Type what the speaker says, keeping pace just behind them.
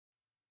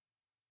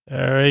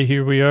All right,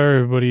 here we are,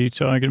 everybody,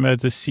 talking about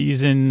the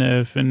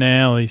season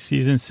finale,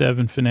 season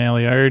 7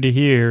 finale. Already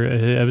here,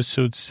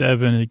 episode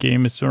 7 of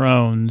Game of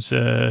Thrones.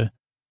 The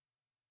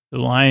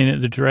lion,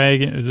 the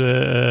dragon,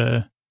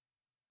 the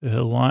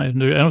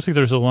lion. I don't think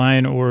there's a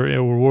lion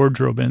or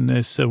wardrobe in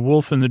this.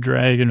 Wolf and the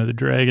Dragon, or the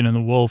Dragon and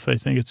the Wolf, I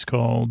think it's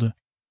called.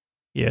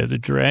 Yeah, the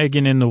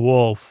Dragon and the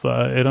Wolf.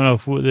 I don't know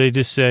if they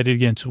just said it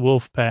against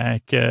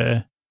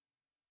Wolfpack.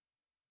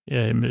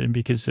 Yeah,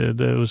 because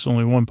that was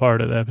only one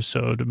part of the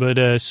episode. But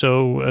we're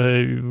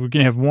going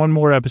to have one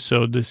more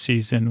episode this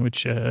season,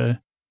 which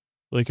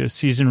like a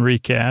season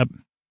recap.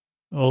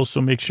 Also,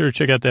 make sure to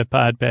check out that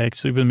pod pack,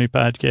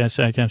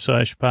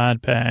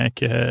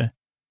 sleepwithmepodcast.com/podpack.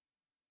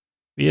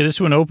 Yeah, this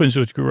one opens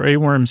with Grey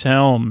Worm's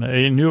helm.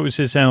 I knew it was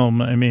his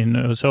helm. I mean,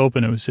 I was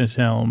hoping it was his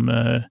helm.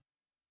 And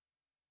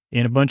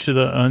a bunch of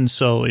the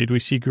Unsullied. We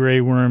see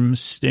Grey Worm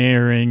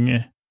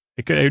staring.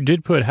 I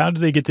did put, how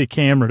did they get the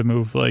camera to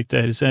move like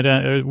that? Is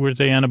that, were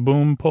they on a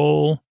boom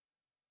pole?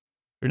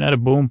 Or not a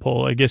boom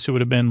pole. I guess it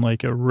would have been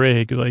like a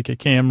rig, like a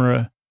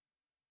camera.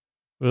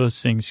 What are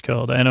those things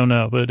called? I don't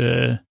know. But,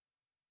 yeah,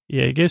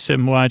 I guess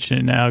I'm watching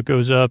it now. It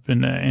goes up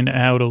and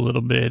out a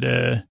little bit.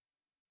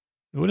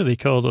 What do they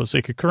call those?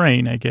 Like a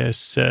crane, I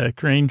guess.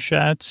 Crane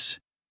shots.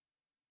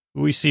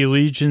 We see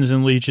legions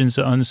and legions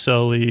of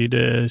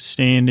Unsullied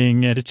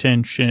standing at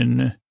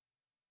attention,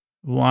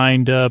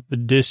 lined up,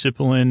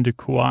 disciplined,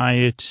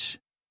 quiet,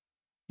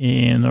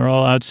 and they're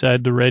all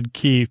outside the Red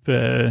Keep,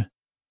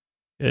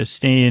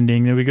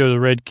 standing. Then we go to the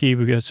Red Keep.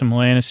 We got some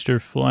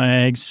Lannister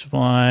flags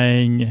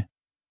flying,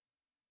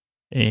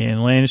 and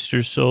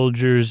Lannister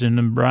soldiers, and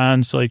then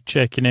Bronn's like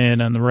checking in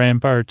on the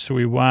ramparts. So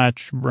we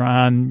watch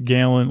Bronn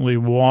gallantly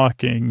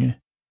walking,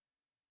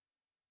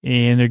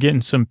 and they're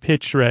getting some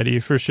pitch ready.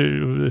 First,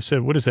 they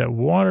said, what is that,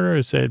 water?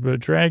 Is that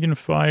dragon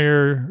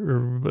fire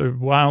or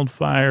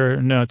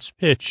wildfire? No, it's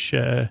pitch.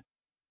 Bronn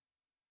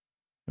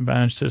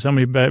says, how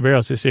many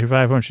barrels? They say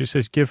 500. She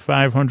says, give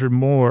 500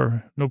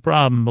 more. No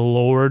problem, my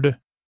lord.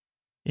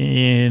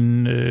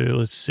 And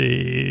let's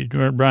see,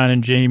 Bronn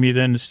and Jaime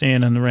then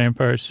stand on the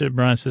ramparts.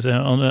 Bronn says,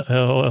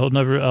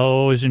 I'll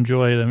always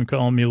enjoy them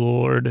calling me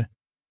lord.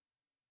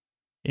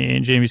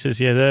 And Jaime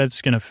says, yeah,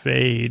 that's going to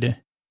fade.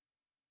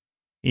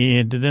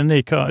 And then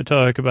they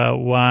talk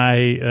about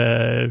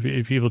why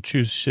people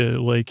choose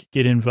to, like,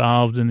 get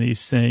involved in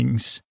these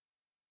things,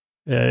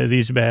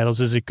 these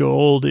battles. Is it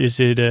gold? Is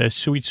it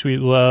sweet,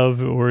 sweet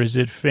love? Or is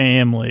it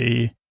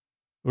family?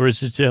 Or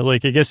is it,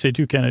 like, I guess they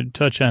do kind of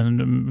touch on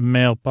the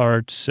male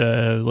parts,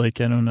 like,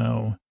 I don't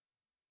know.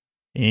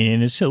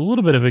 And it's a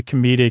little bit of a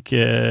comedic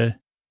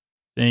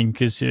thing,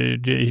 because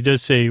he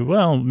does say,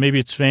 well, maybe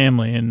it's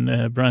family. And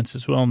Bronn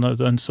says, well, no,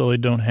 the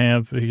Unsullied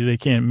they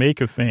can't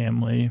make a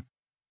family.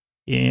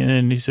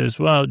 And he says,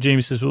 well,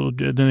 Jaime says, well,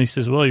 then he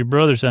says, well, your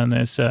brother's on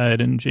that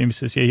side. And Jaime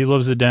says, yeah, he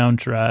loves the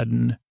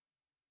downtrodden.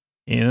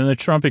 And then the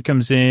trumpet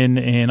comes in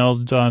and all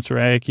the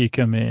Dothraki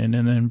come in.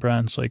 And then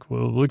Bronn's like,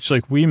 well, it looks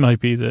like we might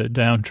be the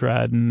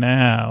downtrodden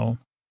now.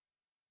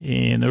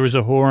 And there was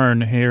a horn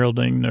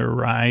heralding their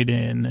ride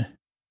in.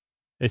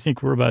 I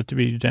think we're about to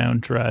be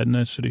downtrodden.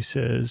 That's what he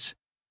says.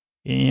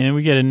 And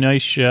we get a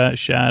nice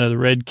shot of the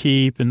Red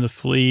Keep and the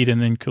fleet,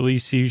 and then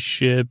Khaleesi's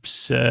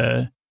ships,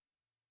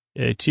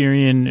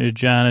 Tyrion,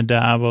 Jon, and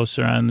Davos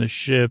are on the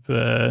ship,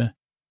 and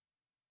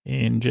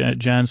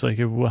Jon's like,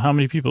 well, how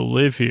many people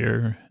live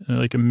here?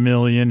 Like 1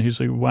 million. He's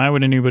like, why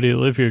would anybody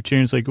live here?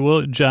 Tyrion's like,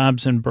 well,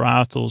 jobs and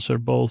brothels are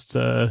both,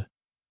 a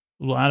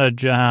lot of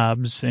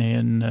jobs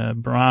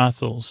and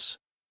brothels.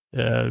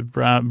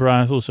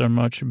 Brothels are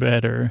much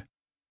better.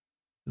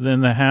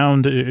 Then the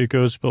Hound, it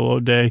goes below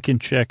deck and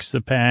checks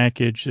the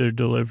package they're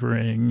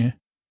delivering.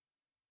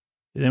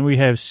 Then we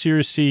have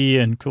Cersei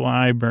and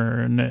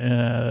Clyburn,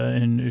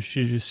 and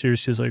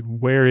Cersei's like,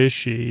 where is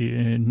she?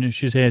 And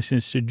she's asking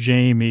this to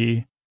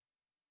Jaime,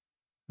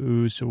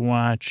 who's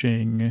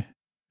watching.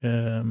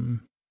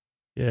 Sir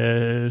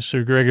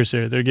Gregor's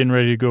there. They're getting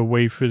ready to go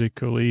wait for the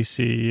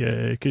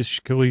Khaleesi, because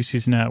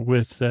Khaleesi's not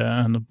with,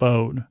 on the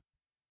boat.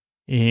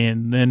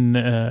 And then,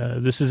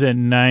 this is at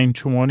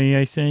 9:20,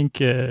 I think.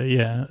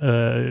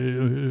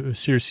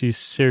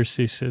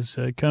 Cersei says,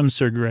 come,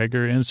 Sir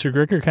Gregor. And Sir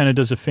Gregor kind of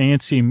does a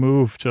fancy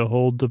move to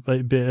hold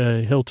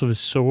the hilt of his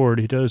sword.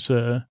 He does,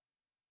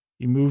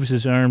 he moves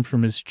his arm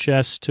from his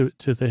chest to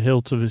the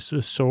hilt of his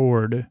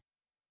sword.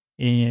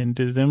 And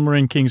then we're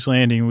in King's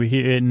Landing. We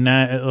hear,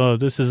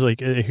 this is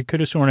like, I could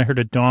have sworn I heard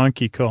a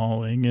donkey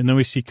calling. And then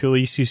we see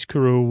Khaleesi's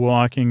crew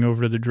walking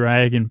over to the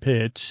dragon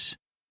pits.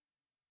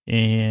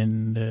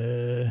 And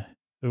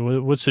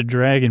what's a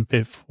dragon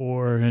pit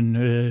for?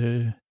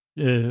 And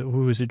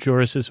who is it?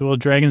 Jorah says, well,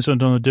 dragons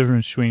don't know the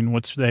difference between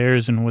what's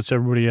theirs and what's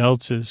everybody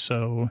else's.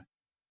 So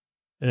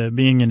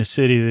being in a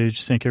city, they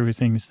just think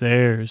everything's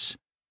theirs.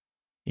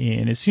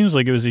 And it seems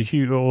like it was a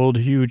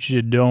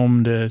huge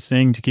domed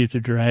thing to keep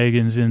the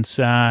dragons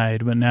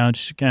inside, but now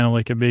it's kind of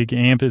like a big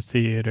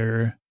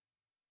amphitheater.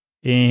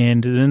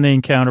 And then they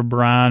encounter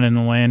Bronn and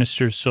the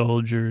Lannister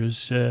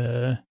soldiers.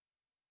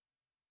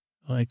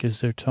 Like, as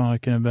they're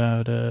talking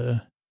about,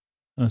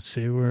 let's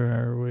see, where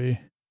are we?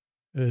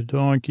 a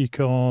donkey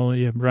call.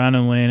 Yeah, Bronn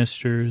and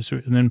Lannisters.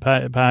 And then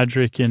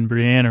Podrick and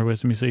Brienne are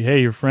with him. He's like,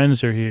 hey, your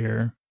friends are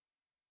here.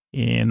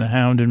 And the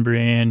Hound and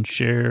Brienne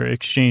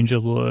exchange a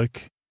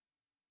look.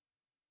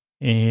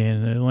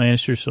 And the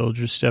Lannister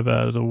soldiers step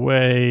out of the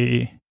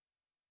way.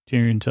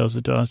 Tyrion tells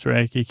the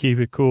Dothraki, keep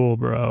it cool,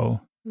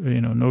 bro.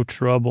 No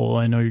trouble.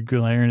 I know you're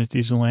glaring at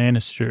these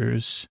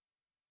Lannisters.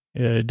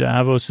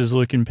 Davos is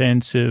looking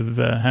pensive.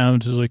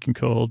 Hound is looking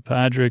cold.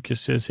 Podrick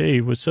says,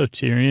 hey, what's up,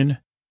 Tyrion?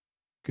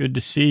 Good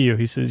to see you.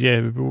 He says,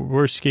 yeah,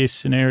 worst case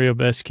scenario,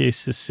 best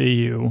case to see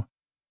you.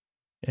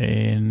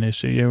 And they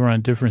say, yeah, we're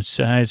on different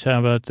sides. How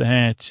about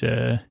that?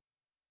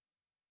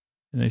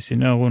 And they say,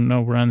 no,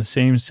 we're on the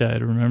same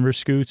side. Remember,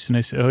 Scoots? And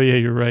they say, oh, yeah,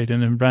 you're right.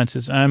 And then Bronn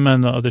says, I'm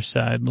on the other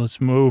side.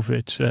 Let's move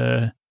it.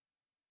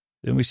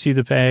 Then we see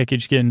the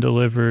package getting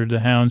delivered. The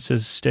Hound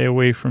says, stay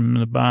away from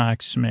the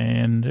box,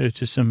 man. It's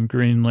just some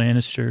Green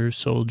Lannister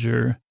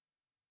soldier.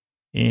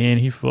 And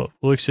he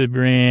looks at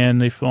Brienne.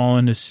 They fall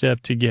into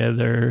step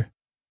together.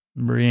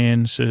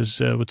 Brienne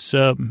says, what's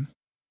up?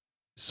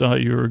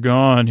 Thought you were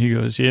gone. He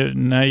goes, yeah,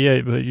 not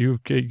yet, but you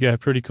got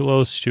pretty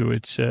close to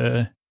it.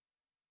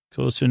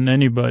 Closer than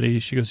anybody.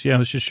 She goes, yeah, I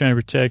was just trying to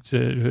protect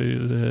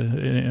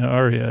the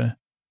Arya.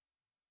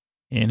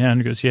 And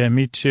Hound goes, yeah,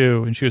 me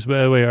too. And she goes,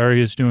 by the way,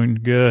 Arya's doing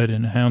good.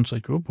 And Hound's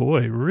like, oh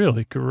boy,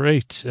 really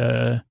great.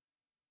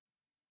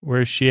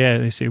 Where's she at?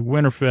 They say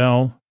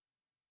Winterfell.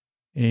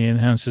 And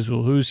Hound says,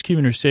 well, who's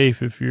keeping her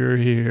safe if you're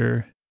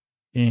here?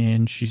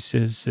 And she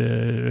says,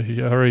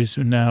 Arya's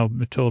now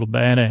a total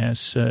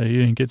badass. You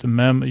didn't get the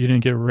memo. You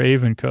didn't get a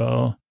Raven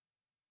call.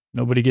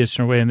 Nobody gets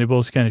in her way. And they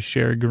both kind of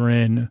share a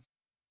grin.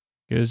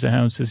 Because the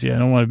Hound says, yeah, I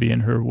don't want to be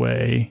in her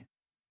way.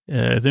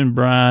 Then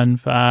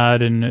Bronn,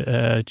 Pod, and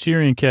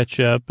Tyrion catch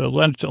up. A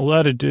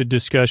lot of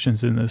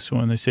discussions in this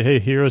one. They say, hey,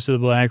 heroes of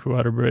the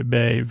Blackwater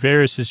Bay.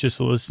 Varys is just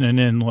listening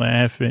in,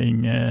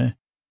 laughing.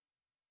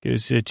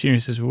 Because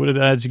Tyrion says, what are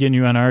the odds of getting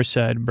you on our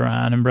side,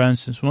 Bronn? And Bronn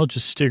says, well,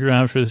 just stick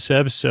around for this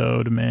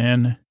episode,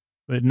 man.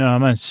 But no,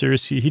 I'm on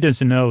Cersei. He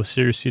doesn't know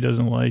Cersei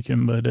doesn't like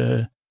him,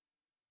 but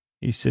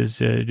he says,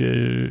 they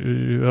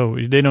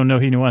don't know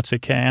he wants a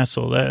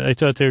castle. I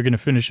thought they were going to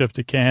finish up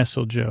the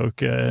castle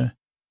joke.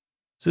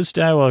 So this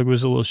dialogue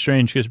was a little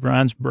strange because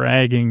Bronn's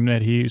bragging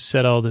that he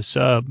set all this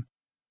up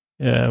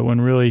when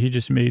really he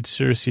just made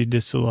Cersei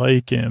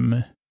dislike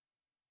him.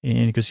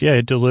 And he goes, yeah,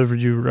 I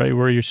delivered you right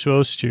where you're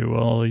supposed to,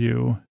 all of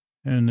you.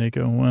 And they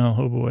go, well,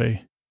 oh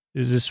boy,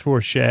 is this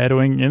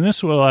foreshadowing? And this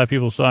is what a lot of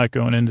people thought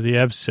going into the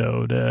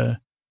episode.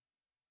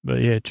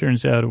 But yeah, it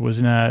turns out it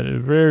was not.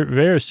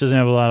 Varys doesn't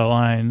have a lot of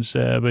lines,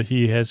 but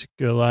he has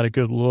a lot of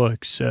good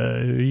looks.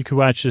 You could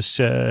watch this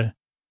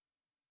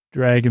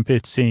dragon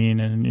pit scene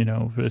and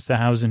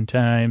 1,000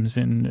 times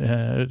and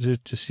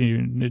to see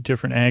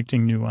different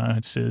acting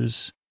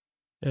nuances.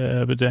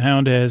 But the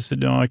Hound has the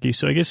donkey,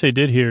 so I guess I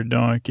did hear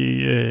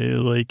donkey,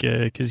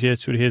 because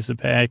that's what he has the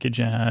package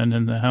on.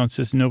 And the Hound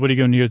says, "Nobody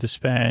go near this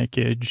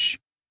package."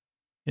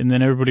 And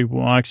then everybody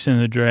walks in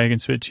the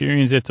dragon's pit.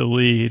 Tyrion's at the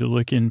lead,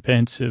 looking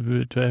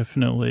pensive,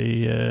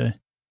 definitely.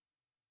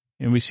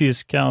 And we see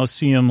this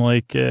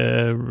Colosseum-like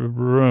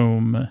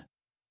room.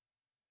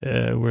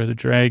 Where the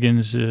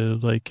dragons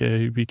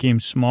became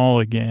small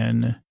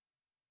again.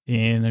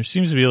 And there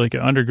seems to be like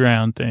an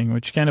underground thing,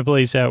 which kind of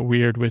plays out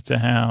weird with the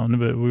Hound,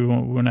 but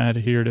we're not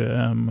here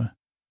to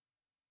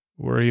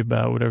worry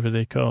about whatever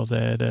they call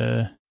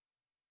that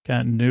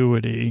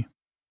continuity.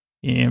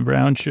 And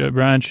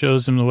Bronn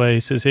shows him the way. He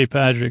says, hey,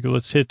 Podrick,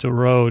 let's hit the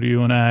road,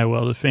 you and I,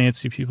 while the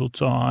fancy people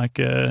talk.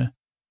 Yeah,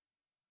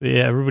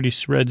 everybody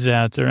spreads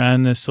out. They're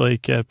on this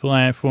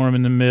platform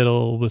in the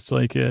middle with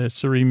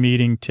 3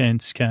 meeting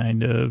tents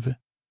kind of.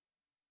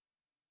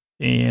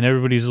 And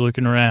everybody's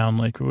looking around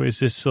is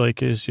this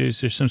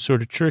is there some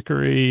sort of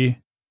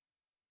trickery?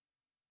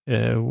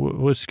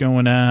 What's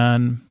going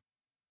on?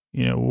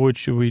 What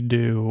should we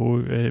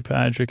do?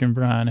 Podrick and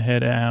Bronn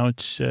head out.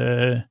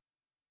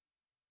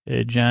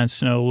 Jon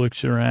Snow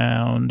looks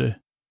around.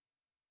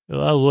 A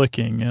lot of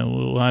looking, a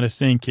lot of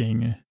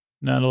thinking.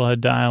 Not a lot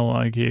of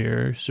dialogue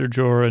here. Ser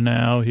Jorah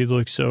now, he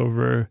looks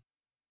over.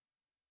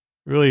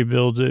 Really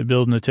building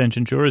the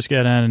tension. Jorah's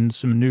got on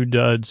some new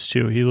duds,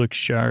 too. He looks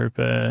sharp.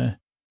 A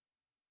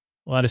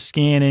lot of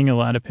scanning, a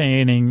lot of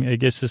painting. I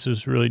guess this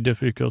was really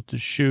difficult to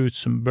shoot.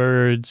 Some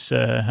birds.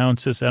 Hound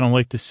says, I don't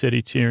like the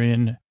city,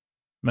 Tyrion.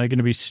 Am I going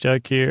to be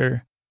stuck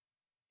here?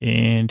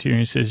 And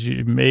Tyrion says,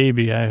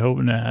 maybe, I hope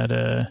not.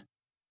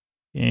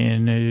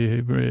 And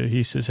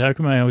he says, how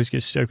come I always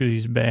get stuck with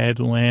these bad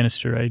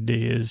Lannister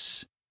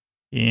ideas?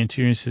 And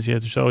Tyrion says, yeah,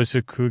 there's always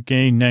a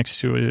Clegane next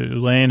to a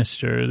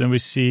Lannister. Then we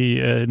see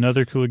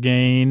another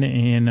Clegane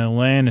and a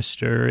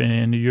Lannister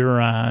and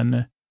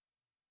Euron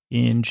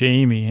and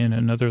Jaime and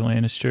another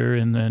Lannister.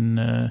 And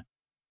then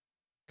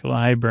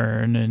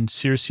Clyburn and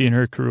Cersei and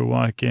her crew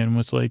walk in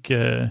with I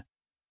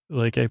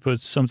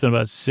put something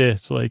about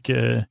Sith,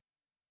 they're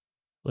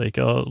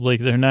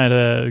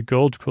not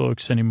gold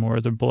cloaks anymore.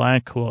 They're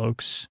black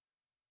cloaks.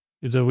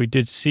 Though we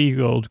did see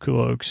gold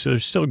cloaks. So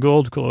there's still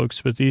gold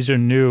cloaks, but these are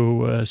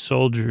new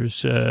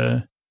soldiers.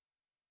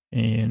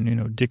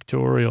 and,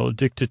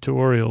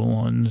 dictatorial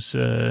ones.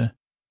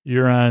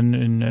 Euron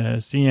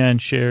and Theon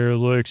share a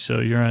look, so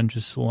Euron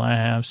just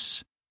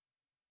laughs.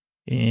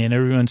 And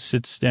everyone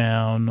sits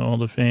down, all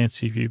the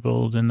fancy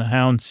people. Then the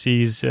Hound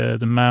sees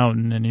the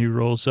mountain, and he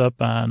rolls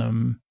up on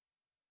him.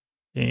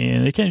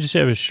 And they can't just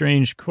have a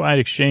strange, quiet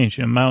exchange.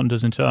 Mountain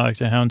doesn't talk.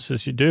 The Hound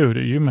says, dude,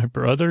 are you my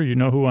brother? You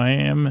know who I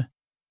am?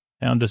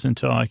 Hound doesn't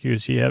talk. He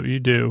goes, yeah, you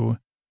do.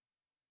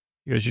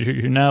 He goes,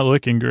 you're not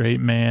looking great,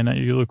 man.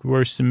 You look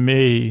worse than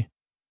me.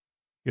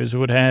 He goes,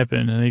 what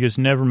happened? And he goes,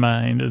 never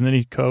mind. And then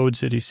he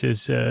codes it. He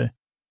says,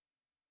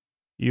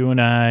 you and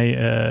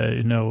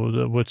I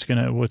know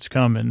what's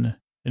coming.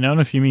 And I don't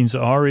know if he means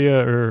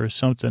Arya or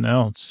something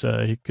else,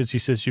 because he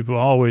says you've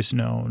always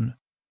known,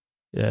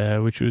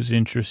 which was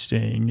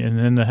interesting. And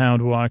then the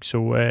Hound walks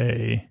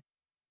away.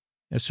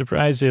 I'm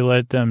surprised they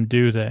let them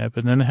do that.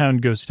 But then the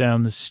Hound goes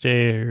down the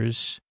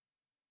stairs.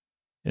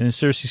 And then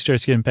Cersei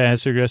starts getting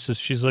passive aggressive.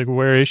 She's like,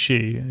 where is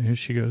she? And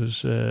she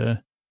goes,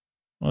 Tyrion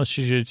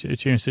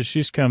says,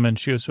 she's coming.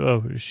 She goes,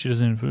 oh, she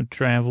doesn't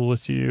travel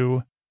with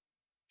you.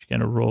 She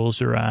kind of rolls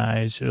her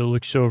eyes. It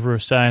looks over,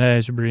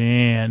 side-eyes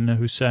Brienne,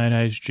 who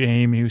side-eyes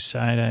Jaime, who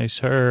side-eyes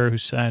her, who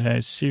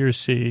side-eyes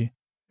Cersei.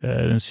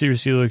 Then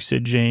Cersei looks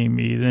at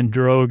Jaime. Then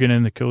Drogon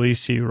and the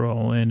Khaleesi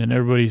roll in, and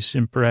everybody's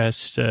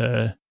impressed.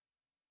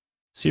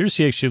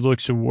 Cersei actually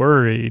looks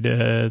worried,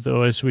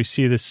 though, as we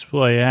see this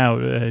play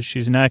out.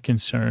 She's not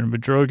concerned.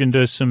 But Drogon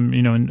does some,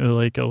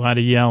 like a lot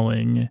of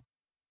yelling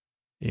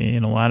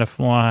and a lot of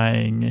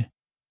flying.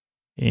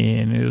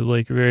 And it was,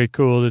 like, very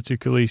cool that the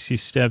Khaleesi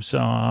steps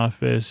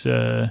off as,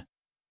 I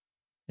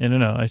don't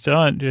know, I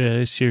thought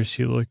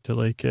Cersei looked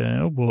like,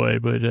 oh boy,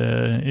 but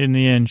in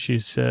the end,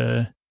 she's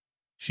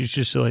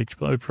just, like,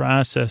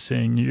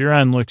 processing.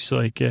 Euron looks,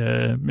 like,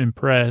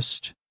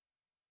 impressed.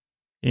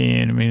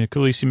 And,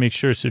 Khaleesi makes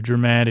sure it's a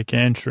dramatic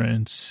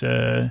entrance.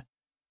 And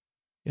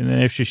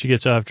then after she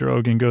gets off,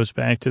 Drogon goes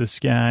back to the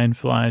sky and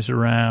flies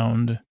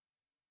around.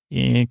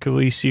 And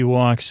Khaleesi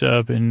walks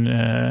up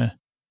and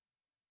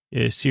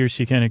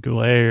Cersei kind of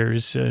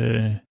glares.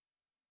 And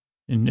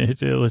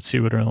let's see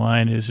what her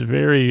line is.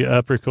 Very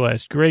upper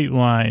class. Great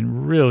line.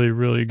 Really,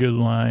 really good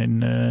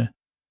line.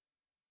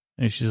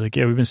 And she's like,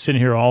 yeah, we've been sitting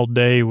here all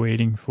day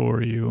waiting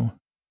for you.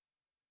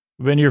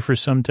 We've been here for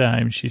some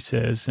time, she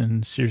says,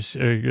 and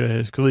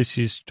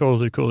Khaleesi's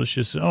totally cool.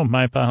 She says, oh,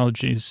 my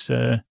apologies,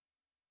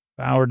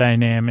 power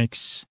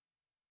dynamics.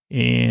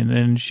 And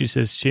then she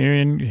says,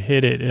 Tyrion,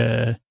 hit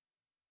it.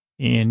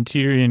 And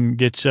Tyrion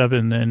gets up,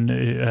 and then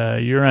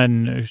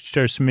Euron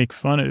starts to make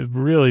fun of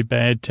really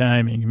bad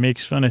timing,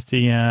 makes fun of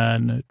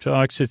Theon,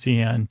 talks to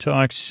Theon,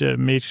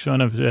 makes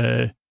fun of,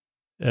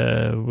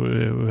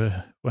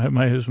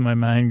 why is my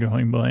mind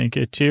going blank,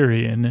 at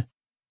Tyrion,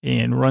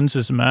 and runs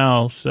his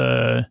mouth,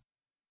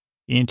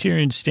 and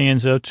Tyrion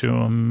stands up to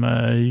him.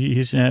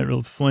 He's not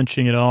really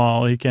flinching at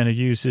all. He kind of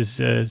uses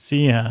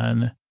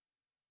Theon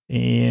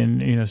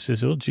and,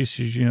 says, oh, geez,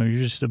 you're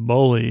just a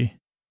bully.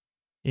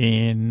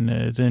 And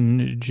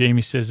then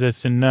Jaime says,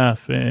 that's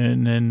enough.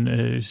 And then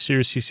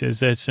Cersei says,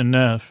 that's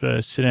enough.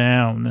 Sit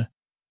down.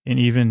 And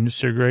even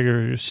Sir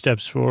Gregor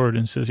steps forward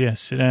and says, yeah,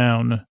 sit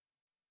down.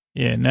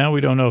 Yeah, now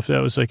we don't know if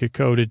that was like a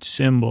coded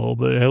symbol,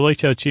 but I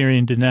liked how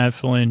Tyrion did not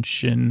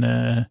flinch,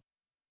 and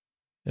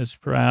that's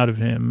proud of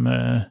him.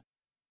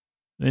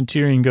 Then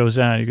Tyrion goes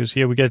on. He goes,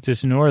 yeah, we got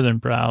this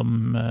northern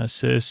problem,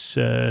 sis.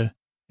 And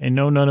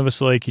no, none of us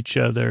like each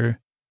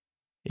other.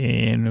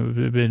 And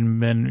we've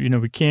been,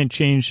 we can't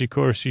change the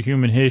course of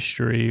human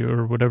history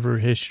or whatever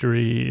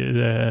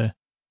history,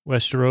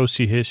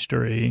 Westerosi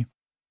history.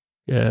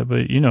 Yeah,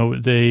 but, we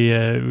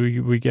got,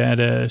 we got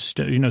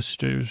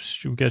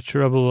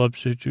trouble up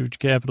to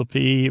capital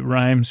P. It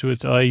rhymes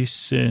with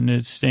ice, and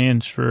it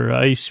stands for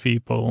ice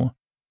people.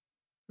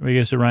 I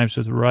guess it rhymes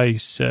with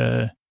rice.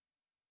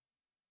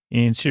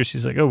 And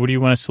Cersei's like, oh, what do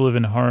you want us to live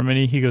in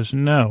harmony? He goes,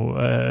 no,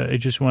 I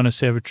just want us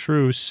to have a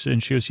truce.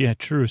 And she goes, yeah,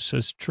 truce,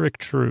 a strict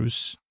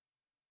truce.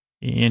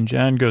 And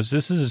Jon goes,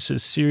 this is a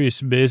serious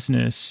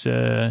business.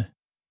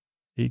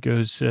 He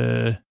goes,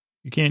 you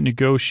can't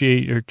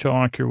negotiate or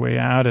talk your way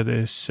out of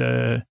this.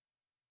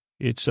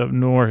 It's up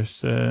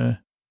north.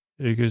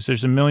 Because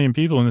there's 1 million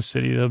people in the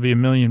city. There'll be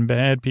 1 million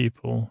bad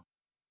people.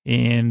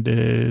 And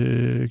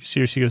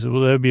Cersei goes,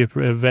 well, that would be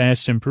a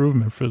vast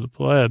improvement for the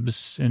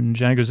plebs. And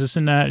Jon goes, this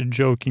is not a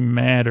joking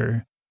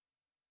matter.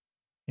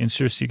 And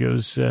Cersei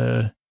goes,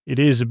 it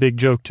is a big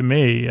joke to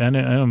me. I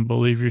don't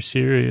believe you're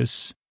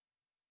serious.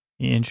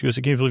 And she goes,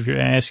 I can't believe you're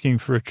asking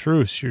for a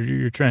truce.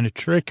 You're trying to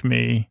trick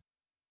me.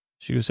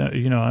 She goes,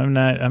 I'm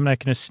not going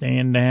to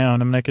stand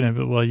down. I'm not going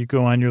to, well, you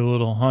go on your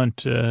little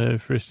hunt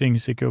for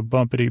things that go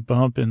bumpity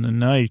bump in the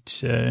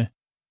night.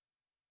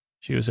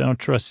 She goes, I don't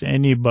trust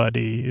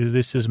anybody.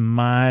 This is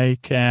my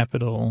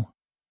capital.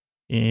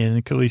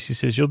 And Khaleesi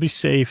says, you'll be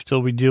safe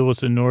till we deal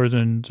with the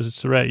northern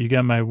threat. You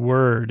got my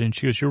word. And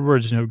she goes, your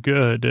word's no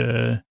good.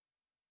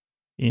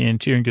 And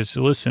Tyrion goes,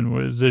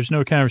 listen, there's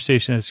no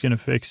conversation that's going to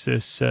fix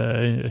this.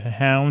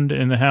 Hound,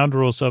 and the Hound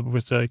rolls up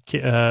with a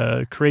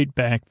crate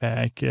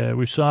backpack.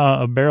 We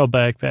saw a barrel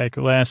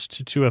backpack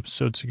last 2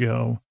 episodes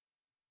ago.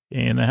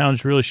 And the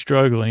hound's really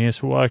struggling. He has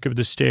to walk up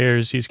the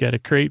stairs. He's got a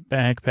crate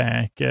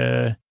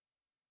backpack,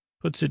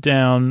 puts it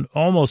down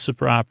almost the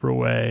proper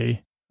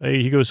way.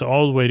 He goes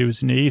all the way to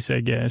his knees, I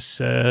guess.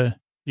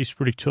 He's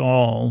pretty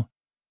tall.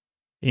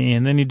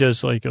 And then he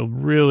does like a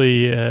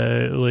really,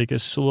 like a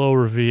slow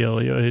reveal.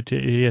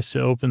 He has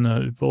to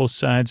open both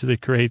sides of the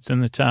crates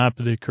and the top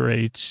of the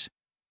crates.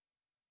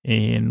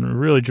 And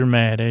really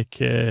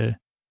dramatic.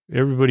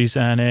 Everybody's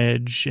on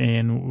edge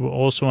and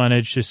also on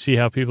edge to see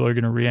how people are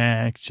going to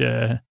react.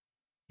 And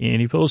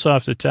he pulls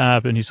off the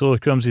top and he's a little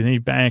clumsy and he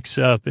backs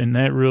up. And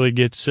that really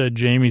gets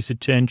Jamie's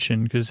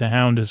attention because the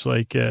hound is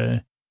like,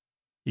 you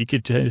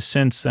could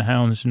sense the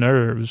hound's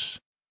nerves.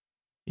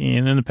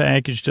 And then the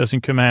package doesn't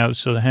come out.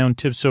 So the hound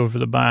tips over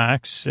the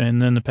box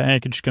and then the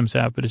package comes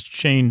out, but it's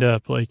chained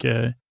up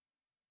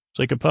it's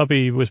like a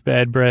puppy with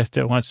bad breath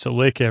that wants to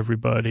lick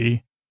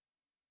everybody.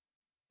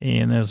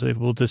 And I was like,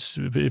 well, this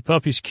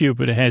puppy's cute,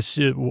 but it has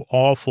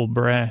awful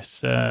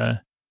breath.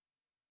 And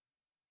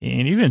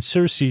even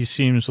Cersei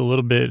seems a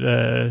little bit,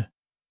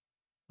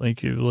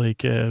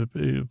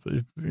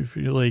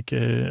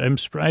 I'm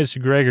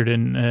surprised Gregor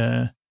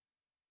didn't,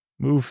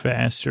 move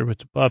faster with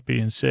the puppy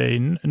and say,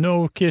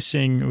 no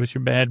kissing with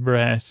your bad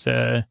breath.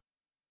 But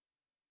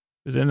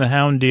then the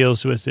hound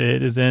deals with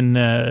it. And then,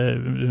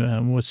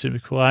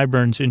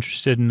 Clyburn's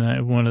interested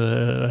in one of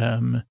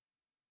the,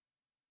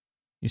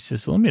 he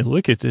says, let me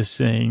look at this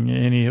thing.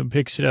 And he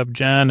picks it up.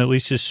 John at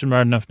least is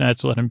smart enough not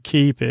to let him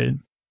keep it.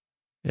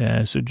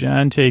 So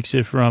John takes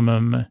it from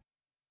him.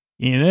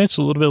 And that's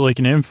a little bit like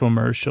an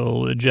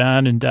infomercial.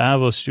 John and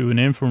Davos do an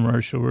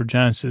infomercial where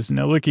John says,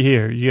 now looky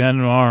here, you got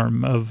an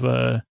arm of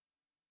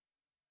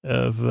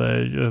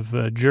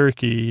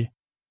jerky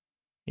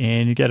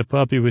and you got a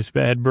puppy with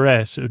bad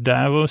breath. So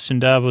Davos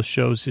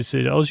shows, he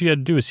said, all you got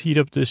to do is heat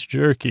up this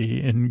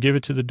jerky and give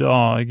it to the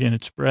dog and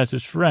its breath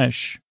is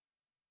fresh.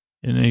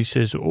 And then he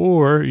says,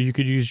 or you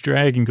could use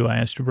dragon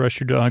glass to brush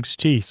your dog's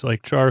teeth,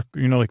 like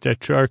like that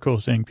charcoal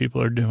thing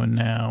people are doing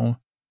now.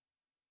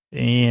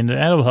 And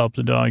that'll help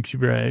the dog's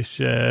breath.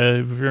 For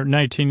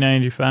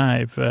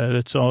 1995,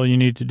 that's all you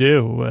need to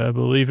do.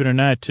 Believe it or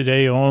not,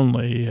 today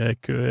only.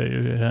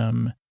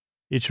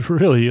 It's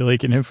really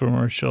like an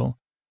infomercial.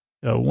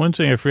 One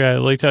thing I forgot, I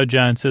liked how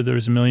John said there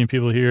was 1 million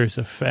people here as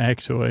a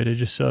factoid. I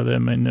just saw that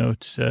in my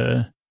notes.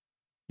 But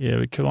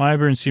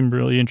Clyburn seemed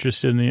really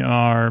interested in the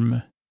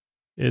arm.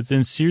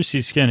 Then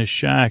Cersei's kind of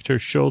shocked. Her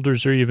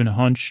shoulders are even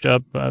hunched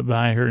up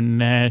by her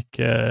neck.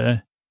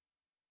 And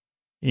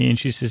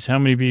she says, how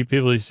many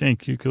people do you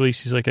think?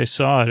 Khaleesi's like, I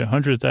saw it,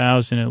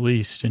 100,000 at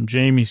least. And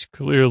Jamie's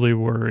clearly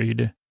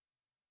worried.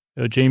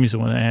 Jamie's the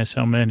one that asks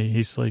how many.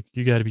 He's like,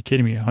 you got to be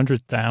kidding me,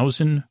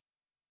 100,000?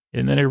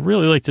 And then I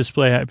really like this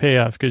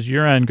payoff because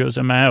Euron goes,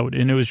 I'm out.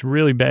 And it was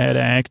really bad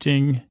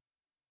acting.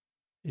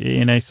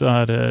 And I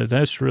thought,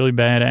 that's really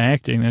bad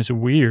acting. That's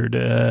weird.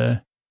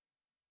 But,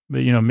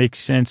 makes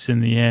sense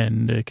in the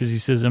end because he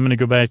says, I'm going to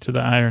go back to the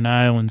Iron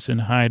Islands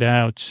and hide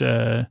out.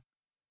 And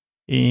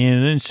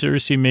then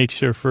Cersei makes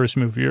her first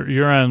move.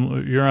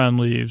 Euron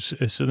leaves.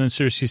 So then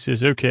Cersei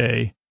says,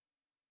 okay,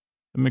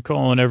 I'm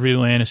calling every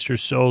Lannister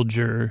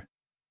soldier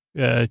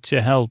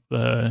to help.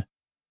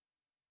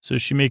 So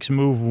she makes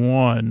move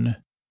 1.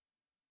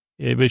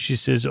 But she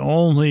says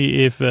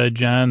only if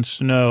Jon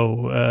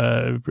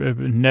Snow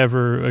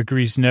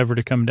agrees never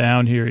to come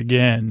down here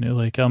again.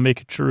 Like, I'll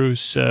make a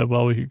truce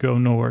while we go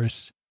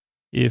north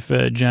if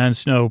Jon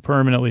Snow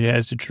permanently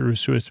has a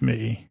truce with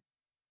me.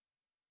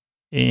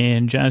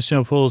 And Jon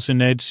Snow pulls a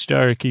Ned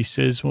Stark. He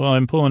says, well,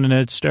 I'm pulling a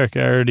Ned Stark.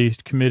 I already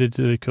committed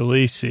to the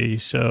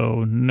Khaleesi,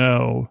 so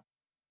no.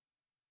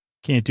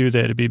 Can't do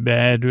that. It'd be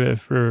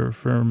bad for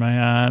my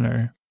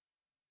honor.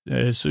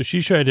 So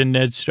she tried to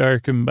Ned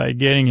Stark him by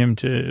getting him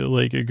to,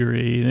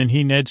 agree. Then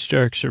he Ned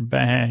Starks her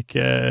back,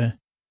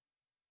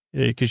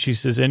 because she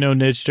says, I know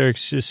Ned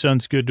Stark's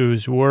son's good to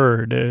his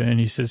word. And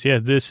he says, yeah,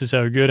 this is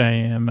how good I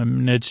am.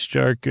 I'm Ned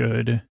Stark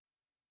good.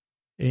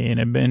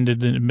 And I bent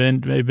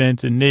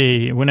the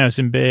knee. When I was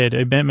in bed,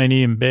 I bent my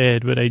knee in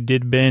bed, but I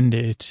did bend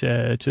it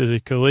to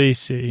the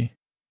Khaleesi.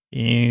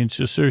 And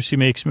so Cersei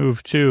makes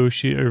move 2.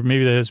 Or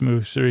maybe that was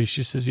move 3.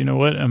 She says, you know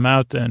what? I'm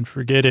out then.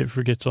 Forget it.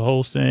 Forget the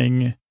whole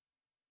thing.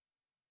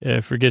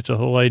 Forget the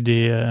whole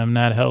idea. I'm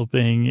not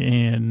helping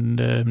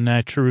and I'm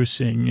not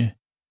trucing.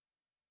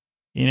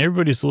 And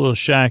everybody's a little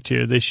shocked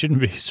here. They shouldn't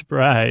be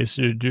surprised.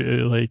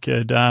 Like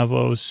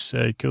Davos,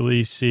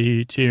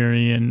 Khaleesi,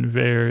 Tyrion,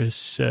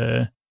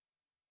 Varys.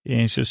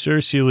 And so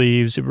Cersei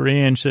leaves.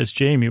 Brienne says,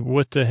 Jamie,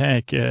 what the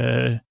heck?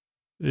 And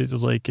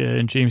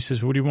Jamie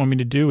says, what do you want me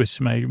to do?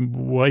 It's my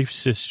wife's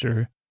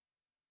sister.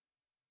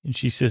 And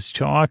she says,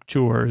 talk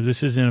to her.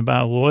 This isn't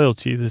about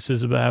loyalty. This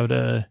is about,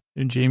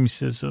 and Jamie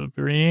says,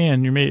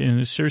 Brienne,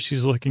 and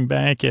Cersei's looking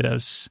back at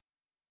us.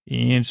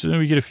 And so then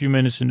we get a few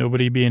minutes of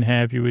nobody being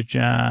happy with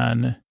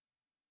Jon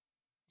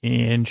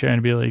and trying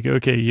to be like,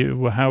 okay,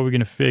 how are we going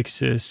to fix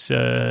this?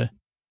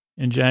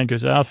 And Jon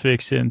goes, I'll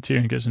fix it. And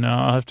Tyrion goes, no,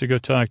 I'll have to go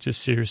talk to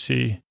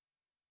Cersei.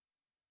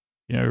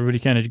 Everybody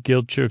kind of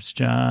guilt trips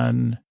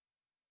Jon.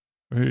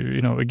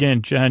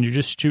 Again, John, you're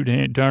just too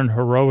darn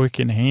heroic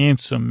and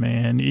handsome,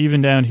 man.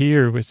 Even down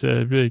here with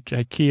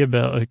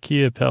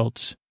IKEA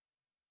pelts.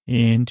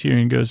 And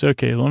Tyrion goes,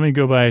 okay, let me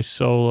go by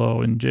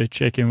Solo and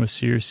check in with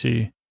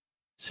Cersei.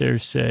 So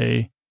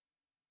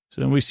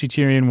then we see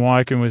Tyrion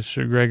walking with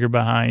Sir Gregor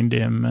behind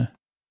him.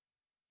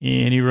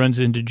 And he runs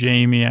into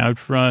Jaime out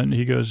front.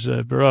 He goes,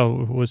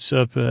 bro, what's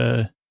up?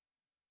 And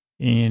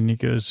he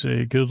goes,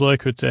 good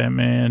luck with that,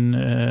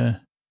 man.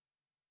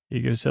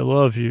 He goes, I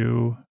love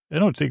you. I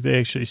don't think they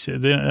actually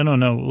said that. I don't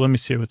know. Let me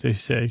see what they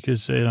say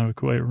because I don't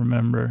quite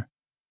remember.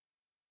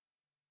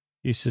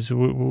 He says,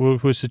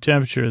 what's the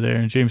temperature there?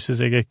 And James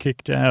says, I got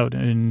kicked out.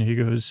 And he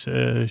goes,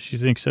 she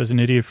thinks I was an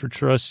idiot for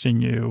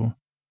trusting you.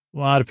 A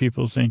lot of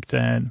people think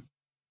that.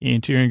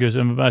 And Tyrion goes,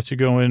 I'm about to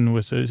go in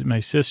with my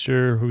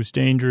sister who's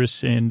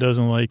dangerous and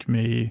doesn't like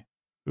me.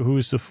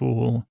 Who's the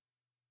fool?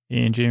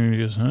 And Jaime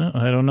goes,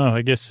 I don't know.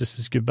 I guess this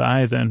is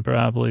goodbye then,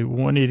 probably.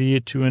 One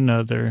idiot to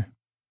another.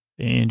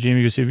 And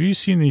Jaime goes, have you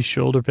seen these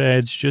shoulder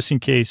pads? Just in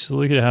case.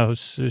 Look at how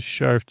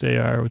sharp they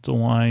are with the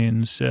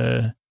lions.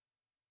 And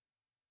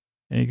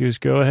he goes,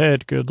 go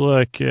ahead. Good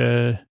luck.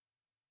 He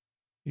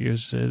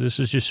goes, this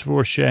is just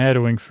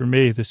foreshadowing for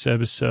me, this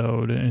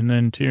episode. And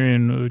then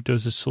Tyrion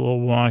does a slow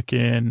walk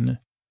in,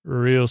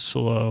 real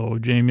slow.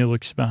 Jaime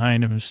looks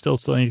behind him, still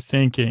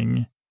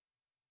thinking.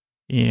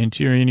 And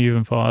Tyrion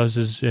even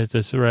pauses at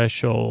the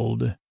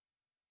threshold.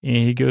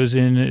 And he goes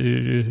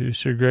in.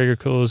 Sir Gregor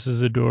closes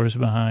the doors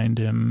behind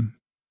him.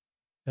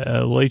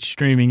 Light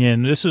streaming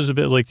in. This is a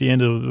bit like the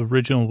end of the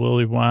original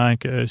Willy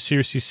Wonka.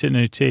 Cersei sitting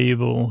at a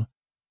table,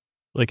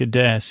 like a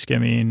desk,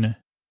 and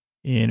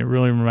it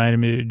really reminded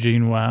me of a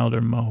Gene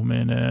Wilder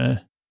moment.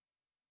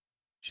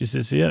 She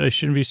says, yeah, I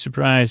shouldn't be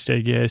surprised, I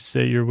guess,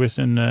 that you're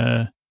within,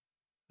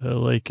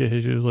 like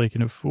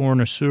in a foreign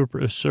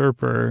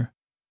usurper.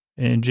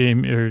 And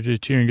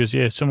Tyrion goes,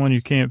 yeah, someone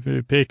you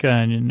can't pick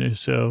on, and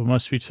so it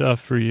must be tough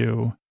for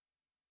you.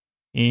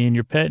 And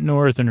your pet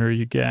northerner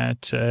you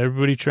got,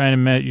 everybody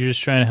you're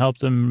just trying to help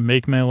them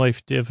make my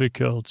life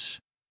difficult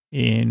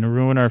and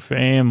ruin our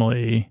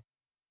family.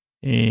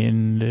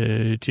 And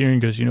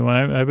Tyrion goes, you know what,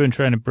 I've been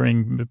trying to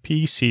bring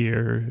peace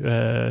here.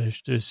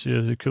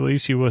 The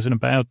Khaleesi wasn't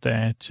about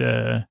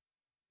that.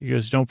 He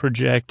goes, don't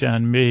project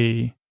on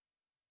me.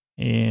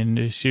 And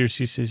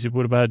Cersei says,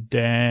 what about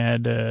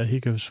Dad? He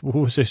goes, what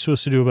was I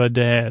supposed to do about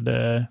Dad?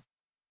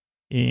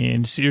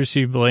 And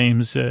Cersei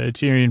blames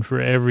Tyrion for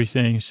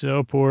everything.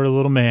 So poor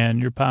little man,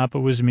 your papa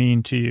was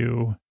mean to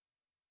you.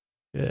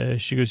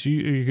 She goes,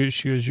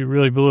 you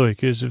really blew it,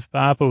 because if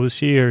Papa was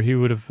here, he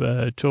would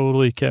have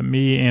totally kept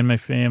me and my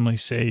family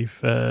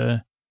safe.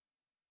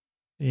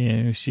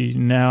 And see,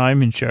 now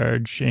I'm in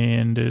charge,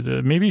 and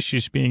maybe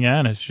she's being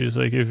honest. She's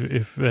like,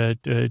 if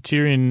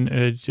Tyrion,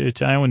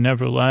 Tywin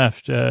never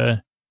left,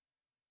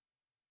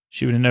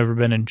 she would have never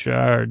been in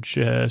charge.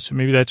 So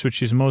maybe that's what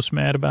she's most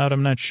mad about.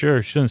 I'm not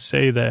sure. She doesn't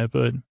say that,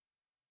 but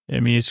I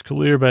mean, it's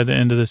clear by the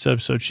end of this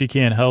episode she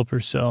can't help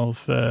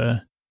herself.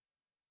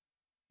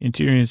 And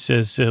Tyrion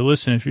says,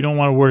 listen, if you don't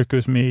want to work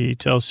with me,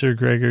 tell Sir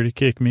Gregor to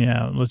kick me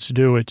out. Let's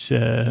do it.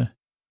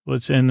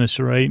 Let's end this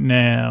right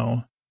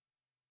now.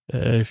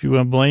 If you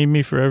want to blame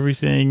me for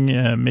everything,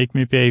 make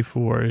me pay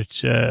for it.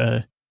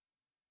 So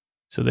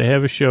they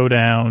have a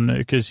showdown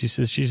because she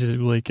says,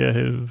 like,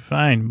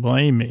 fine,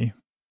 blame me.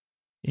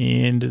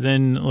 And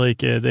then, like,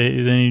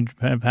 then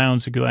he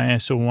pounds a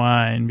glass of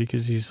wine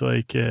because he's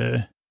like,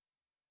 oh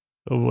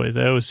boy,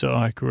 that was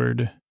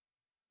awkward.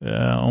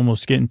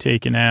 Almost getting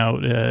taken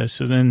out.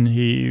 So then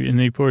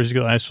he pours a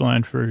glass of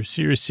wine for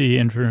Cersei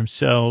and for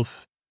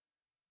himself.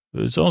 It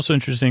was also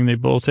interesting. They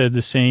both had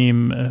the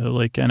same,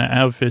 like, kind of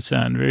outfits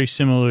on, very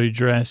similarly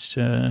dressed.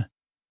 And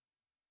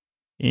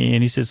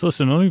he says,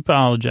 listen, let me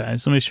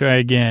apologize. Let me try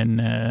again.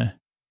 And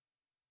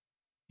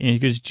he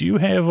goes, do you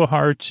have a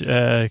heart?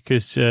 And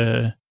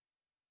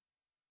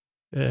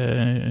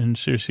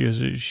Cersei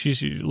goes,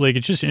 she's like,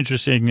 it's just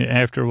interesting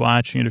after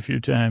watching it a few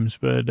times,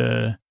 but,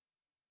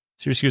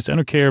 Cersei goes, I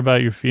don't care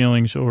about your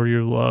feelings or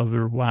your love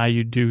or why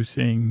you do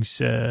things.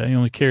 I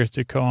only care at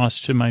the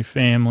cost to my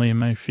family and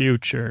my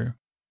future.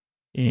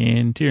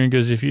 And Tyrion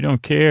goes, if you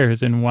don't care,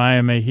 then why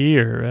am I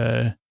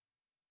here?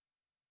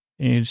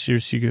 And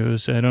Cersei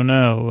goes, I don't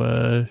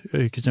know,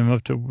 because I'm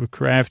up to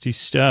crafty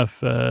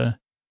stuff.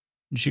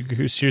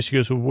 Cersei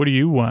goes, well, what do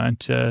you want?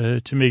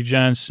 To make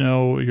Jon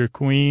Snow your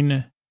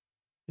queen?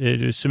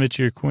 To submit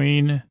to your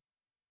queen?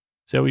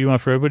 Is that what you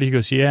want for everybody? He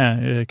goes,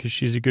 yeah, because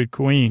she's a good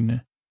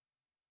queen.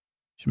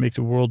 She'll make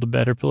the world a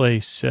better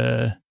place.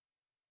 And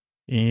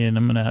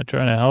I'm going to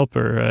try to help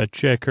her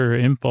check her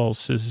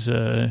impulses.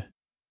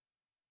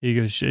 He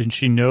goes, and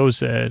she knows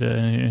that,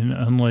 and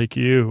unlike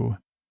you.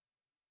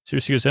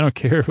 Cersei goes, I don't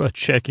care about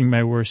checking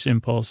my worst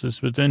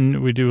impulses. But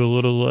then we do a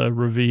little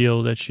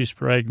reveal that she's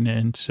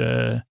pregnant,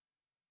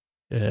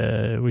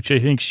 which I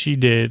think she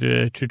did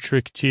to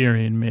trick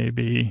Tyrion,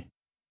 maybe.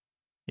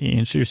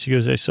 And Cersei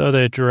goes, I saw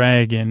that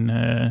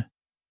dragon.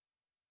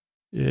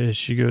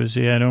 She goes,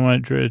 yeah, I don't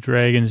want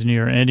dragons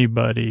near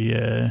anybody.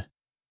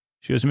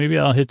 She goes, maybe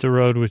I'll hit the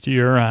road with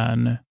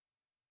Euron.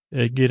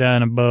 get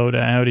on a boat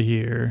out of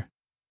here.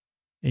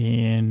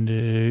 And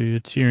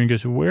Tyrion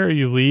goes, where are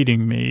you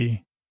leading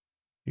me?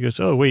 He goes,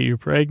 oh, wait, you're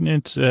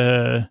pregnant?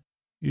 You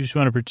just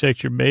want to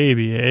protect your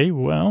baby, eh?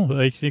 Well,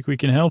 I think we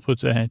can help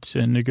with that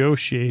and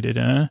negotiate it,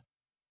 huh?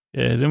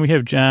 Then we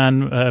have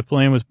Jon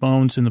playing with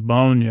bones in the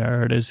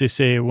boneyard. As they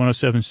say at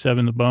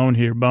 107.7 The Bone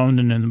here,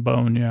 boning in the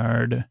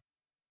boneyard.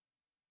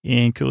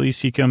 And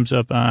Khaleesi comes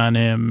up on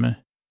him,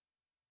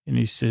 and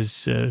he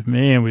says,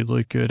 man, we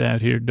look good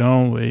out here,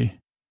 don't we?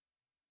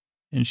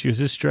 And she goes,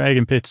 this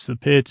dragon pits the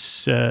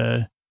pits.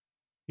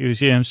 He goes,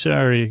 yeah, I'm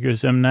sorry. He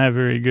goes, I'm not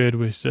very good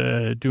with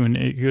doing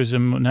it. He goes,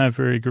 I'm not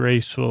very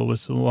graceful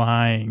with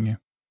lying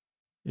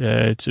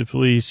to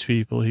please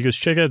people. He goes,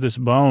 check out this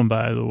bone,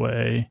 by the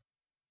way.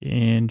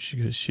 And she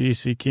goes,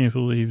 jeez, I can't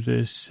believe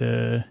this.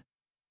 The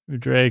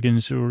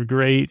dragons were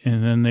great,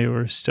 and then they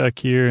were stuck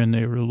here, and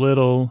they were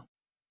little.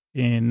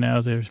 And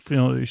now they're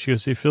feeling, she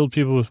goes, they filled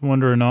people with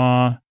wonder and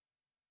awe.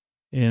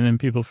 And then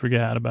people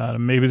forgot about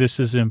them. Maybe this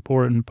is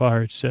important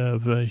parts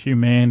of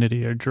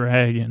humanity, or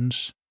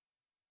dragons.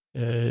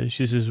 She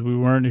says, we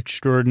weren't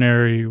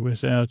extraordinary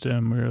without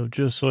them. We were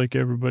just like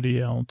everybody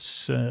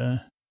else.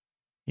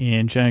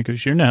 And Jon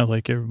goes, you're not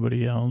like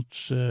everybody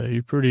else.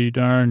 You're pretty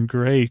darn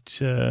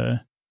great.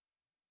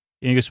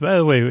 And he goes, by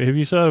the way, have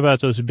you thought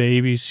about those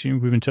babies? We've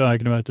been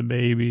talking about the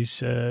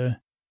babies.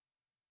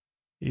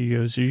 He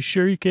goes, are you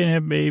sure you can't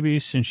have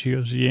babies? And she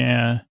goes,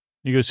 yeah.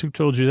 He goes, who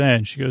told you that?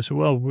 And she goes,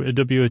 well,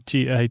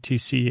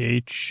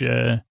 WITCH.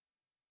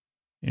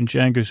 And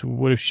Jon goes,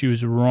 what if she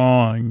was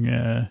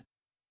wrong?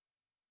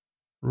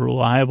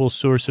 Reliable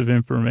source of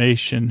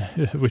information,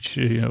 which,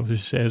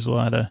 this has a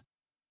lot of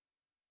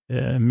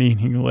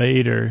meaning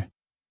later.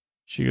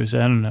 She goes,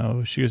 I don't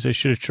know. She goes, I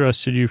should have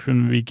trusted you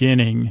from the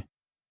beginning.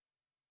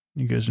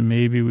 He goes,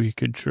 maybe we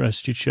could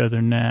trust each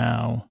other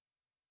now.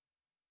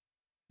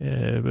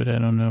 But I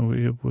don't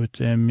know what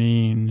that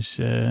means.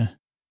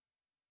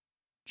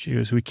 She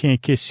goes, we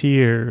can't kiss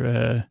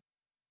here.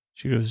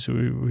 She goes,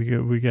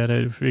 we got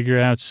to figure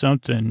out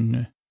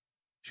something.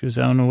 She goes,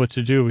 I don't know what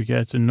to do. We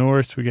got the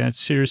North, we got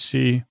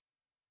Cersei.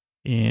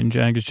 And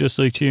Jon goes, just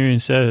like Tyrion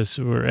says,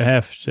 we're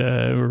effed.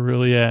 We're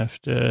really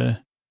effed.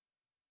 And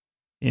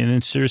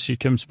then Cersei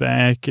comes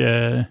back.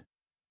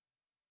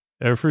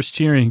 First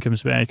Tyrion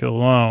comes back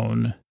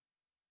alone.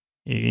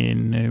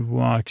 And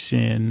walks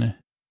in.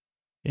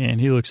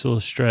 And he looks a little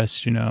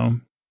stressed,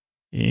 And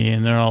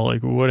they're all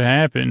like, what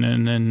happened?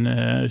 And then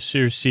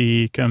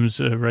Cersei comes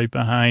right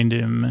behind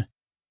him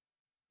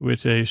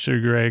with Sir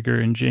Gregor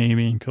and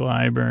Jaime and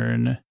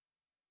Clyburn.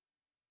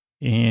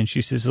 And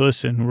she says,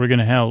 listen, we're going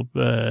to help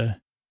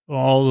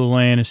all the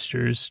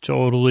Lannisters.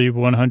 Totally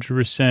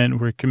 100%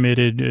 we're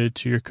committed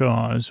to your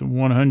cause.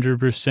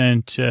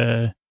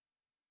 100%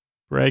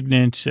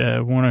 pregnant,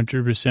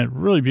 100%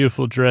 really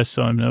beautiful dress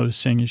I'm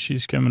noticing as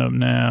she's coming up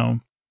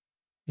now.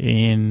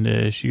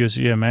 And she goes,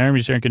 yeah, my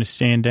armies aren't going to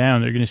stand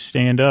down. They're going to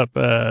stand up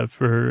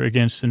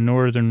against the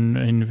northern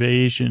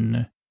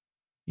invasion.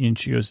 And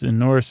she goes, the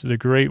North, the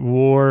Great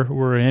War,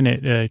 we're in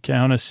it.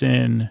 Count us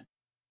in.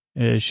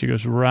 She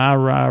goes, rah,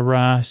 rah,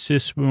 rah,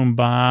 sis, boom,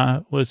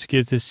 bah. Let's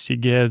get this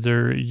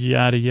together.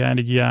 Yada,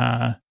 yada,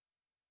 yada.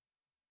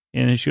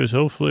 And then she goes,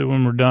 hopefully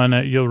when we're done,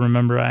 you'll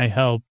remember I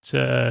helped,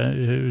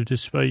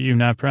 despite you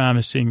not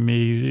promising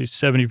me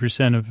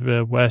 70% of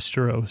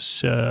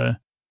Westeros.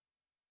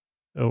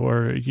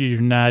 Or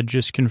you're not,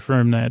 just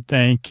confirm that.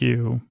 Thank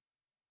you.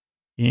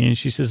 And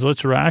she says,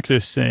 let's rock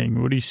this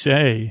thing. What do you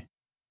say?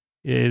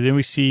 Then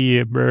we see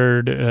a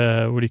bird,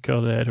 what do you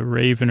call that? A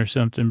raven or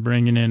something,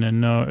 bringing in a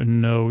note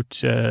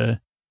into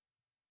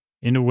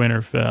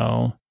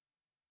Winterfell.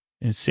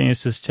 And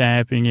Sansa's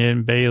tapping it,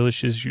 and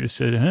Baelish has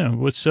said,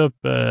 what's up?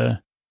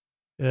 And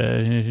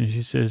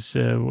she says,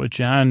 what,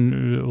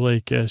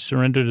 Jon,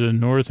 surrendered to the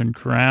Northern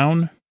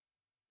Crown?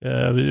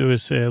 It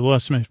was, I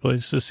lost my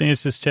place. So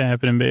Sansa's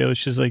tapping, and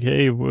Baelish is like,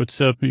 hey,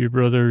 what's up, your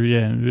brother?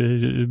 Yeah,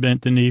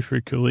 bent the knee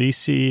for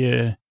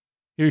Khaleesi.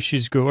 Here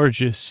she's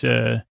gorgeous.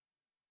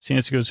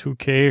 Sansa goes, who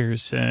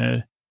cares?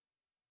 And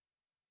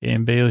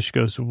Baelish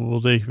goes, well,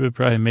 they were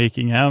probably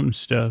making out and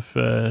stuff.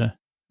 Isn't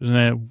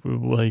that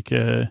like,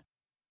 they're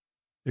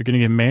going to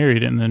get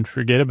married and then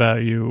forget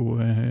about you?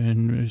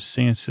 And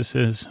Sansa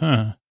says,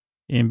 huh?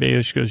 And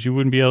Baelish goes, you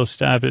wouldn't be able to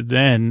stop it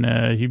then.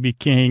 He'd be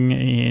king,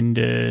 and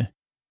I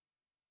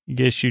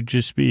guess you'd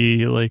just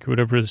be like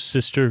whatever the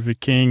sister of a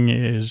king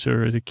is,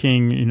 or the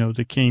king,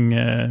 the king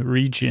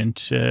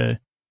regent,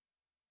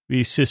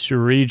 be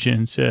sister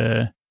regent.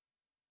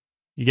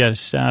 You got to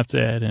stop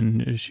that.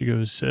 And she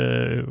goes,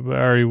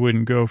 Arya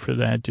wouldn't go for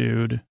that,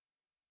 dude.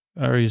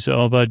 Arya's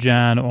all about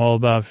Jon, all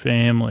about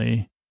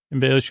family.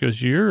 And Baelish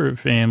goes, you're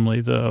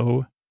family,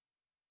 though.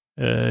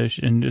 And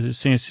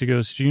Sansa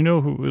goes, do you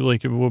know who,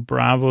 what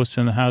Braavos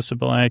and the House of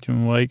Black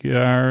and White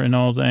are and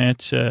all that?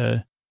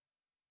 Sansa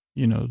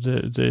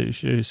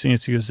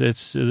goes,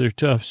 they're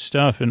tough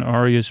stuff, and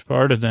Arya's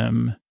part of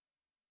them.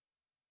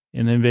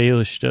 And then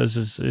Baelish does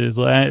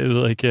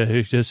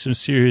does some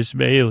serious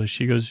Baelish.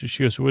 She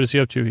goes, what is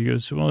he up to? He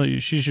goes, well,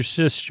 she's your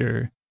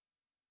sister.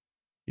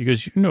 He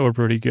goes, you know her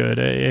pretty good.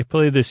 I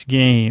play this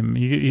game.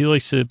 He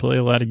likes to play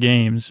a lot of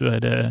games,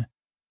 but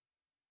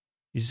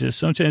he says,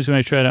 sometimes when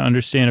I try to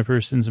understand a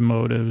person's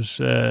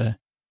motives,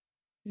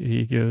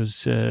 he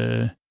goes,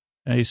 I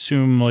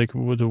assume like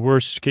with the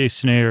worst case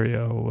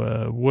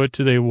scenario, what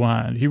do they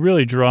want? He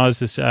really draws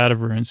this out of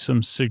her in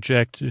some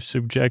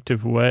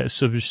suggestive way.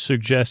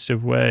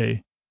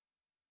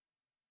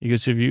 He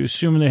goes, if you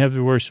assume they have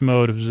the worst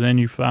motives, then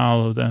you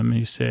follow them and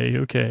you say,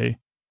 okay,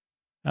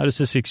 how does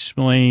this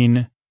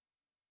explain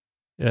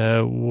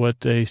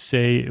what they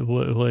say,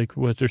 like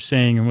what they're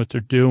saying and what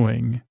they're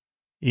doing?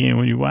 And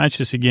when you watch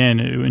this again,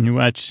 when you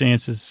watch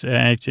Sansa's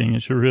acting,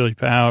 it's really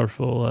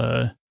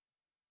powerful.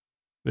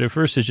 But at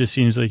first it just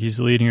seems like he's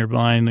leading her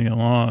blindly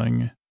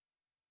along,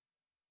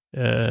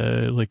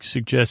 like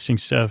suggesting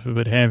stuff,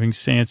 but having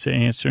Sansa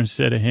answer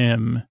instead of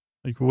him.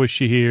 Like, was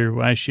she here?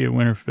 Why is she at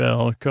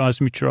Winterfell? It caused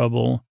me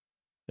trouble.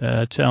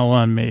 Tell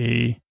on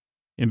me.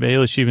 And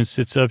Baelish even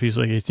sits up. He's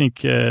like, I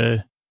think,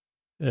 you're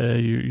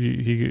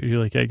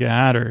like, I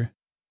got her.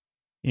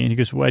 And he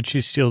goes, why'd she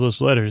steal those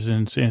letters?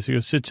 And Sansa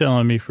goes, sit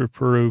telling me for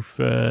proof.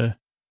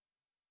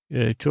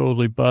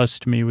 Totally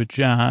bust me with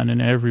Jon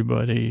and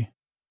everybody.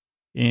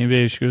 And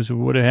Baelish goes,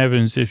 what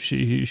happens if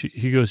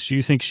he goes, do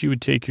you think she would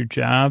take your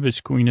job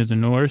as Queen of the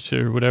North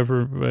or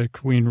whatever,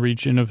 Queen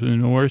Regent of the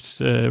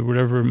North,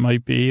 whatever it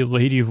might be,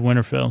 Lady of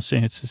Winterfell,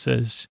 Sansa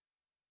says.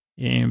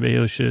 And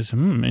Baelish says,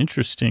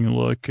 interesting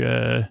look.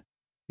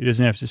 He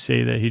doesn't have to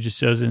say that. He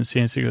just does it. And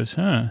Sansa goes, it's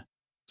an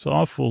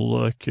awful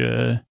look.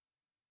 Then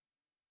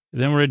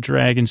we're at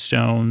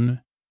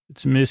Dragonstone.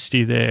 It's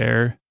misty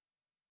there.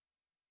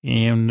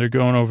 And they're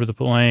going over the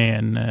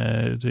plan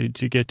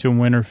to get to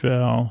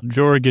Winterfell.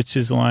 Jorah gets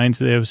his lines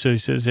there, so he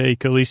says, hey,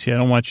 Khaleesi, I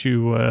don't want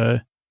you,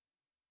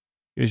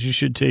 because you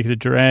should take the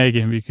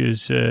dragon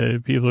because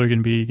people are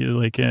going to be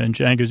like, and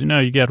Jon goes, no,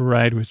 you got to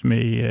ride with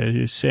me,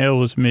 you sail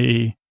with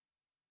me,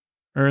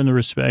 earn the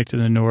respect of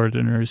the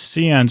Northerners.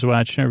 Theon's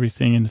watching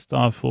everything in a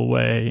thoughtful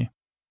way.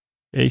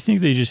 I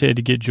think they just had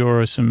to get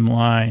Jorah some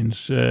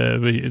lines,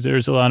 but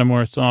there's a lot of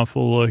more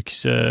thoughtful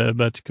looks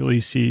about the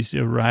Khaleesi's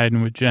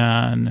riding with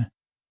Jon.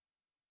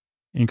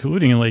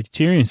 Including, like,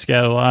 Tyrion's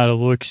got a lot of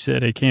looks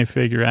that I can't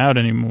figure out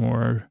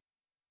anymore.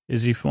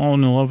 Is he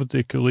falling in love with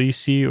the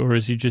Khaleesi, or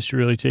is he just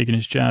really taking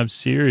his job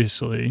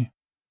seriously?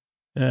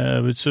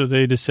 But so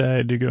they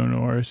decide to go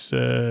north,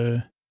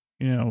 whatever.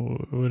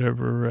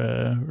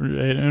 I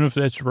don't know if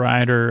that's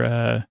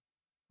Ryder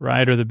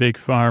the big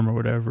farm or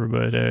whatever,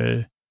 but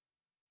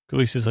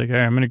Khaleesi's like, all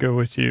right, I'm going to go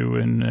with you,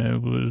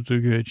 and we'll do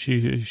good.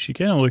 She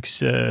kind of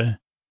looks like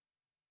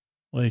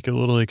a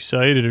little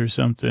excited or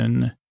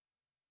something.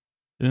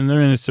 Then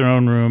they're in the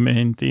throne room,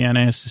 and Theon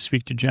has to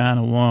speak to Jon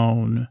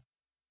alone.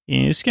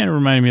 And it's kind of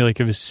reminded me like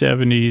of his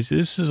 70s.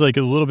 This is like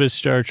a little bit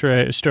Star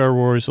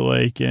Wars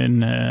like,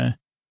 and a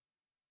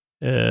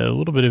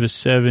little bit of a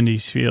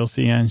 70s feel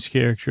Theon's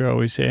character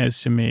always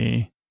has to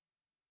me.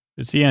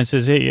 But Theon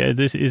says, hey,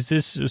 is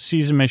this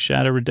season my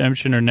shot at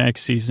redemption or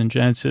next season?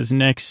 Jon says,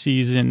 next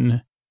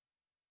season,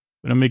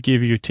 but I'm going to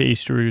give you a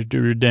taste of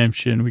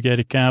redemption. We got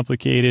a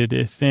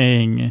complicated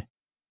thing.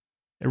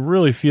 I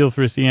really feel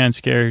for Theon's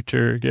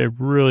character. I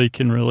really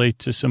can relate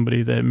to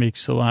somebody that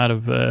makes a lot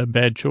of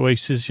bad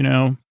choices,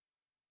 and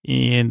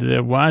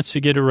that wants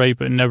to get it right,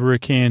 but never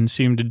can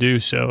seem to do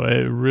so. I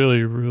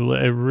really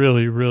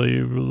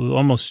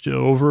almost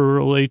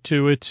over-relate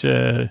to it.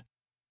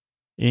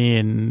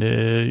 Theon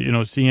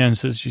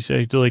says, she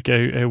said, like,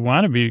 I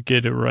want to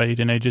get it right,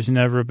 and I just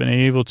never been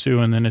able to,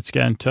 and then it's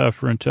gotten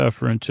tougher and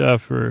tougher and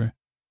tougher.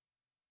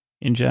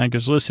 And Jon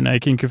goes, listen, I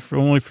can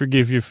only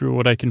forgive you for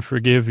what I can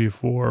forgive you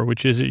for,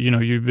 which is,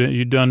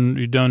 you've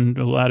done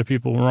a lot of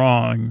people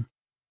wrong.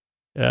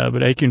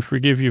 But I can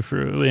forgive you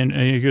for, and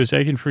he goes,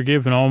 I can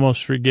forgive and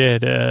almost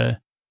forget,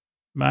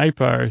 my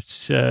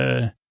parts.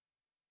 If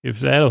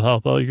that'll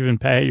help, I'll even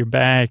pat your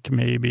back,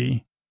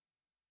 maybe.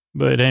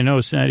 But I know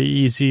it's not an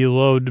easy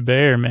load to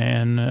bear,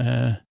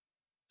 man.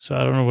 So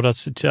I don't know what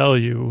else to tell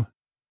you.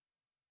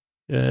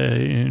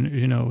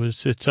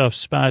 It's a tough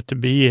spot to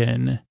be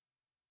in.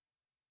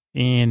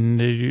 And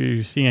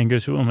Theon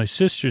goes, well, my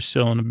sister's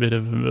still in a bit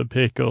of a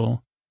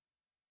pickle.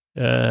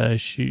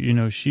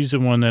 She's the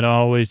one that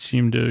always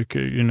seemed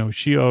to,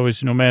 she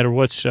always, no matter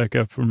what, stuck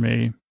up for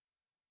me.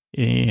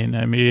 And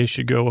I mean, I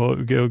should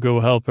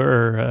go help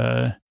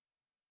her.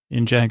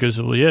 And Jon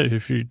goes, well, yeah,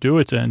 if you do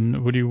it,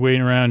 then what are you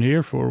waiting around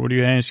here for? What are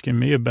you asking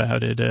me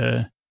about it?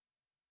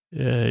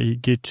 You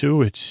get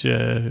to it.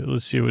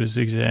 Let's see what his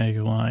exact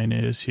line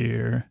is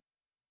here.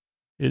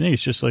 I think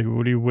it's just like,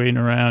 what are you waiting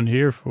around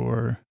here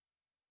for?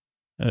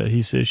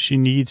 He says, she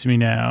needs me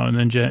now. And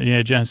then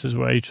Jon says,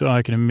 why are you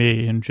talking to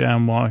me? And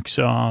Jon walks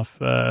off.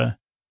 And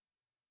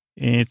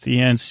at the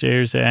end,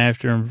 stares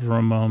after him for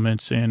a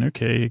moment, saying,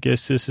 okay, I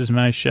guess this is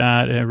my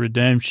shot at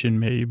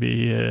redemption,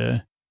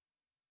 maybe.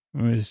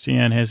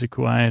 Theon has a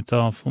quiet,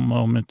 thoughtful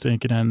moment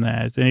thinking on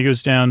that. Then he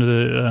goes down to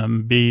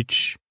the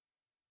beach,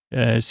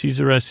 sees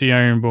the rest of the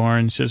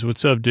Ironborn, says,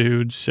 what's up,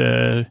 dudes?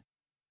 Then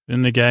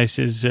the guy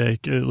says,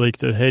 like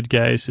the head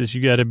guy says,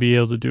 you got to be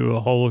able to do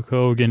a Hulk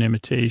Hogan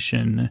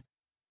imitation.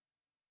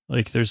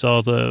 Like, there's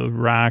all the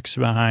rocks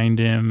behind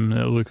him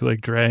that look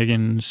like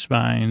dragon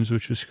spines,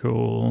 which was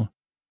cool.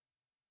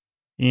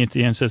 And at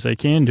the end says, I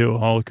can do a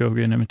Hulk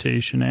Hogan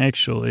imitation,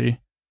 actually.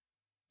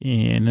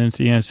 And then at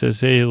the end says,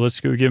 hey, let's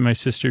go get my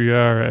sister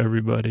Yara,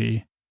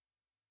 everybody.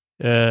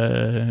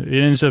 It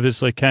ends up,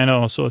 it's like kind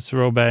of also a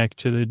throwback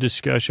to the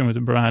discussion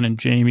with Braun and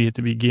Jamie at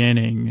the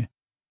beginning,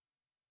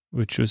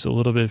 which was a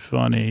little bit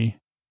funny.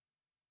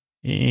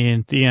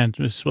 And at the end,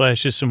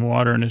 splashes some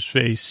water in his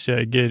face,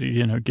 get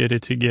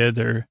it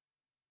together.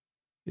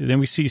 Then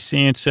we see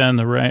Sansa on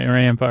the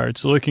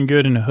ramparts looking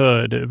good in the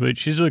hood, but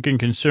she's looking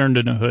concerned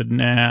in the hood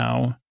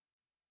now.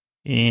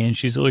 And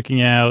she's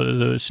looking out,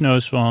 the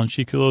snow's falling.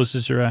 She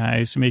closes her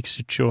eyes, makes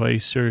a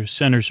choice, or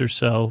centers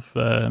herself.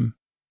 And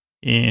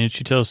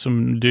she tells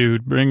some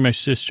dude, bring my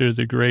sister to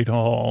the Great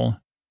Hall.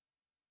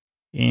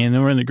 And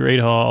then we're in the Great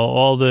Hall.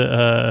 All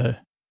the,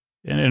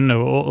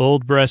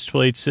 old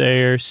breastplates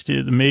there.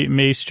 The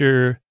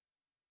maester,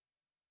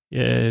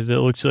 yeah,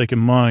 that looks like a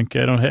monk.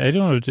 I don't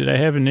know. Did I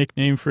have a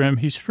nickname for him?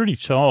 He's pretty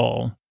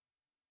tall.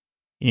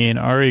 And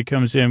Arya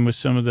comes in with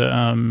some of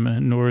the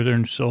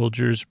northern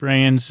soldiers.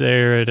 Bran's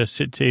there at a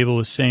sit table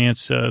with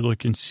Sansa,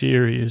 looking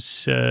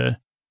serious.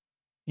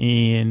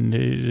 And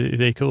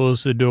they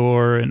close the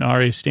door, and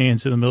Arya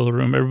stands in the middle of the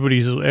room.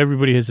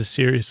 Everybody has a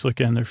serious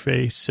look on their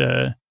face.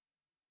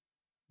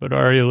 But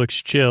Arya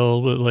looks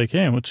chill, but like,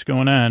 hey, what's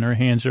going on? Her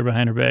hands are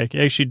behind her back.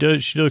 Actually,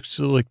 she does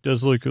look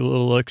a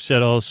little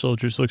upset. All the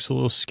soldiers looks a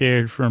little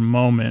scared for a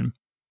moment.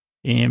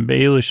 And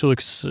Baelish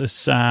looks a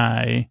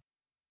sigh.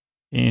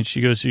 And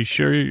she goes, you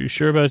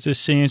sure about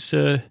this,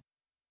 Sansa?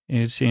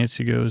 And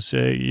Sansa goes,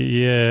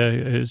 yeah,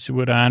 it's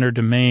what honor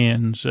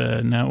demands,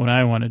 not what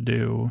I want to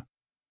do.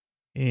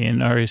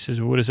 And Arya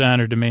says, what does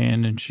honor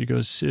demand? And she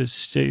goes,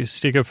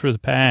 stick up for the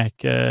pack,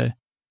 the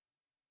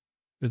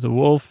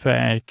wolf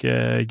pack,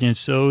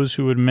 against those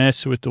who would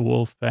mess with the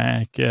wolf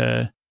pack.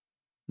 And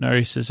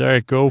Arya says, all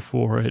right, go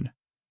for it.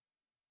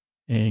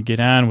 And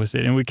get on with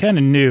it. And we kind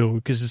of knew,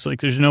 because it's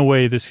like, there's no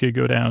way this could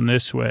go down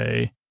this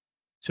way.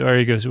 So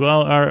Arya goes,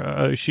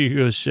 well, she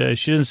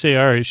doesn't say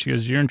Arya. She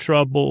goes, you're in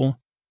trouble.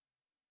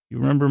 You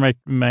remember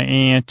my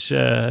aunt,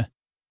 and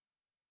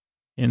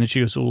then she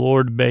goes,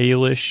 Lord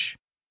Baelish.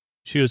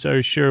 She goes, are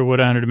you sure what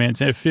honor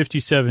demands? At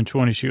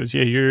 57:20, she goes,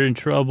 yeah, you're in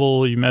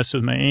trouble. You mess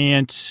with my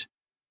aunt.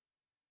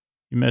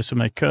 You mess with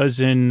my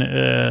cousin,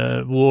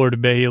 Lord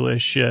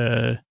Baelish.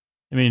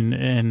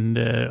 And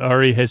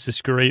Arya has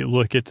this great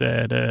look at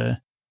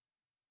that,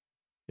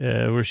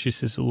 where she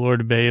says,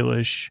 Lord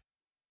Baelish.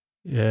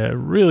 Yeah,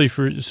 really,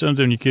 for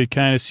something you could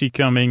kind of see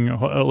coming,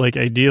 like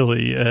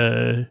ideally,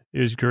 it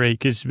was great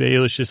because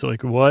Baelish is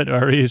like, what?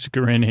 Arya's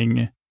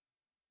grinning.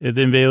 And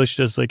then Baelish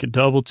does like a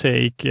double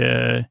take,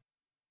 and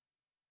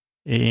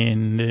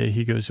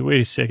he goes,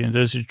 wait a second,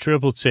 does a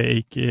triple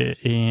take,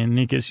 and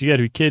he goes, you got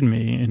to be kidding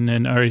me. And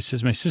then Arya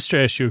says, my sister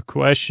asked you a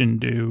question,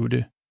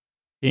 dude.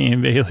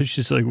 And Baelish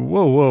is like,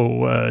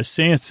 whoa,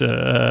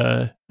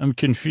 Sansa, I'm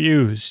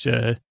confused.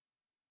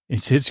 And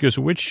Sansa goes,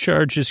 which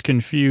charges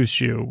confuse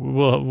you?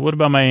 Well, what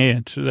about my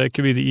aunt? That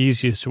could be the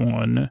easiest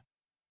one.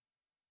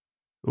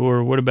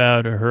 Or what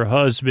about her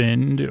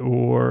husband?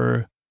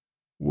 Or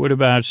what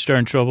about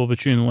starting trouble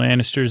between the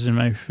Lannisters and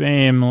my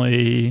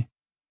family?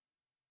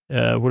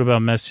 What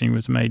about messing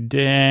with my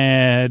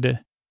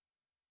dad?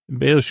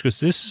 Baelish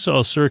goes, this is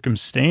all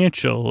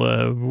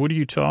circumstantial. What are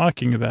you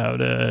talking about?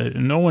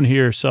 No one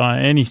here saw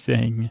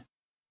anything.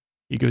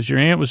 He goes, your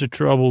aunt was a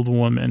troubled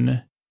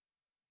woman.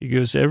 He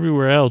goes,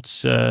 everywhere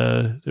else,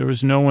 there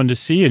was no one to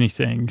see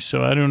anything.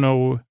 So I don't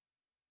know,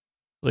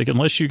 like,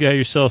 unless you got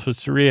yourself a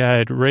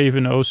three-eyed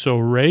raven, oh so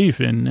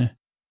raven.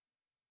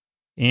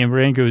 And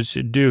Bran goes,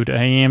 dude,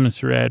 I am a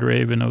three-eyed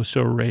raven, oh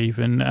so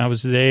raven. I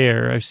was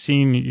there. I've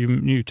seen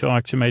you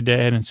talk to my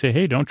dad and say,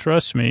 hey, don't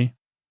trust me.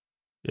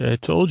 I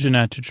told you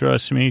not to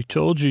trust me.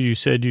 Told you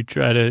said you'd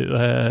try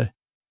to,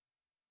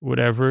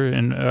 whatever.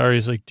 And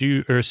Arya's like,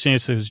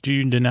 Sansa goes, do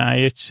you deny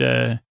it?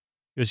 He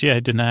goes, yeah, I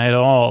deny it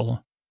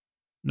all.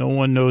 No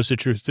one knows the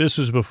truth. This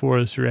was before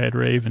the Three-Eyed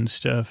Raven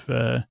stuff.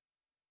 And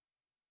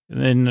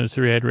then the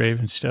Three-Eyed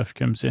Raven stuff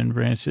comes in.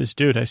 Bran says,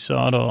 dude, I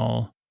saw it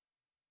all.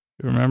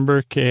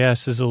 Remember,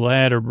 chaos is a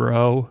ladder,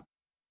 bro.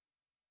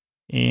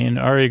 And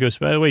Arya goes,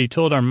 by the way, you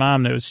told our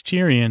mom that it was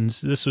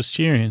Tyrion's. This was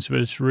Tyrion's, but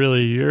it's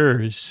really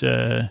yours.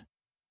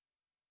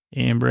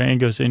 And Bran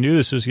goes, I knew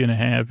this was going to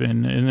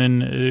happen. And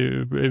then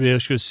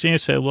she goes,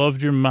 Sansa, I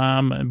loved your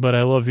mom, but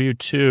I love you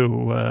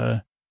too.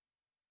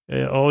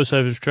 All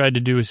I've tried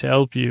to do is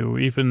help you,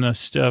 even the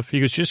stuff.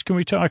 He goes, just can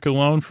we talk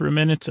alone for a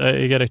minute?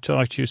 I got to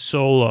talk to you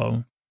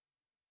solo.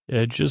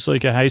 Just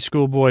like a high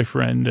school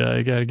boyfriend.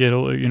 I got to get,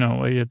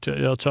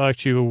 I'll talk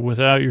to you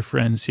without your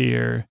friends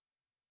here.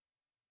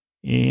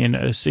 And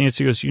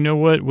Sansa goes, you know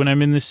what? When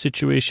I'm in this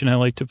situation, I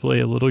like to play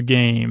a little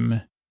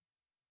game.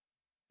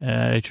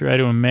 I try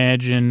to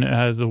imagine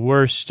the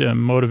worst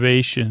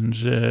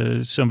motivations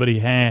somebody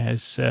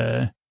has.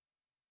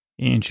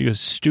 And she goes,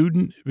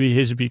 student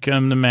has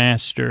become the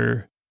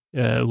master,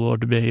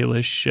 Lord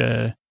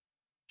Baelish.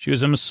 She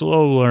goes, I'm a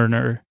slow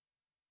learner.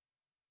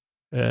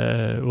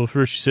 Well,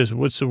 first she says,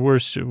 what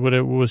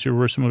was your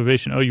worst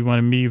motivation? Oh, you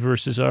wanted me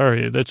versus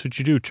Arya. That's what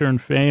you do, turn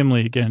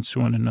family against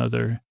one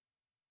another.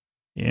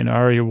 And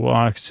Arya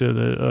walks to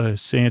the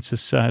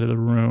Sansa's side of the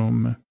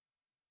room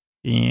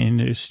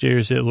and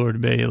stares at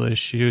Lord Baelish.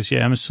 She goes,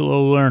 yeah, I'm a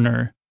slow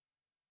learner.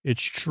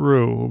 It's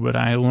true, but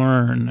I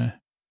learn.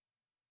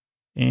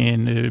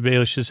 And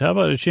Baelish says, how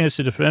about a chance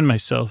to defend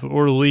myself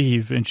or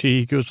leave? And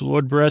she goes,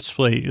 Lord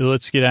Breastplate,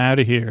 let's get out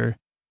of here.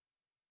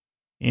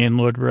 And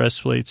Lord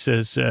Breastplate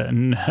says,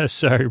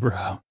 sorry,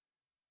 bro.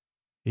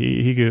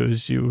 He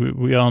goes,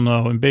 we all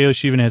know. And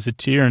Baelish even has a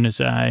tear in his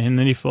eye. And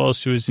then he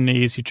falls to his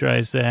knees. He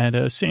tries that.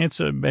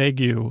 Sansa, I beg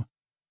you.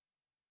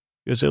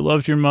 He goes, I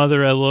loved your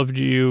mother. I loved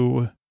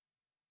you.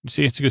 And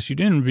Sansa goes, you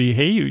didn't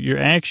behave. Your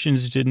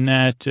actions did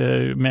not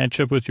match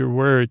up with your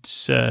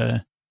words.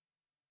 He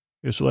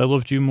goes, well, I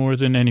loved you more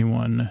than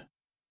anyone.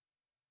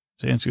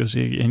 Sansa goes,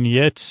 and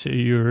yet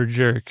you're a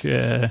jerk.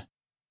 And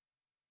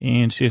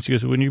Sansa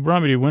goes, when you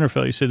brought me to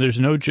Winterfell, you said there's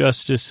no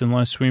justice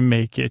unless we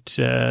make it.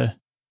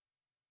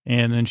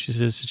 And then she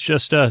says, it's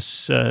just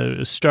us,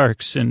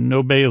 Starks, and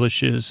no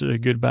Baelishes.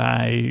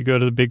 Goodbye. You go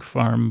to the big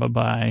farm.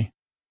 Bye-bye.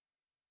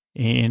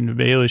 And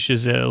Baelish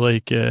is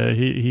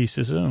he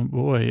says, oh,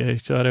 boy, I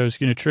thought I was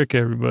going to trick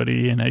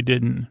everybody, and I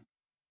didn't.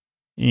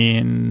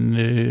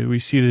 And we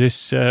see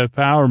this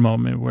power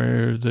moment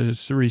where the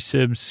three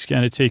Sibs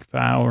kind of take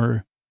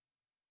power.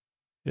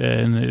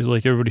 And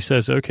like everybody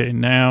says, okay,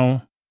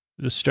 now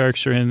the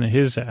Starks are in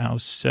his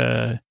house.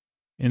 In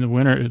the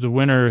winter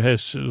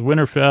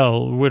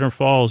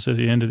falls at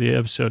the end of the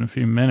episode in a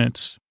few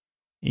minutes.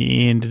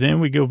 And then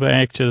we go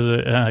back to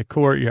the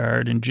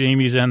courtyard, and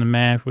Jaime's on the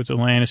map with the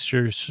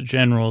Lannisters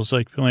generals,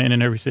 like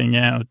planning everything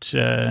out.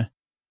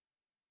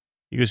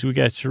 He goes, we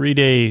got 3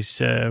 days.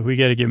 We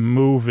got to get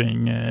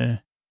moving.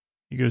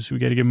 He goes, we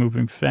got to get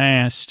moving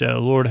fast.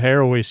 Lord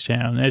Harroway's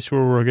town. That's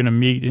where we're going to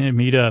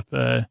meet up.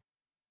 And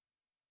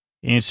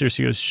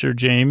Cersei goes, sure,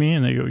 Jaime.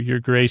 And they go, your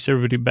grace.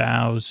 Everybody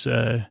bows.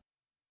 And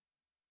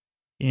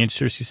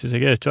Cersei says, I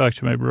got to talk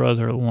to my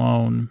brother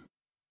alone.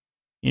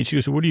 And she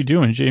goes, what are you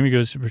doing? Jaime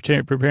goes,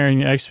 preparing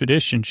the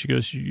expedition. She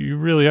goes, you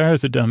really are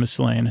the dumbest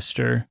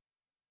Lannister.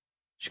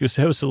 She goes,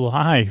 that was a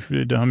lie,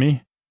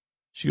 dummy.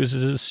 She goes,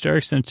 the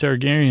Starks and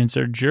Targaryens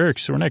are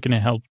jerks, so we're not going to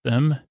help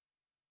them.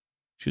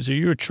 She goes, are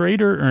you a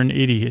traitor or an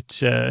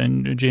idiot?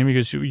 And Jaime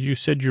goes, you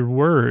said your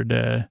word.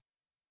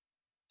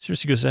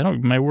 Cersei goes,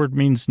 my word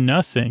means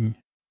nothing.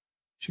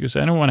 She goes,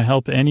 I don't want to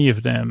help any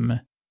of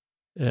them.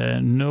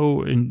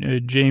 No.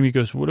 And Jaime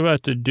goes, what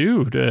about the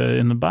dude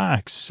in the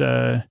box?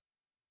 And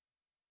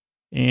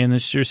then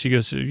Cersei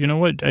goes, you know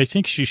what? I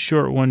think she's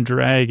short one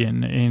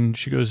dragon. And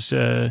she goes,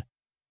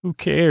 who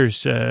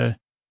cares?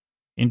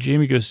 And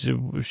Jaime goes,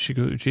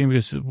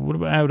 what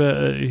about,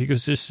 he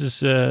goes, this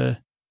is, and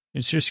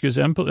Cersei goes,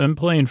 I'm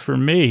playing for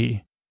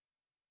me.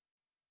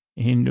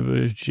 And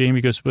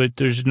Jaime goes, but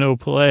there's no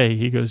play.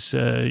 He goes,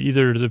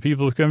 either the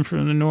people come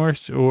from the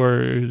north or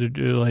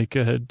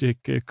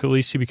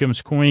Khaleesi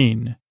becomes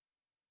queen.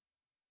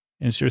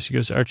 And Cersei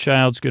goes, our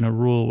child's going to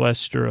rule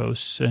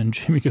Westeros. And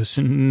Jaime goes,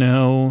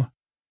 no.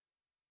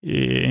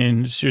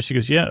 And Cersei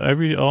goes, yeah,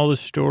 all the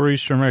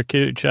stories from our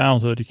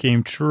childhood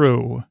came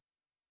true.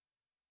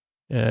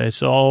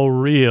 It's all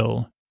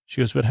real.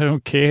 She goes, but I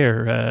don't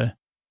care.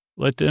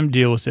 Let them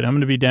deal with it. I'm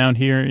going to be down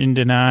here in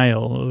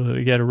denial.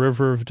 We got a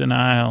river of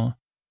denial.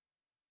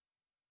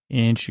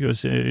 And she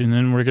goes, and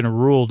then we're going to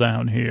rule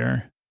down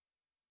here.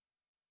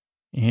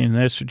 And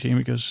that's what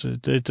Jaime goes,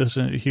 that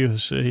doesn't, he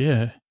goes,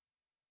 yeah.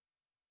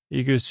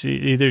 He goes,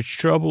 either it's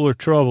trouble or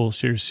trouble,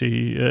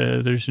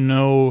 Cersei. There's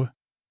no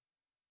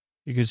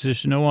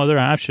other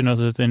option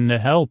other than to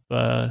help.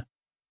 And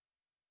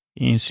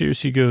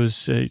Cersei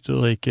goes,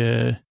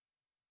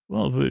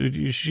 well,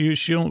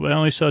 I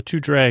only saw 2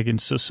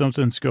 dragons, so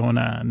something's going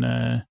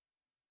on.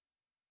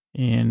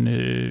 And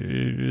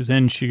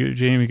then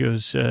Jaime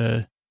goes,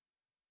 I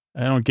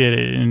don't get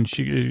it. And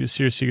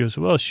Cersei goes,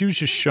 well, she was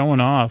just showing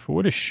off.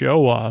 What a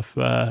show off.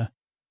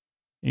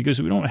 He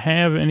goes, we don't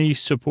have any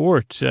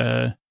support.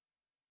 And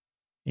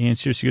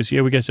Cersei goes,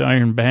 yeah, we got the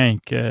Iron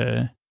Bank.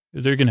 They're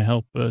going to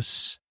help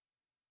us.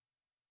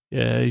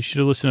 Yeah, you should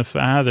have listened to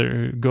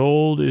Father.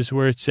 Gold is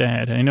where it's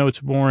at. I know it's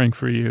boring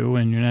for you,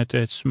 and you're not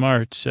that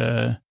smart.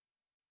 But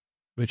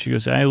she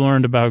goes, I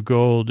learned about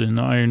gold in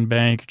the Iron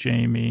Bank,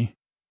 Jaime.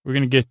 We're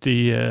going to get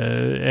the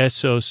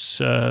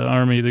Essos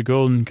army, the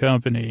Golden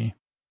Company.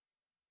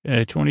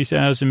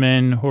 20,000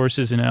 men,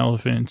 horses, and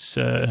elephants.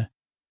 Jaime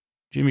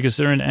goes,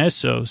 they're in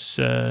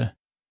Essos.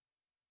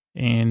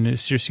 And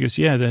Cersei goes,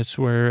 yeah, that's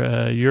where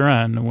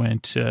Euron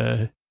went.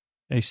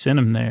 They sent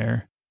him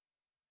there.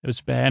 It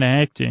was bad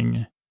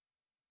acting.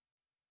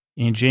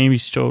 And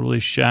Jaime's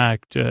totally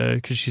shocked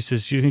because she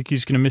says, you think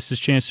he's going to miss his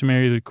chance to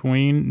marry the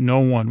queen? No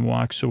one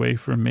walks away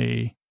from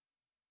me.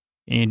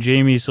 And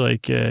Jaime's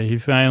like, he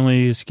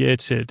finally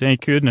gets it.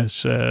 Thank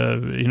goodness,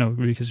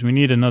 because we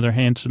need another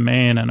handsome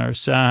man on our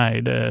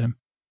side.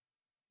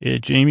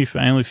 Jaime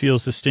finally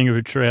feels the sting of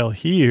betrayal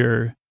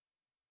here.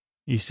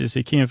 He says,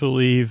 I can't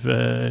believe,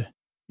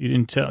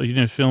 you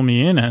didn't fill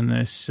me in on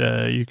this.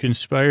 You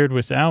conspired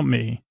without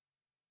me.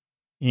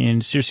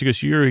 And Cersei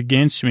goes, you're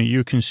against me.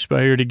 You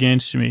conspired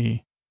against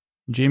me.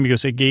 And Jaime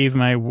goes, I gave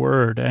my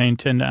word. I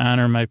intend to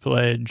honor my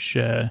pledge.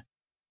 And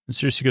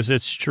Cersei goes,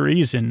 that's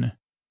treason.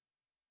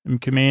 I'm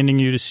commanding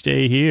you to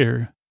stay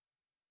here.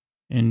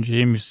 And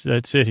James,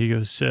 that's it. He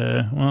goes,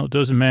 well, it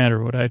doesn't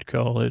matter what I'd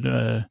call it.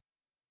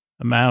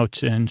 I'm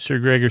out. And Sir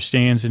Gregor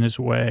stands in his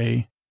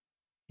way.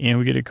 And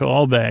we get a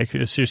call back.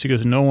 Cersei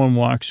goes, no one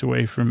walks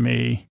away from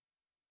me.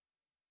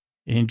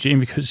 And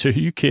Jaime goes, are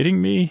you kidding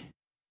me?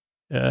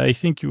 I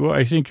think you are.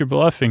 I think you're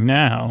bluffing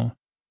now.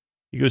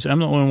 He goes, I'm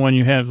the only one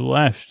you have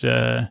left.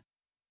 And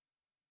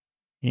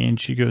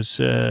she goes,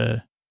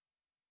 there's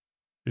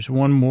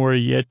one more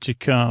yet to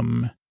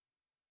come.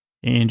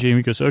 And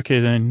Jaime goes, okay,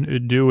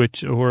 then do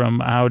it or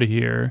I'm out of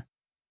here.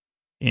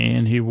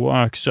 And he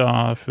walks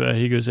off.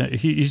 He goes,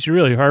 he's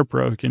really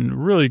heartbroken.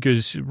 Really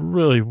good,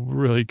 really,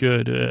 really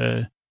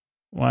good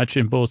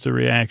watching both the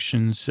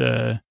reactions.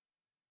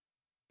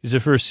 Because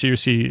at first,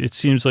 Cersei, it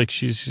seems like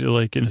she's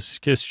like going to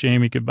kiss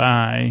Jaime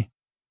goodbye.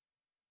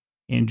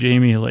 And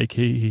Jaime, like,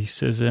 he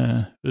says,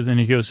 but then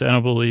he goes, I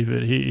don't believe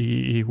it.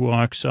 He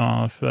walks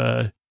off.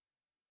 And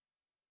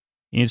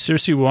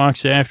Cersei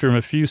walks after him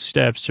a few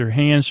steps. Her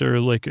hands are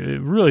like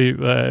really,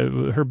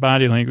 her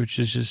body language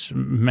is just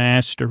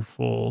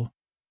masterful.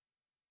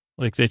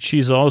 Like that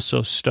she's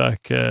also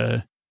stuck,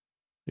 that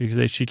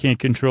she can't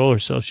control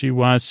herself. She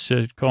wants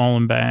to call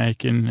him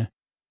back and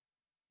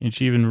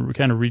she even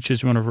kind of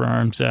reaches one of her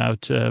arms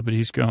out, but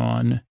he's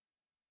gone.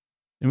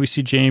 And we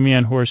see Jaime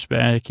on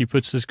horseback. He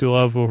puts his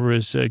glove over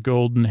his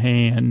golden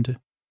hand.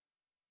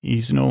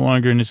 He's no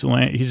longer in his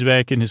he's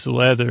back in his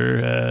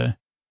leather,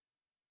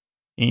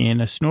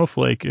 and a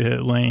snowflake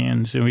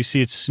lands. And we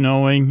see it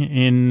snowing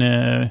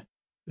in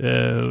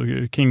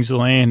King's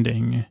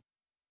Landing,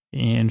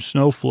 and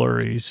snow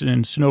flurries.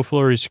 And snow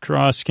flurries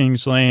across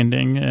King's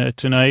Landing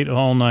tonight,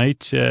 all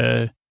night,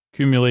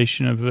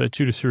 accumulation of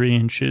 2 to 3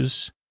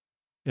 inches.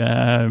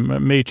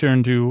 May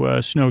turn to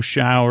snow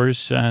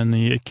showers on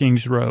the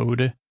King's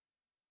Road.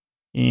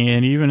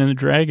 And even in the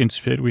Dragon's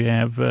Pit, we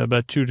have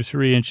about 2 to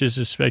 3 inches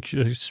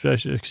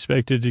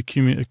expected to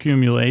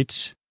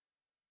accumulate.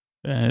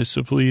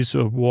 So please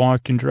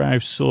walk and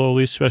drive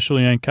slowly,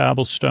 especially on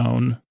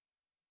cobblestone.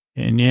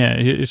 And yeah,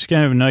 it's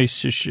kind of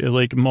nice to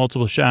like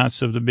multiple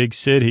shots of the big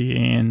city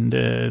and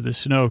the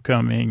snow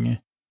coming.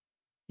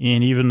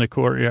 And even the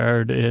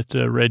courtyard at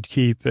Red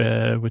Keep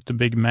with the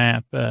big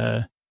map.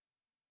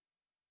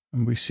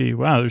 And we see,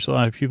 wow, there's a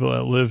lot of people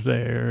that live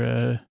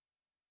there.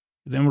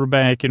 Then we're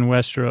back in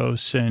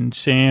Westeros, and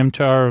Sam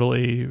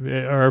Tarly,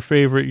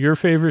 your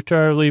favorite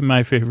Tarly,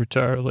 my favorite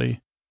Tarly.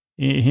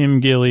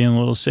 Him, Gilly, and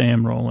little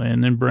Sam roll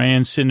in. Then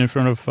Bran's sitting in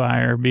front of a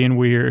fire, being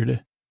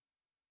weird.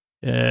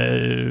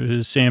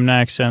 Sam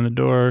knocks on the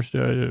door.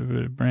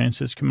 Bran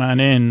says, come on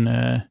in,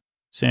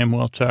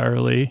 Samwell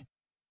Tarly.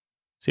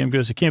 Sam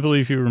goes, I can't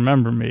believe you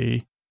remember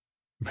me.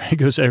 Bran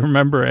goes, I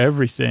remember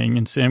everything.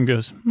 And Sam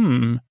goes,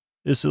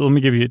 let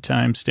me give you a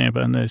timestamp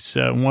on this.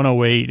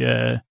 108,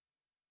 a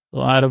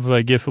lot of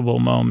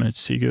gifable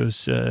moments. He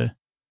goes,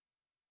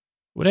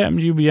 what happened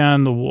to you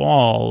beyond the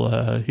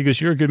wall? He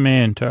goes, you're a good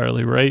man,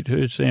 Tarly, right?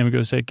 Sam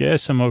goes, I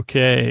guess I'm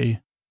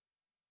okay.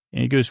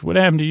 And he goes, what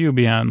happened to you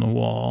beyond the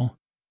wall?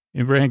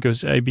 And Bran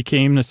goes, I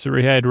became the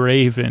three-eyed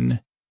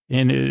raven.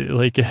 And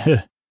really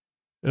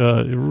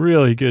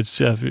good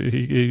stuff.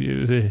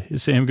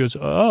 Sam goes,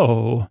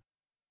 oh,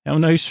 how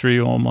nice for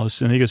you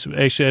almost. And he goes,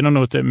 actually, I don't know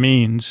what that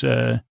means.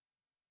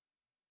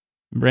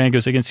 Bran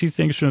goes, I can see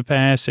things from the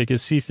past. I can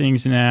see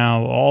things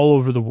now all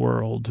over the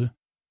world.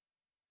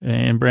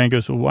 And Bran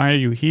goes, well, why are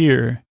you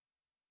here?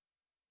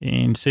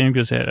 And Sam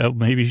goes, oh,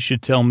 maybe you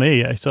should tell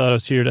me. I thought I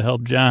was here to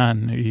help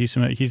Jon. He's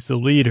the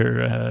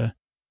leader.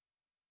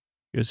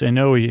 He goes, I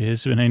know he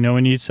is, and I know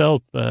he needs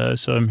help,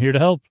 so I'm here to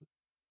help.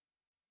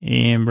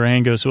 And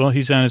Bran goes, well,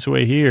 he's on his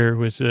way here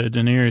with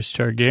Daenerys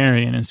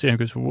Targaryen. And Sam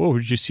goes, whoa,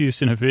 did you see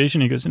this in a vision?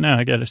 He goes, no,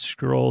 I got a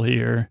scroll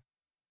here.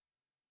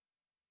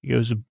 He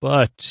goes,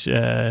 but,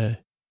 we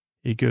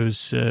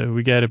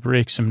got to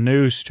break some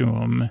news to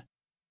him.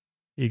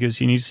 He goes,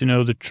 he needs to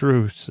know the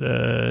truth.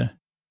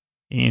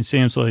 And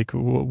Sam's like,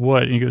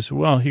 what? And he goes,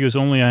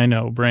 only I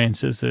know. Bran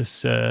says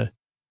this.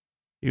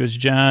 He goes,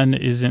 Jon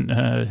isn't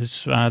his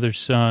father's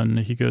son.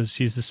 He goes,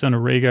 he's the son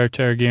of Rhaegar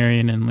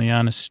Targaryen and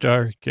Lyanna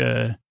Stark.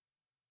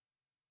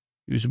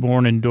 He was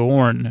born in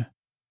Dorne.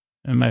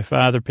 And my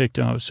father picked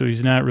him up. So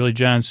he's not really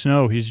Jon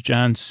Snow. He's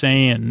Jon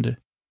Sand.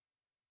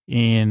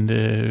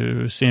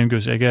 And Sam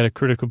goes, I got a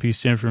critical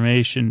piece of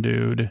information,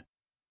 dude.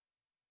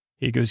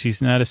 He goes,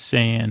 he's not a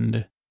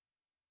sand.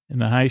 In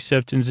the High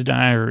Septon's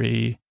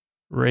diary,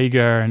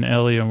 Rhaegar and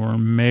Elia were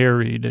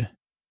married.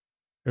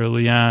 Or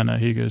Lyanna.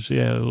 He goes,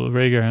 yeah,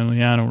 Rhaegar and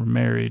Lyanna were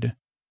married.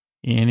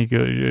 And he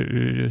goes,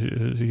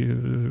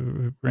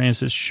 Bran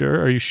says, sure,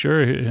 are you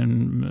sure?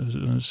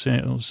 And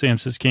Sam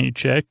says, can't you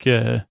check?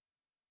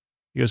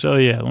 He goes, oh,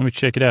 yeah, let me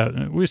check it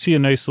out. We see a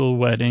nice little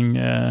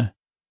wedding.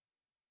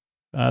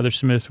 Father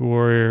Smith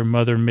warrior,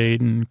 mother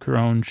maiden,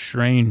 crone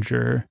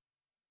stranger.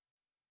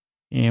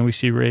 And we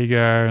see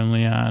Rhaegar and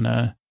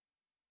Lyanna.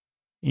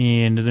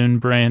 And then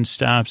Bran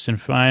stops and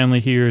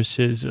finally hears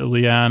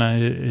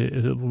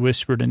Lyanna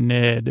whisper to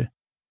Ned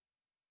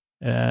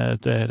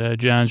that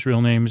Jon's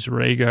real name is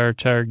Rhaegar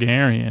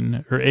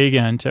Targaryen, or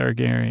Aegon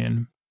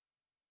Targaryen.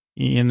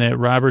 And that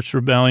Robert's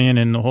rebellion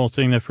and the whole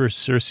thing that for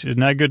Cersei,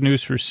 not good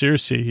news for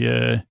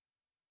Cersei.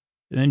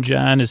 Then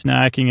Jon is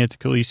knocking at the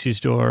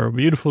Khaleesi's door, a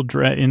beautiful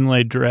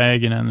inlaid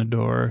dragon on the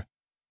door.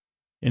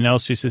 And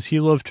Elsie says he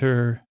loved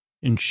her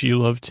and she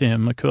loved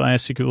him, a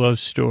classic love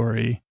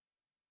story.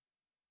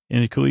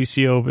 And the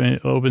Khaleesi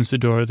opens the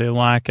door. They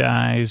lock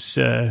eyes.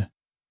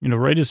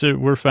 Right as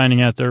we're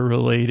finding out they're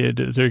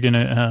related, they're going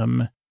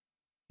to,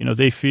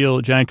 they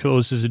feel, Jon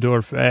closes the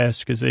door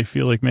fast because they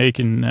feel like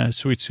making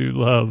sweet, sweet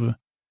love.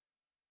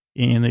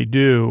 And they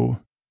do.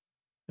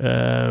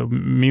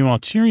 Meanwhile,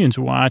 Tyrion's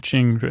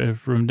watching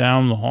from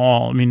down the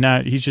hall.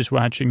 He's just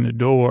watching the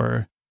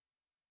door.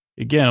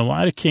 Again, a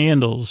lot of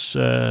candles.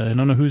 I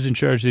don't know who's in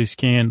charge of these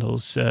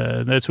candles.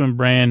 That's when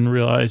Bran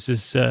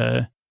realizes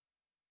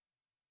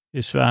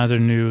his father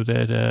knew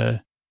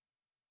that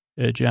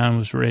Jon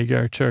was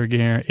Aegon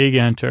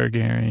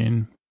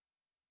Targaryen.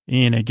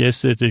 And I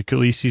guess that the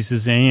Khaleesi's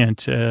his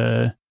aunt,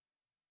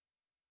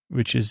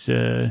 which is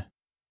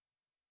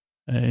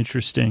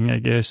interesting, I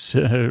guess,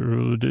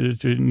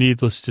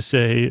 needless to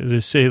say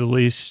the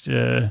least.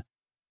 They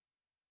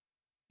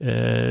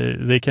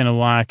kind of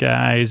lock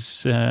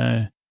eyes.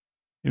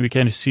 And we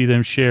kind of see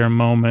them share a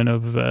moment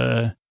of,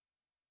 I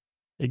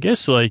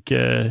guess, like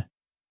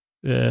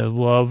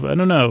love. I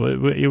don't know.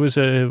 It was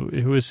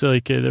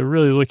like they're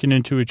really looking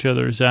into each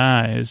other's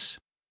eyes.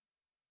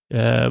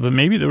 But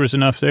maybe there was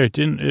enough there.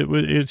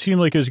 It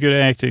seemed like it was good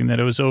acting, that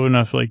it was over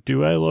enough. Like,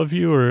 do I love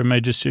you, or am I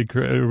just?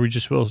 Are we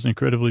just both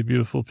incredibly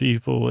beautiful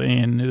people?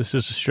 And this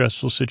is a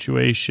stressful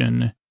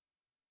situation.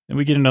 And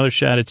we get another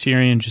shot of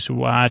Tyrion just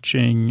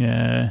watching,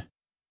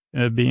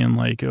 being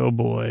like, "Oh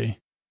boy."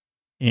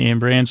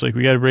 And Bran's like,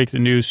 we got to break the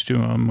news to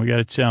him. We got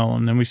to tell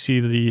him. Then we see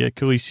the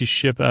Khaleesi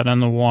ship out on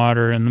the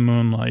water in the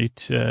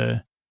moonlight,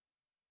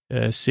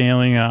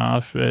 sailing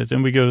off.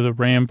 Then we go to the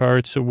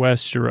ramparts of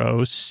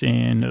Westeros,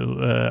 and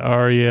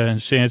Arya and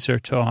Sansa are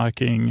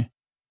talking.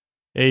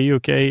 Hey, you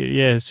okay?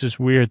 Yeah, it's just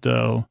weird,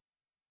 though.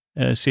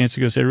 Sansa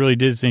goes, I really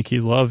did think he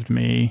loved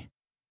me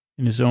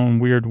in his own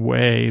weird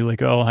way,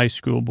 like all high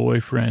school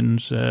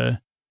boyfriends.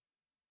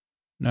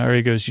 And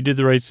Arya goes, you did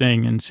the right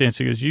thing. And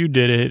Sansa goes, you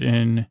did it.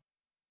 And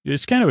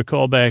it's kind of a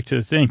callback to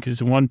the thing,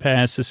 because one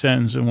passed the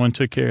sentence and one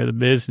took care of the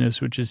business,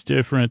 which is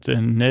different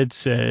than Ned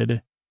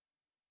said.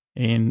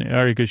 And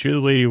Arya goes, you're the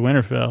Lady of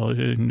Winterfell.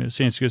 And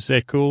Sansa goes, is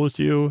that cool with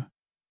you?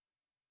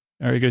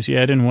 Arya goes,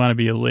 yeah, I didn't want to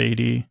be a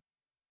lady.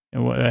 I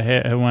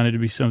wanted to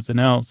be something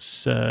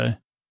else. And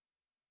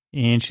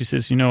she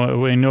says, I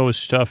know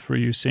it's tough for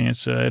you,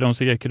 Sansa. I don't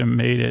think I could have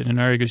made it. And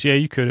Arya goes, yeah,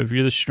 you could have.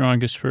 You're the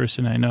strongest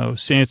person I know.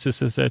 Sansa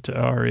says that to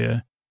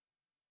Arya.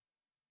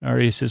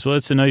 Arya says, well,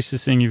 that's the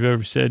nicest thing you've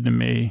ever said to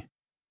me.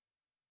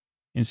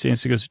 And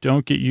Sansa goes,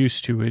 don't get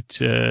used to it.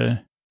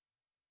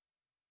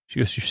 She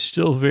goes, you're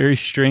still very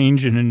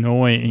strange and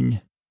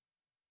annoying,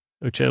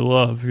 which I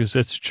love, because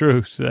that's the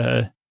truth.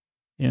 And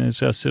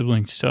it's how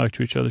siblings talk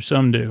to each other.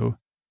 Some do.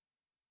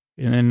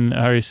 And then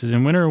Arya says,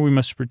 in winter, we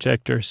must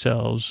protect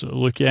ourselves,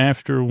 look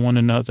after one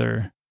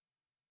another.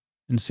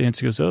 And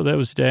Sansa goes, oh, that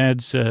was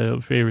Dad's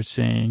favorite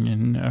saying.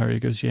 And Arya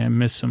goes, yeah, I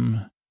miss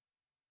him.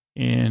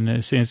 And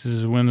Sansa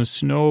says, when the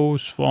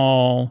snows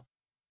fall,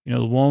 the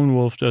lone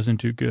wolf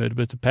doesn't do good,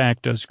 but the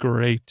pack does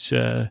great.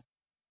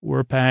 We're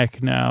a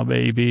pack now,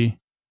 baby.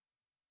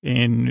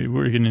 And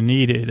we're going to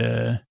need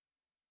it,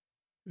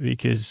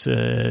 because,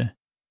 they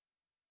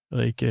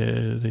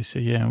say,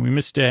 yeah, we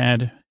miss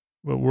Dad,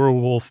 but we're a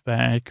wolf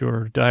pack,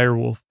 or dire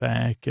wolf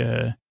pack.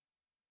 Then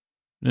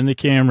the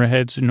camera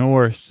heads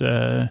north.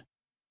 It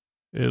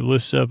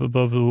lifts up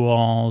above the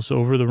walls,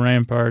 over the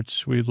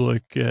ramparts. We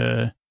look,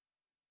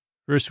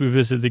 first we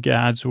visit the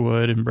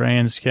Godswood, and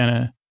Bran's kind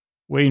of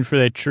waiting for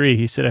that tree.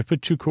 He said, I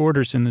put 2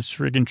 quarters in this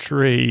friggin'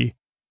 tree.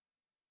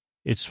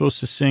 It's supposed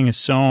to sing a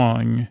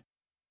song,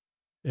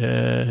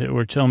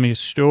 or tell me a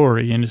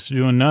story, and it's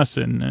doing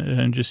nothing,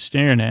 and just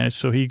staring at it.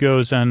 So he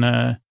goes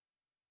on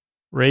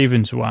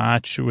Raven's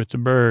Watch with the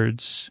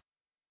birds.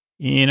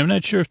 And I'm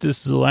not sure if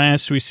this is the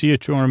last we see of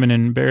Tormund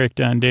and Beric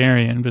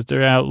Dondarrion, but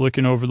they're out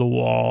looking over the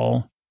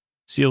wall.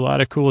 See a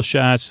lot of cool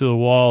shots of the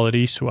wall at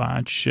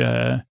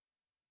Eastwatch.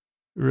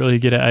 Really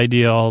get an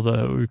idea of all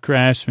the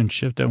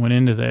craftsmanship that went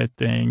into that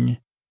thing.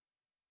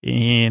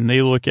 And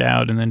they look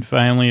out, and then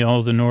finally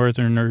all the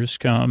Northerners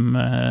come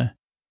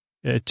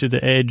to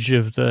the edge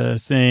of the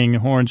thing.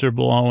 Horns are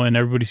blowing.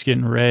 Everybody's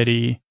getting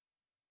ready.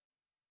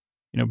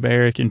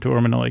 Beric and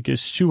Tormund are like,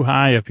 it's too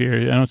high up here.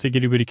 I don't think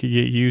anybody could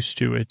get used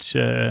to it.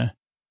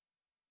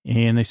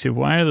 And they say,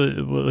 why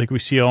are we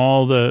see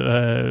all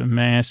the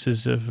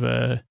masses of,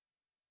 the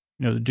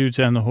dudes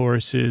on the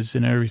horses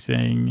and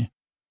everything,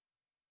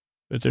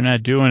 but they're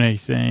not doing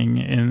anything.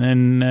 And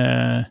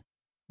then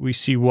we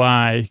see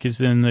why, because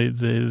then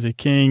the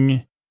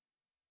king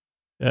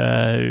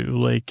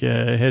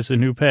has a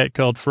new pet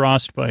called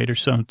Frostbite or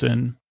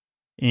something.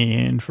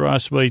 And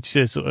Frostbite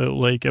says,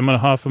 like, I'm going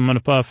to huff, I'm going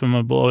to puff, I'm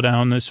going to blow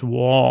down this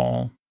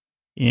wall.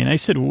 And I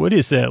said, what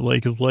is that,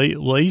 like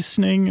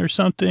licensing or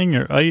something?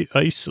 Or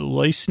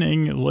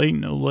licensing?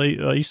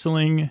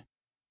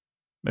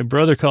 My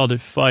brother called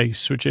it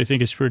Fice, which I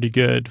think is pretty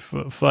good.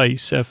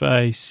 Fice,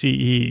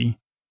 F-I-C-E.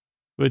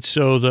 But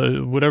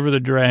so whatever the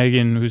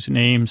dragon whose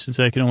name, since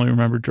I can only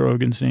remember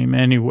Drogon's name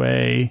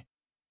anyway,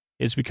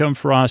 it's become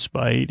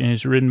Frostbite and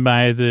is ridden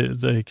by the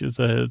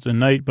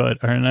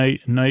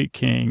Night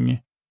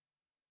King,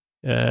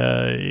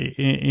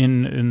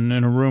 in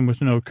a room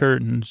with no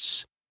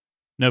curtains.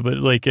 No, but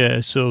like,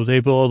 so they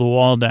blow the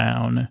wall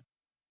down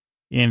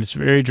and it's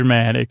very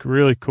dramatic,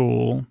 really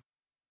cool.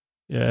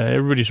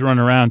 Everybody's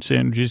running around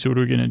saying, geez, what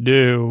are we going to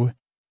do?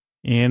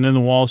 And then the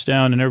wall's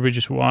down and everybody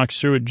just walks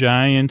through it,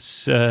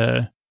 giants,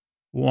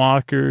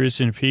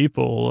 walkers and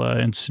people,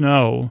 and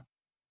snow.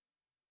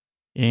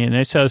 And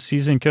that's how the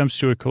season comes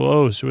to a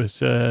close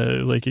with,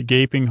 like a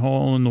gaping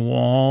hole in the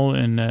wall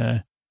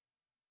and,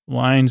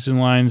 lines and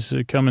lines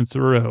coming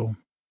through.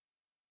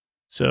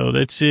 So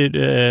that's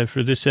it,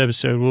 for this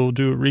episode. We'll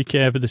do a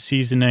recap of the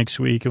season next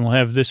week and we'll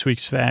have this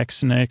week's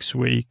facts next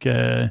week.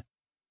 Cause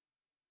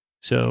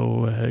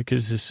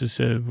this is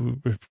a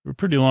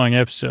pretty long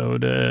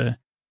episode,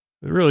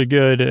 really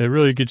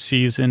good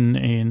season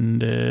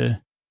and, a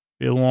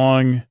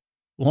long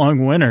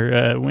winter,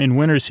 and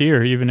winter's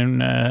here, even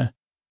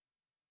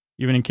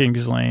in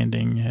King's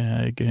Landing.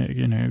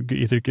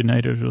 Either good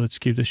night or let's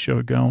keep the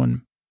show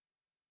going.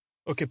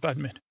 Okay,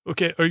 Podman.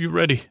 Okay, are you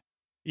ready?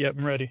 Yep,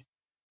 I'm ready.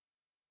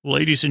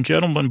 Ladies and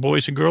gentlemen,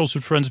 boys and girls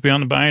and friends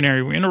beyond the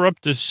binary, we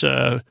interrupt this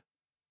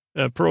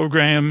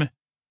program.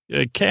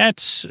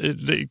 Cats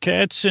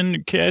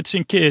and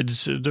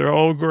kids, they're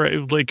all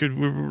great, like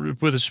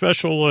with a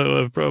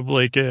special,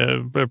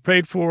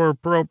 paid for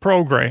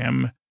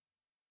program.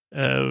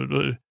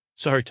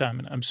 Sorry,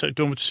 Tom, I'm sorry.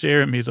 Don't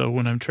stare at me though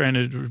when I'm trying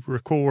to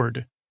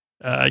record.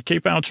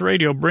 Cape Ounce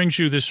Radio brings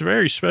you this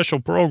very special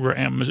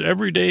program.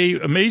 Everyday,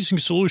 amazing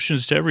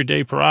solutions to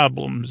everyday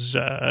problems.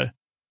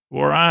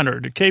 We're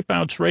honored. Cape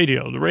Ounce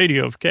Radio, the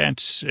radio of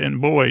cats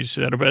and boys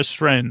that are best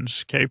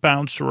friends. Cape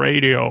Ounce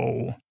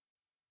Radio.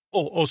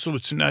 Oh, also,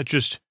 it's not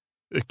just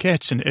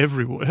cats and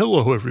everyone.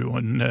 Hello,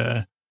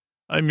 everyone.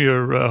 I'm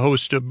your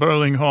host,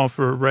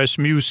 Berlinghofer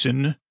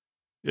Rasmussen,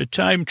 a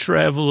time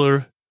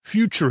traveler,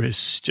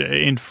 futurist,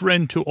 and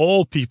friend to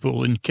all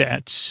people and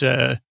cats,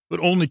 but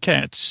only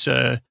cats,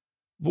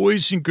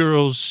 boys and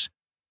girls,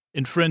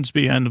 and friends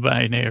beyond the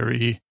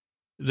binary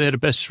that are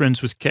best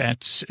friends with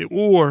cats,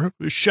 or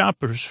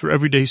shoppers for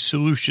everyday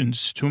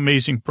solutions to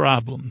amazing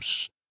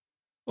problems.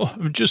 Oh,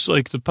 I'm just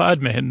like the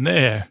Podman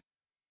there.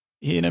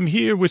 And I'm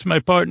here with my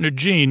partner,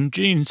 Gene.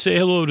 Gene, say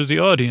hello to the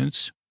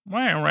audience.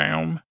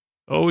 Wow.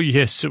 Oh,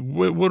 yes.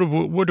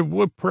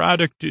 What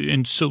product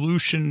and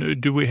solution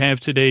do we have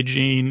today,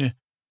 Gene?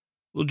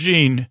 Well,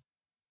 Gene,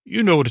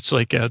 you know what it's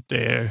like out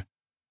there.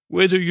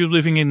 Whether you're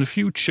living in the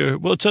future,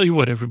 well, I'll tell you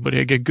what,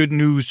 everybody, I got good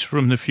news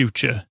from the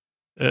future.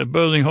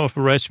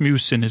 Berlinghofer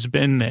Rasmussen has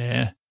been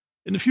there,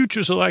 and the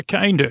future's a lot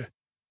kinder,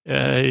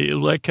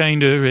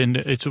 and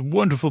it's a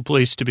wonderful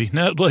place to be.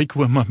 Not like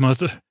when my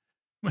mother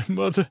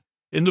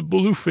and the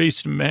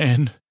blue-faced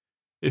man,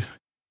 or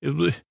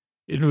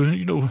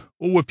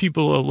where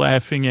people are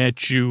laughing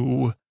at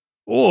you,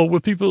 or where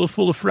people are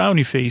full of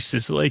frowny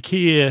faces, like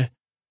here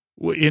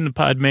in the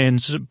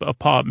Podman's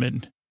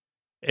apartment.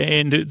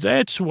 And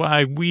that's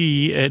why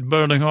we at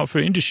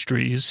Berlinghofer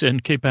Industries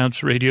and Cape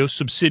Ounce Radio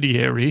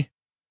subsidiary,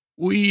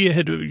 we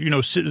had,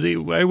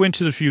 I went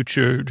to the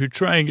future to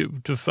try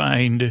to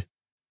find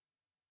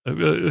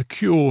a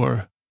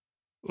cure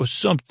or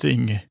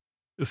something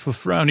for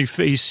frowny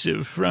face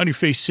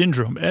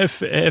syndrome,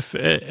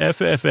 FFS,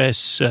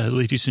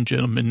 ladies and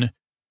gentlemen,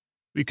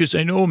 because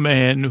I know a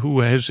man who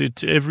has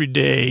it every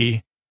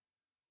day.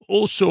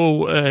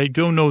 Also, I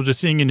don't know the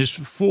thing in his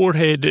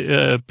forehead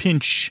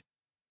pinch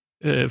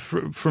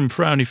from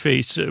frowny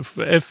face,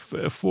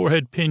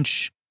 forehead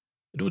pinch.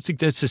 I don't think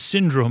that's a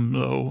syndrome,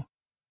 though.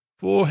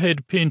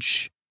 Forehead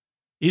pinch.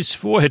 His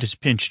forehead is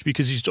pinched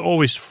because he's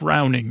always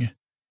frowning.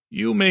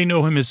 You may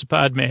know him as the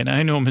Podman.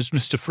 I know him as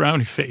Mr.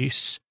 Frowny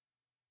Face.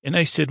 And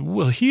I said,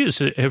 well,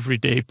 here's an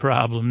everyday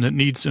problem that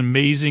needs an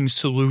amazing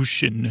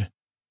solution.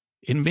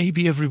 And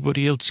maybe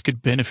everybody else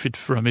could benefit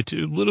from it.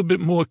 A little bit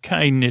more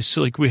kindness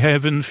like we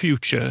have in the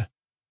future,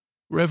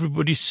 where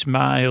everybody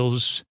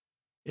smiles.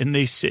 And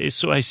they say,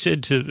 so I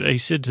said to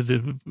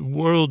the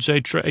worlds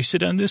I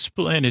said, on this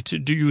planet,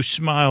 do you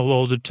smile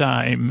all the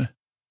time?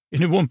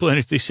 And in one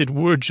planet, they said,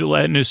 we're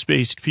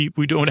gelatinous-based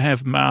people. We don't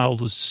have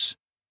mouths.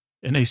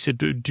 And I said,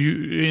 do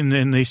you? And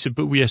then they said,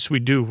 but yes, we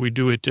do. We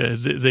do it.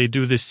 They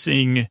do this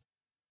thing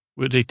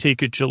where they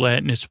take a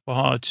gelatinous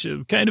part,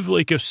 kind of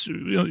like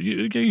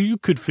you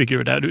could figure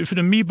it out. If an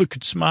amoeba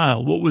could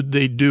smile, what would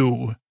they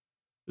do?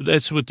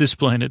 That's what this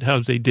planet,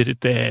 how they did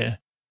it there.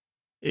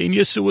 And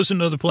yes, there was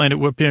another planet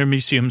where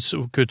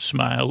parameciums could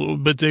smile,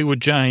 but they were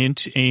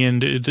giant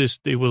and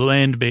they were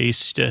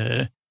land-based.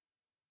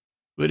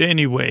 But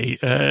anyway,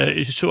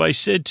 so I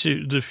said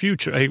to the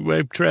future,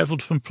 I've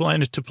traveled from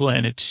planet to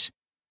planet,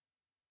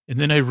 And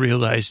then I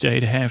realized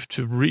I'd have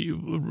to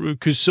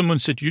because someone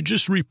said, you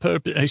just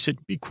repurpose. I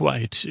said, be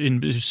quiet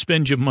and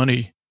spend your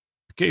money.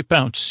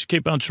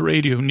 K-Bounce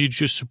Radio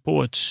needs your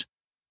support.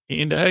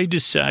 And I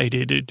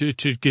decided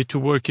to get to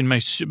work in my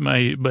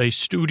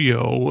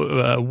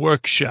studio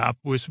workshop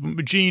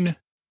with Gene.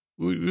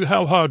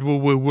 How hard were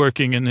we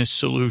working in this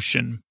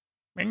solution?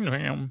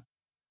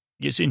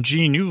 Yes, and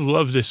Gene, you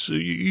love this.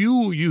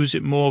 You use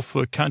it more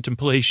for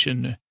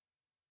contemplation.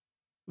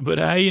 But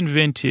I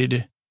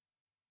invented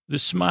the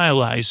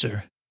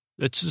Smilizer.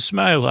 That's the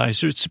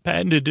Smilizer. It's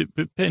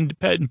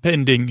patent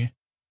pending.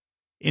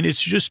 And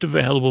it's just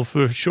available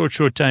for a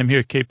short time here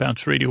at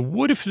K-Bounce Radio.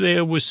 What if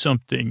there was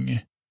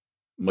something,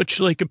 much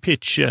like a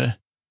picture,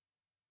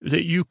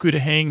 that you could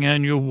hang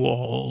on your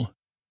wall,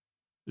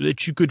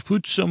 that you could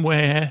put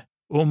somewhere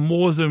or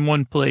more than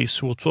one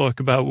place? We'll talk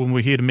about when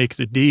we're here to make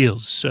the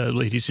deals,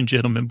 ladies and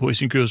gentlemen,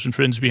 boys and girls and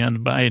friends beyond the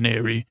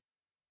binary,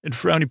 and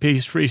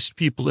frowny-faced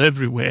people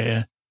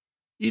everywhere.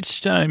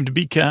 It's time to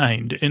be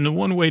kind, and the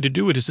one way to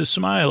do it is a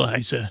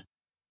Smilizer.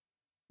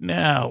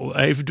 Now,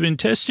 I've been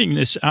testing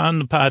this on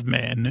the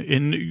Podman,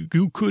 and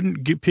you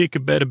couldn't pick a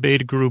better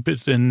beta group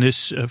than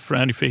this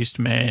frowny-faced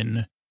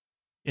man.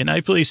 And I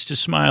placed the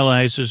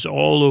Smilizers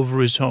all over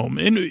his home.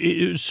 And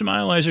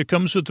Smilizer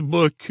comes with a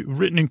book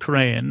written in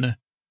crayon,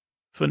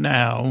 for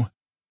now,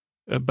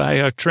 by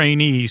our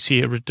trainees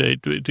here at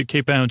the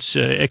K-Bounce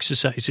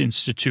Exercise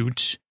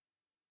Institute,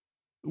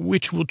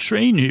 which will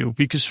train you,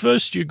 because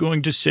first you're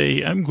going to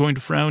say, I'm going to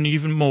frown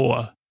even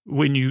more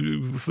when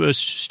you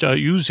first start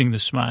using the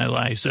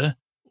Smilizer,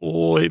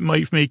 or it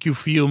might make you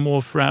feel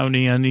more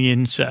frowny on the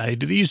inside.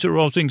 These are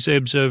all things I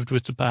observed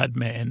with the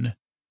Podman.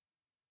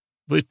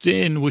 But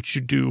then what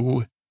you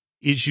do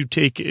is you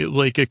take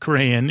like a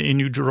crayon and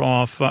you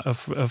draw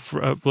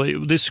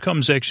this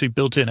comes actually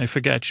built in. I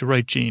forgot. You're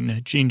right, Gene.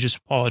 Gene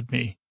just pawed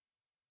me.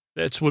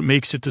 That's what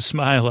makes it the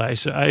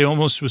Smilizer. I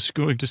almost was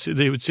going to say,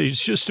 they would say,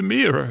 it's just a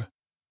mirror.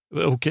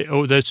 Okay.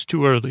 Oh, that's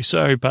too early.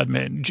 Sorry,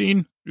 Podman.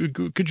 Gene,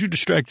 could you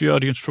distract the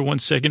audience for 1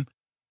 second?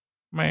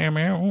 Meow,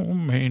 meow,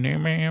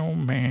 meow,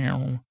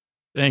 meow.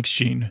 Thanks,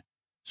 Gene.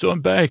 So I'm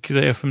back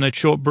there from that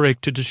short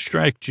break to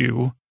distract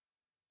you.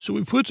 So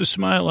we put the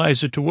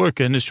Smilizer to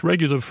work on this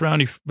regular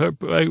frowny,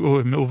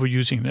 I'm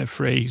overusing that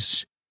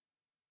phrase,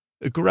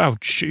 a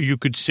grouch, you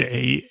could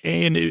say.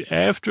 And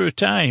after a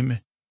time,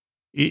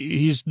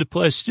 the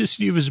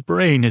plasticity of his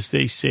brain, as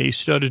they say,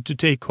 started to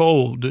take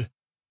hold.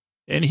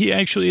 And he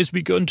actually has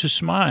begun to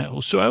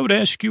smile. So I would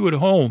ask you at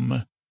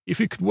home,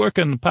 if it could work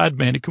on the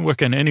Podman, it can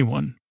work on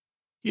anyone.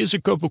 Here's a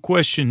couple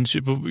questions,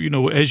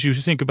 as you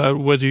think about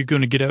whether you're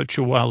going to get out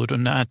your wallet or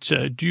not.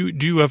 Do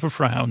you ever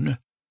frown?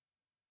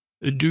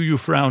 Do you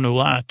frown a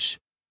lot?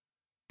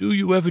 Do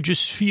you ever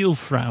just feel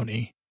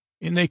frowny?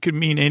 And that could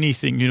mean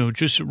anything,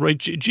 just right.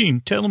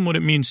 Gene, tell him what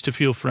it means to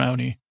feel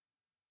frowny.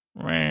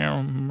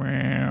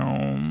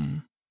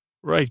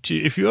 Right.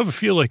 If you ever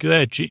feel like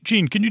that,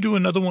 Gene, can you do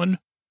another one?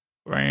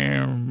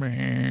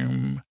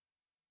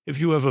 If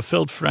you ever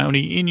felt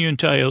frowny in your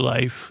entire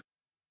life,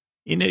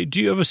 and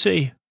do you ever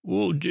say,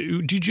 well,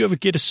 did you ever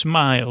get a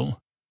smile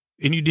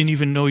and you didn't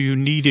even know you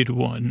needed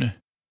one?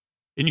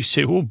 And you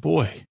say, oh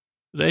boy,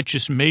 that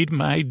just made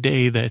my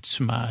day, that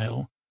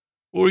smile.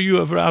 Or you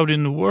ever out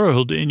in the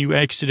world and you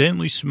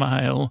accidentally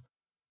smile,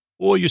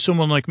 or you're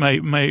someone like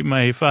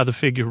my father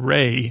figure,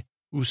 Ray,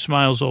 who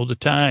smiles all the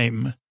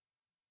time,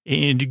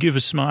 and you give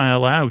a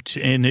smile out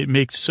and it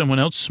makes someone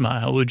else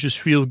smile or just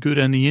feel good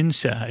on the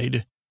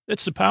inside.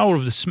 That's the power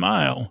of the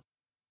smile.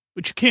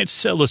 But you can't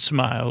sell a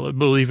smile,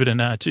 believe it or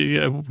not,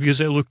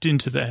 because I looked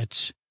into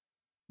that.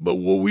 But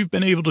what we've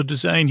been able to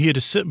design here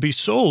to be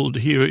sold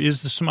here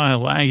is the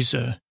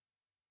Smilizer,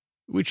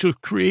 which will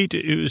create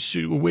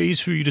ways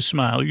for you to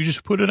smile. You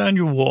just put it on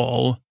your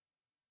wall,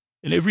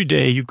 and every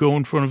day you go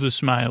in front of the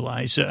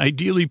Smilizer.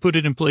 Ideally, put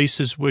it in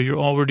places where you're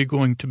already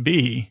going to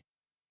be.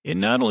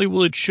 And not only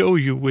will it show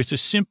you with the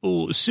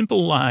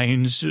simple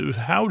lines of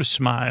how to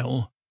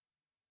smile,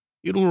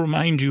 it'll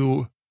remind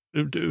you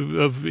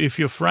of if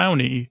you're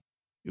frowny,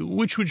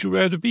 which would you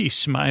rather be,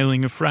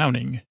 smiling or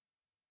frowning?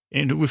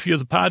 And if you're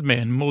the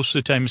Podman, most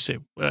of the time you say,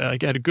 well, I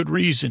got a good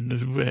reason.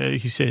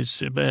 He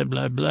says, blah,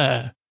 blah,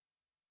 blah.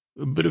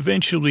 But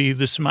eventually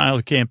the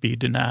smile can't be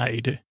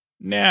denied.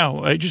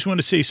 Now, I just want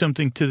to say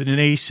something to the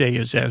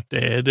naysayers out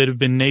there that have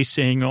been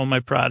naysaying all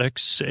my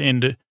products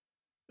and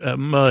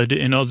mud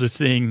and other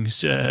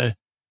things. Gene,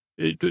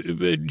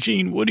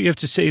 what do you have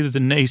to say to the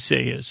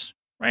naysayers?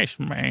 Rice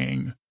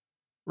rain.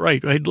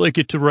 Right, I'd like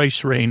it to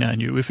rice rain on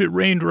you. If it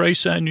rained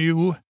rice on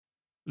you,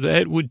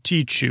 that would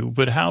teach you.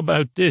 But how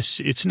about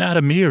this? It's not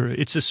a mirror,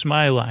 it's a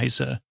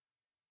Smilizer.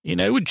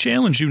 And I would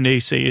challenge you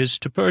naysayers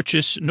to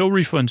purchase, no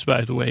refunds,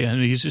 by the way,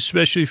 on these,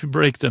 especially if you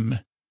break them.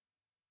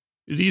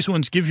 These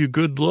ones give you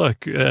good luck,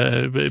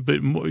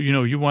 but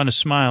you want to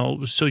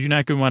smile, so you're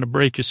not going to want to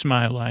break your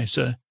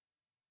Smilizer.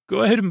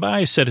 Go ahead and buy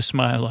a set of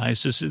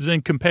Smilizers,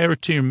 then compare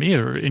it to your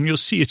mirror, and you'll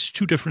see it's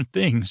two different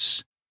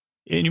things.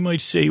 And you might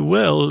say,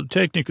 well,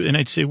 technically, and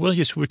I'd say, well,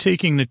 yes, we're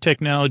taking the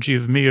technology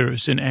of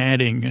mirrors and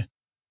adding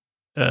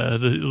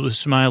the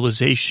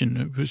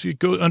smilization.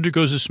 It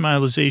undergoes a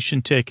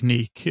smilization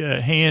technique,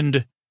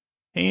 handcrafted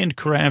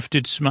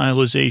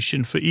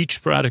smilization for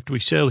each product we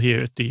sell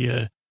here at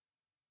the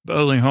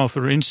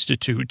Berlinghofer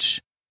Institute.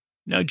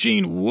 Now,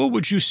 Gene, what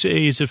would you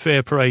say is a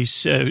fair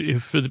price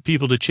for the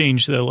people to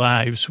change their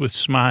lives with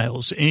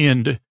smiles?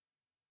 And,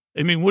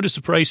 I mean, what is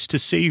the price to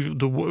save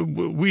the world?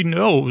 We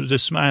know the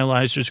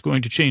Smilizer is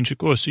going to change the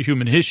course of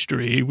human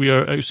history.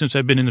 Since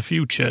I've been in the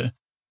future.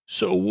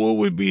 So what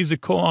would be the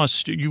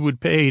cost you would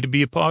pay to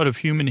be a part of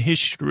human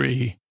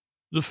history?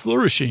 The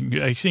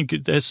flourishing, I think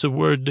that's the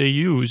word they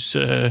use,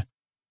 the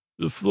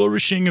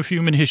flourishing of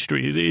human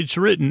history. It's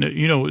written,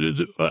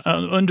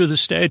 under the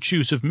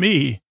statues of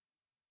me,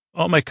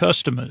 all my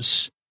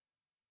customers,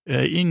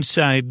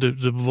 inside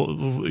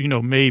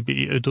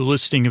maybe the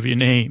listing of your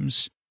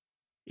names.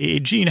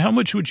 Gene, how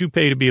much would you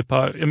pay to be a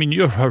part? I mean,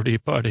 you're already a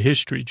part of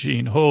history,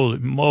 Gene. Holy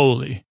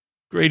moly.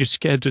 Greatest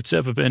cat that's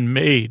ever been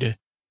made.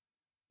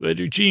 But,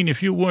 Gene,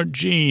 if you weren't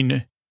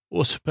Gene,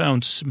 what's a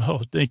pound?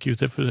 Oh, thank you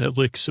for that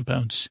licks a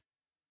pounce.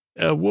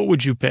 What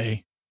would you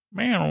pay?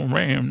 Man, oh,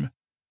 man.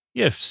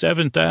 Yeah,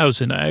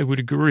 7,000, I would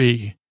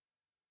agree.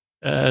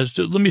 So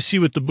let me see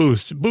what the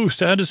booth. Booth,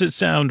 how does it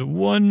sound?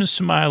 One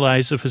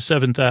Smilizer for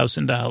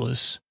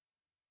 $7,000.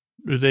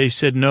 They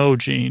said no,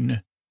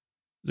 Gene.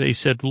 They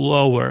said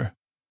lower.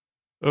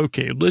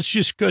 Okay, let's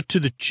just cut to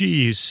the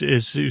cheese.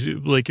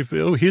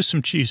 Here's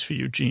some cheese for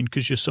you, Gene,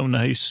 because you're so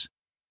nice.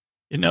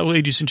 And now,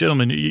 ladies and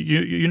gentlemen,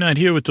 you're not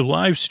here with the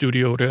live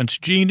studio audience.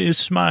 Gene is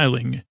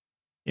smiling,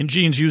 and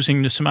Gene's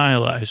using the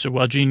Smilizer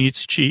while Gene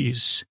eats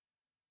cheese.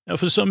 Now,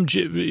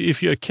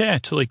 if you're a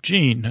cat like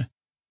Gene,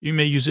 you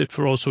may use it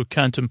for also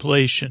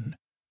contemplation.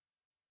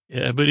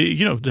 Yeah, but,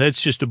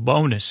 that's just a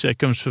bonus that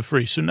comes for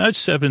free. So not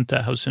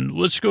 7,000.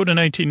 Let's go to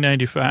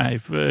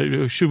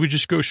 1995. Should we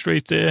just go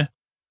straight there?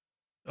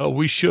 Oh,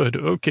 we should.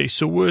 Okay,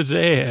 so we're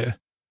there.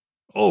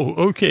 Oh,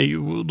 okay,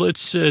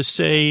 let's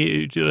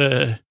say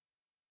 2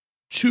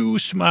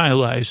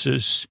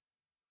 Smilizers.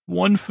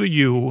 One for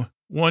you,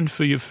 one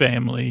for your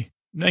family.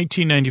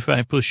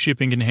 1995 plus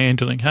shipping and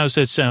handling. How's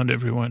that sound,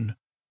 everyone?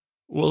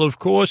 Well, of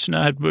course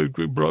not,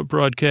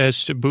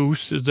 broadcast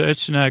booth.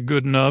 That's not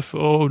good enough.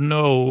 Oh,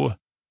 no.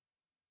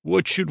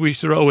 What should we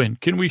throw in?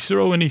 Can we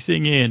throw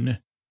anything in?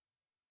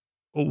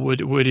 Oh,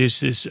 what is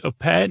this? A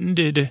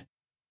patented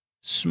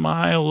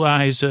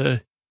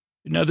Smilizer.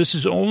 Now, this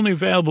is only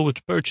available with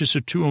the purchase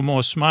of 2 or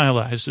more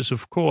Smilizers,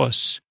 of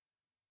course.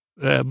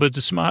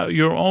 But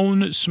your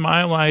own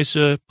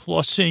Smilizer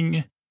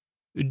plussing,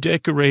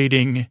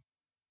 decorating,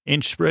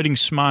 and spreading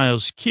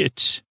smiles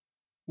kits,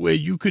 where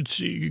you could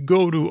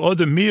go to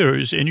other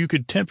mirrors and you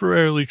could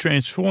temporarily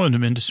transform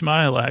them into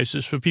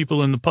Smilizers for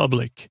people in the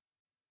public.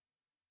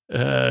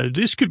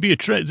 This could be a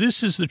trend.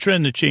 This is the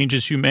trend that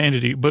changes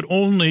humanity, but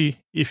only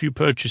if you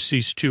purchase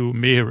these 2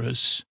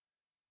 mirrors.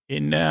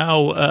 And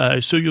now,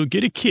 so you'll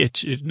get a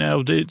kit.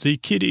 Now, the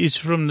kit is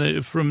from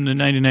the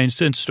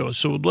 99-cent store.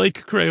 So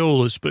like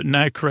Crayolas, but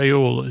not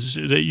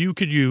Crayolas, that you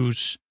could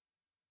use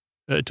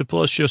to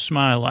plus your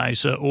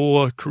Smilizer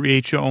or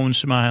create your own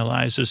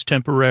Smilizers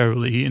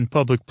temporarily in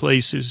public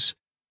places.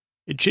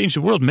 It changed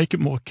the world, make it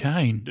more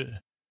kind.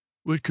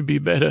 What could be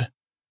better?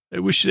 I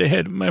wish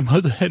my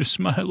mother had a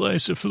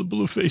Smilizer for the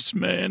blue-faced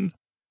man,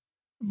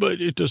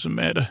 but it doesn't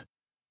matter.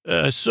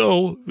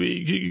 So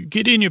you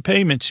get in your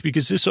payments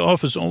because this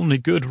offer's only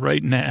good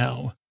right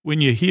now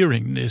when you're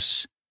hearing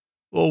this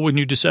or when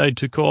you decide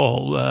to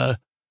call the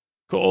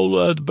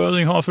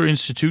Berlinghofer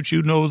Institute.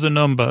 You know the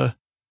number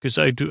because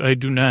I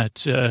do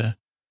not.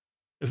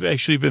 I've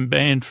actually been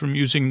banned from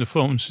using the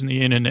phones and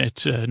the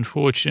internet.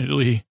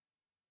 Unfortunately,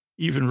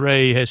 even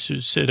Ray has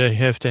said I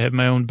have to have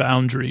my own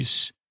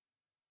boundaries.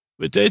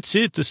 But that's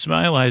it. The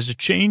Smilizer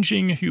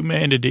changing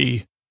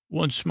humanity.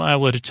 One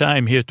smile at a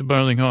time here at the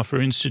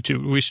Berlinghofer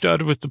Institute. We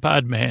started with the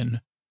Podman.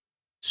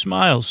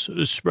 Smiles,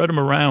 spread them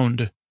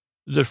around.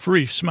 They're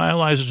free.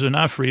 Smilizers are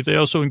not free. They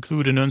also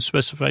include an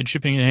unspecified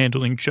shipping and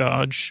handling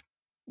charge,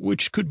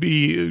 which could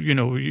be,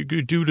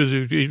 due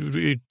to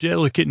the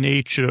delicate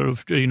nature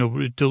of,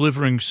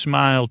 delivering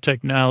smile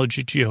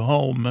technology to your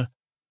home.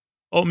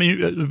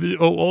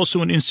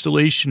 Also an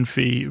installation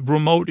fee,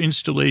 remote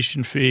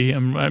installation fee.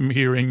 I'm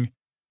hearing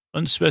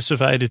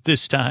unspecified at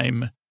this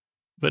time.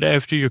 But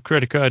after your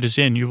credit card is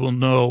in, you will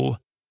know.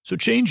 So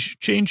change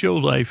your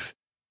life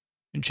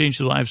and change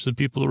the lives of the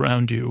people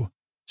around you.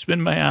 It's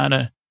been my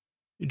honor.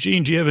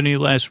 Gene, do you have any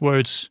last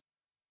words?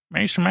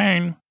 Nice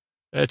man.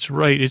 That's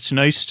right. It's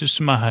nice to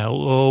smile.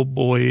 Oh,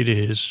 boy, it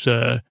is.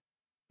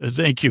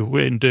 Thank you.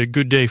 And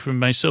good day from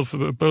myself,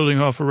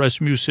 Berlinghofer,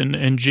 Rasmussen,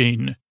 and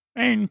Gene.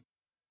 Man.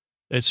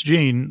 That's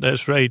Gene.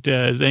 That's right.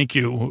 Thank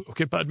you.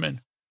 Okay, Podman.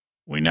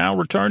 We now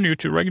return you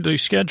to regularly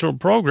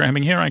scheduled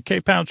programming here on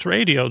K-Pounce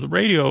Radio, the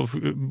radio of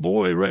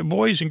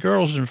boys and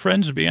girls and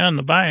friends beyond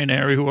the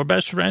binary who are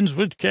best friends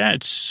with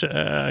cats.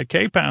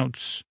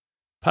 K-Pounce.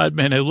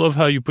 Podman, I love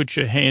how you put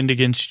your hand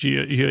against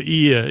your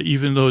ear,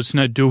 even though it's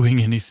not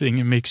doing anything.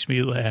 It makes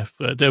me laugh.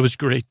 That was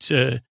great.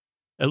 I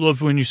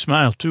love when you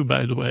smile, too,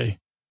 by the way.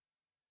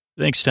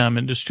 Thanks, Tom.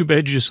 And it's too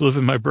bad you just live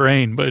in my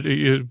brain, but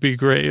it'd be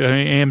great. I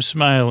am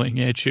smiling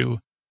at you.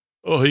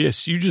 Oh,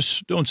 yes, you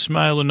just don't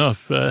smile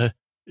enough.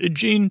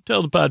 Gene,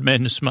 tell the pod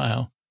man to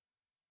smile.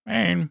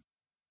 Man.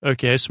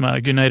 Okay, I smile.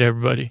 Good night,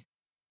 everybody.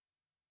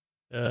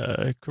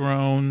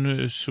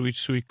 Crone,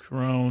 sweet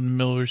Crone,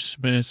 Miller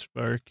Smith,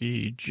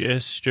 Barky,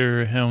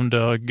 Jester, Hound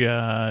Dog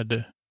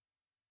God.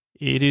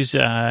 It is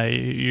I,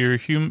 your I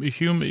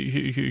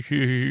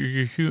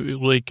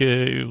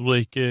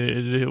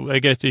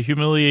got the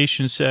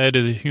humiliation side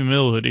of the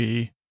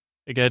humility.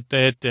 I got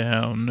that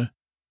down.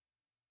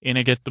 And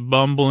I got the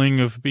bumbling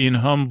of being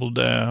humble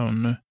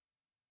down.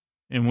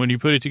 And when you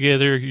put it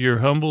together, your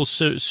humble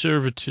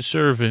servant to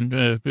servant,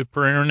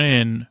 praying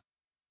in.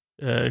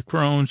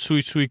 Crone,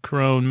 sweet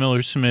Crone,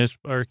 Miller Smith,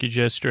 Barky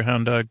Jester,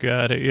 Hound Dog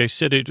God. I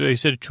said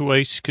it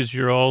twice because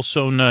you're all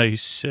so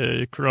nice.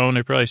 Crone,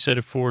 I probably said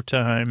it 4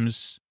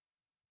 times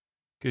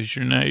because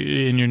you're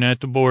not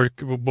the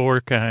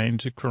bore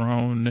kind,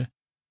 Crone.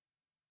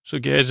 So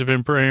guys, I've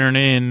been praying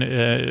in.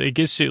 I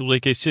guess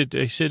I said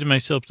to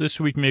myself this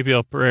week maybe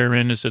I'll pray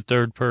in as a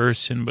third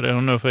person, but I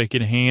don't know if I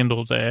can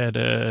handle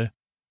that.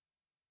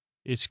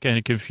 It's kind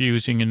of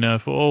confusing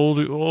enough.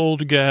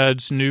 Old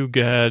gods, new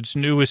gods,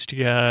 newest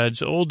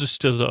gods,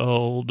 oldest of the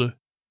old.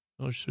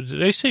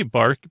 Did I say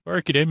Bark?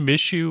 Did I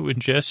miss you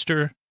and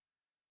Jester?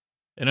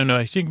 I don't know.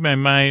 I think my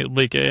mind,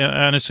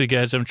 honestly,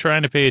 guys, I'm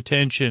trying to pay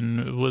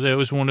attention. Well, that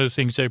was one of the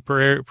things I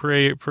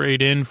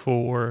prayed in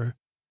for.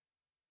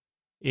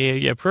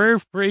 Yeah,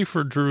 pray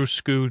for Drew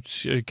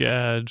Scoots,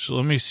 gods.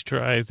 Let me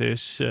try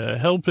this.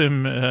 Help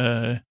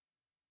him,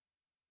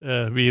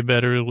 be a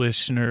better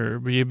listener,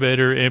 be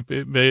better at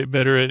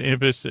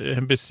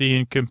empathy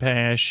and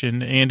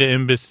compassion and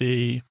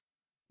empathy.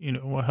 You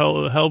know,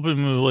 help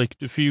him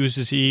diffuse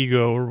his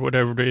ego or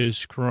whatever it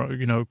is.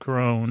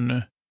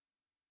 Crone.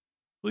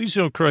 Please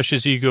don't crush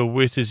his ego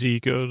with his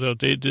ego, though.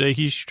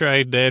 He's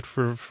tried that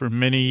for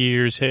many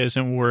years,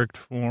 hasn't worked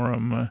for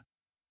him.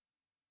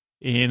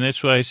 And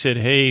that's why I said,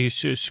 hey,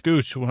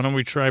 Scoots, why don't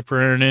we try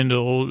praying into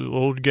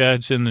old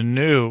gods in the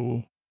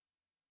new?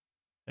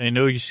 I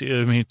know you see,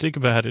 I mean, think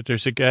about it.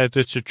 There's a guy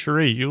that's a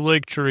tree. You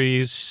like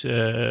trees.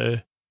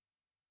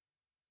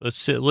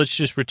 Let's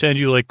just pretend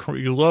you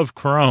love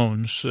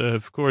crones.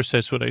 Of course,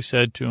 that's what I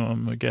said to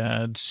him,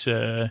 gods.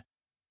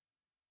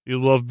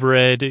 You love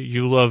bread.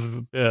 You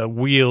love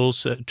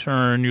wheels that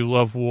turn. You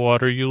love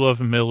water. You love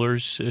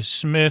millers.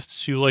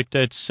 Smiths, you like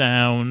that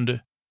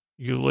sound.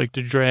 You like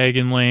the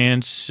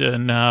Dragonlance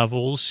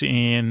novels,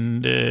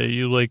 and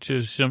you like to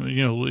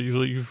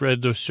you've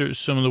read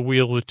some of the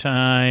Wheel of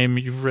Time.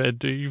 You've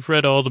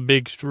read all the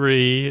big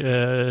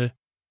 3.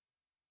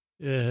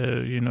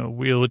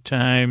 Wheel of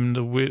Time,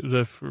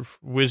 the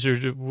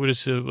Wizard. What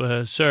is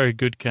it? Sorry,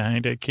 Good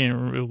Kind. I can't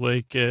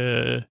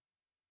remember.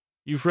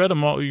 You've read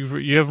them all.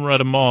 You haven't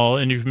read them all,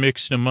 and you've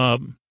mixed them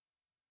up.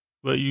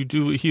 But you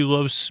do. He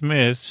loves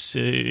Smiths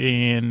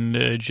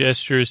and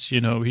Jesters.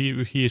 You know,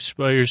 he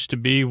aspires to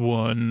be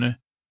one.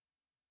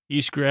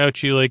 He's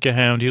grouchy like a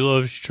hound. He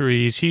loves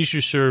trees. He's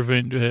your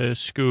servant,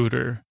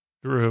 Scooter,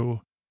 Drew.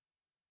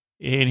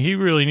 And he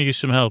really needs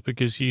some help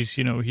because he's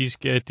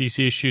got these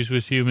issues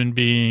with human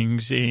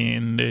beings.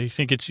 And I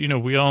think it's,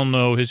 we all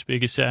know his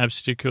biggest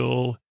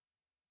obstacle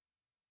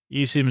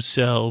is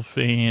himself.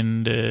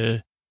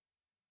 And,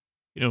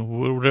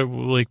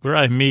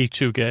 me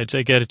too, guys.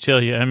 I got to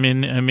tell you, I'm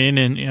in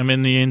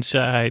the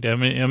inside.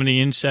 I'm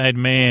the inside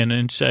man,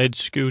 inside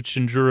Scoots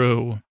and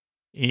Drew.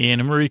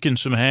 And I'm wreaking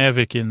some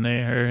havoc in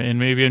there, and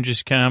maybe I'm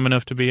just calm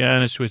enough to be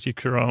honest with you,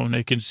 Crone.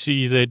 I can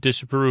see that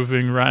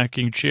disapproving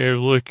rocking chair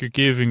look you're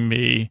giving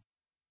me,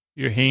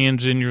 your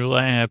hands in your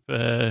lap.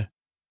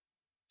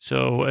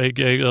 So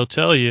I'll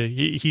tell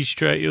you, he's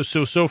tried.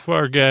 So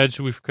far, guys,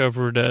 we've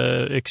covered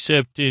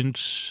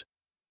acceptance,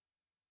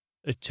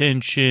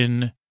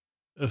 attention,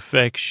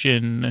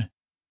 affection.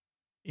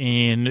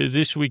 And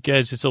this week,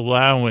 guys, it's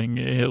allowing.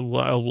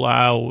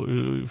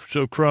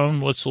 So,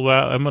 Crone,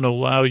 I'm going to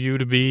allow you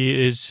to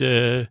be as,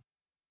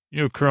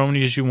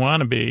 crony as you want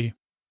to be.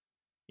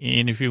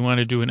 And if you want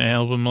to do an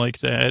album like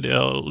that,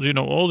 all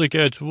the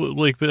guys,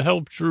 but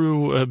help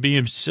Drew be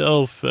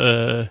himself,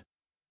 but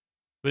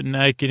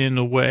not get in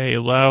the way.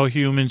 Allow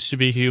humans to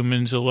be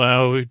humans.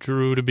 Allow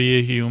Drew to be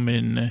a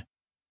human.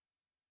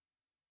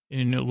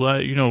 And,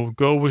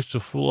 go with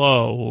the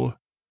flow.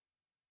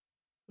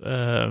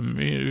 I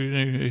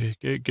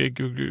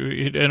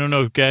don't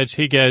know, guys.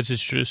 Hey, guys,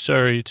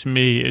 it's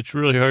me. It's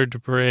really hard to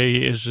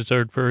pray as a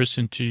third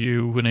person to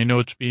you when I know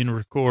it's being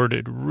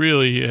recorded.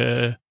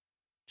 Really,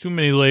 too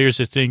many layers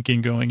of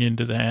thinking going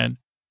into that.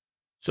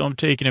 So I'm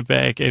taking it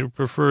back. I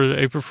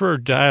prefer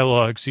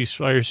dialogues, these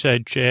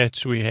fireside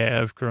chats we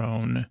have,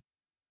 Crone,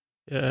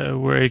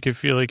 where I can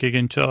feel like I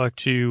can talk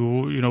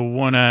to,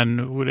 one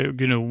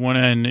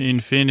on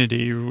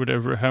infinity or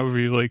whatever, however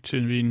you like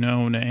to be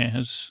known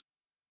as.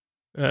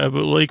 But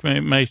like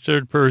my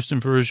third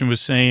person version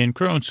was saying,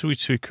 Crone,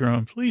 sweet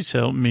Crone, please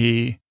help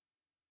me.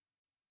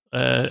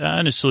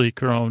 Honestly,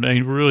 Crone, I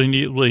really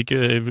need, like,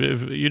 I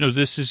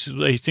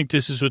think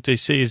this is what they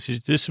say is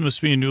this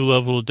must be a new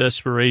level of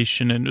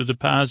desperation, and the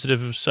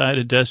positive side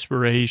of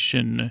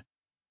desperation.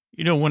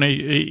 When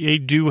I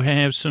do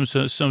have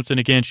something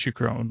against you,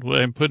 Crone,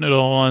 I'm putting it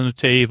all on the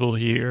table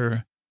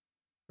here,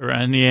 or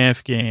on the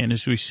Afghan,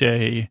 as we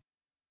say.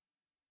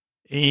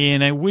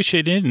 And I wish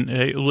I didn't.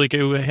 I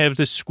have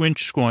this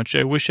squinch squanch.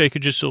 I wish I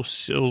could just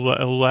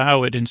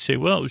allow it and say,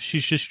 well, you're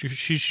just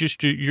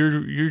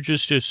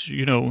as,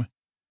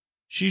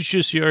 she's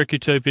just the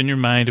archetype in your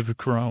mind of a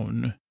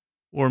crone.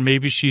 Or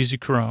maybe she's a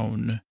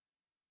crone.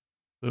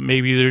 But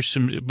maybe there's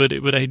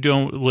but I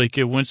don't, like,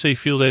 once I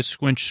feel that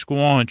squinch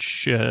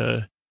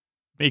squanch,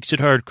 makes it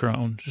hard,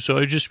 Crone. So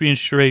I'm just being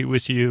straight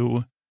with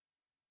you.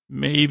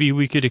 Maybe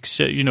we could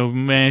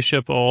mash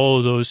up all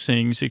of those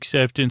things,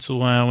 acceptance,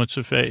 allowance,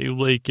 help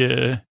me,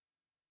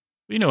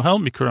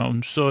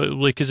 Crone. So,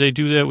 like, cause I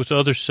do that with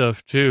other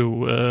stuff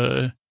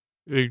too.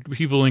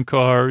 People in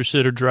cars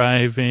that are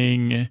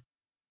driving,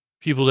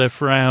 people that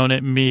frown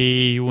at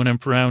me when I'm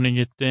frowning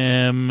at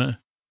them,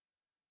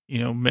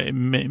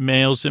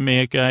 males that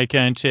make eye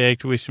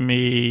contact with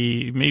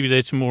me. Maybe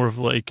that's more of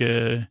like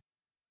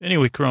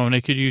anyway, Crone,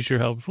 I could use your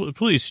help.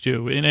 Please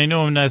do. And I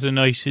know I'm not the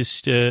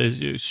nicest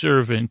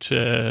servant,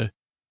 so,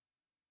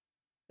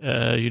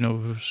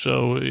 allow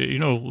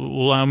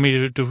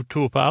me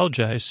to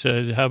apologize.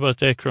 How about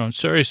that, Crone?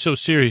 Sorry, so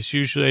serious.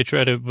 Usually I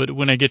try to, but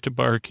when I get to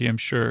Barky, I'm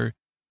sure.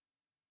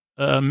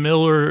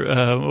 Miller,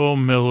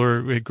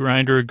 a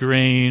grinder of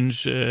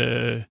grains,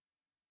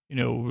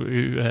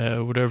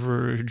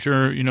 whatever,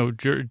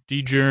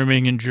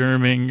 de-germing and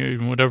germing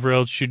and whatever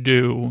else you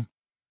do.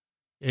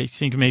 I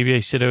think maybe I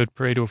said I would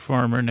pray to a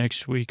farmer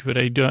next week, but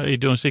I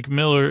don't think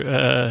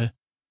Miller,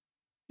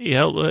 can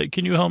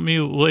you help me,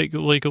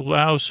 like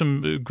allow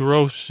some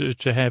growth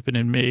to happen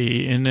in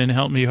me and then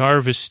help me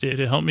harvest it.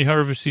 Help me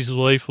harvest these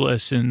life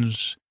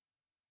lessons.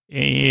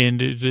 And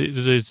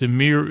the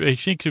mirror, I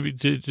think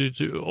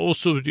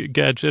also,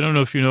 God, I don't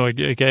know if you know,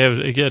 I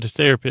got a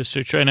therapist,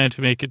 so try not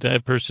to make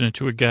that person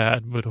into a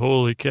God, but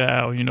holy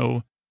cow,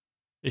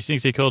 I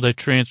think they call that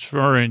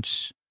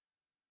transference.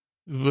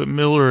 But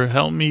Miller,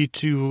 help me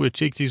to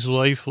take these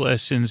life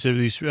lessons of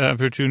these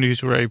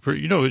opportunities where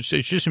it's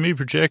just me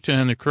projecting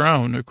on the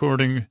crown.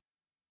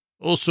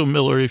 Also,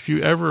 Miller, if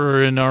you ever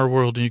are in our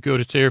world and you go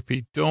to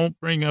therapy, don't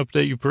bring up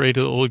that you pray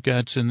to the old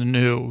gods in the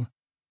new,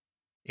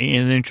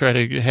 and then try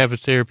to have a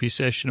therapy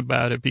session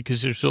about it,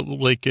 because there's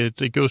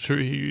they go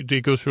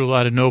through a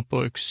lot of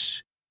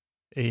notebooks,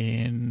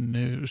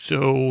 and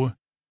so.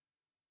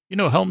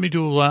 Help me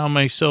to allow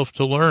myself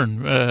to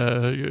learn.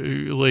 I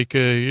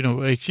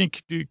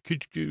think,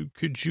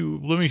 could you,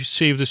 let me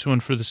save this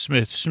one for the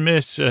Smith.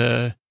 Smith,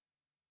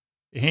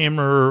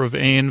 hammer of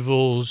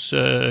anvils,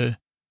 welder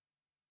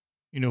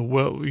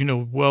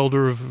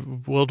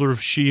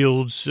of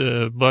shields,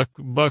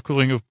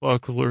 buckling of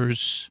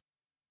bucklers.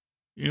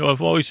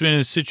 I've always been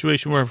in a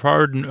situation where I've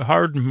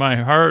hardened my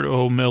heart,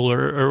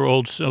 Miller,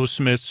 or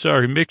Smith,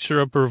 sorry,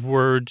 mixer-upper of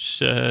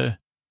words,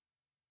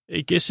 I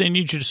guess I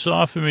need you to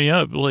soften me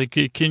up. Like,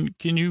 can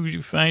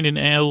you find an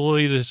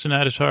alloy that's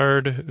not as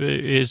hard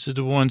as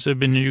the ones I've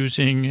been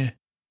using?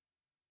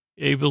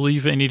 I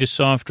believe I need a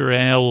softer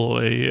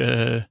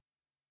alloy.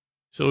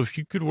 So if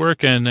you could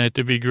work on that,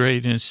 that'd be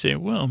great. And say,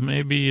 well,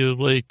 maybe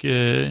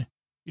the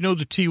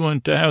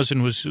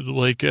T-1000 was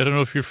like, I don't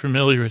know if you're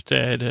familiar with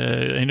that.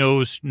 I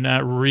know it's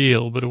not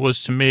real, but it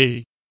was to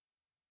me.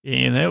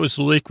 And that was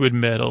liquid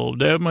metal.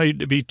 That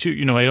might be too,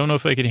 I don't know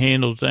if I could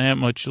handle that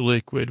much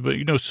liquid, but,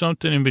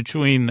 something in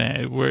between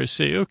that where I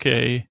say,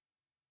 okay.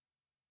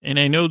 And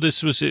I know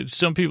this was,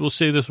 some people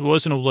say this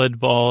wasn't a lead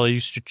ball I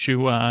used to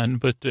chew on,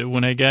 but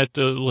when I got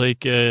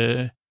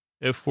at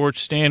Fort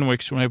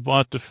Stanwix, when I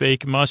bought the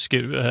fake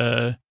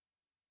musket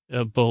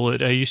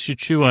bullet, I used to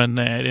chew on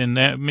that, and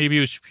that maybe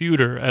it was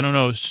pewter. I don't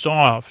know,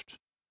 soft.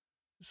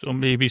 So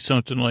maybe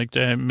something like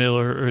that,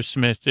 Miller or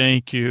Smith.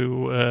 Thank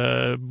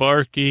you.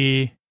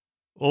 Barky.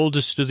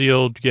 Oldest of the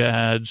old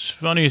gods,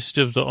 funniest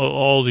of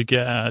all the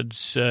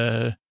gods.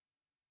 The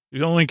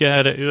only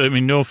god, I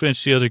mean, no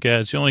offense to the other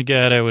gods, the only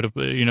god I would,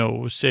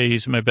 say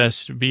he's my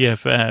best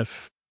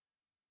BFF.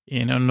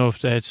 And I don't know if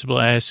that's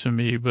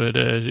blasphemy, but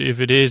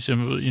if it is,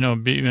 I'm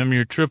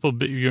your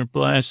your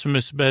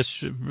blasphemous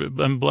best.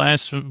 I'm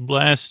blasted.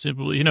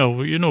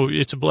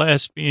 It's a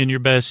blast being your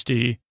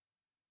bestie,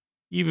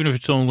 even if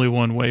it's only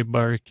one way,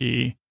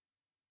 Barky.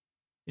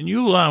 And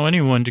you allow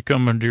anyone to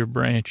come under your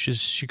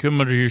branches, to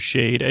come under your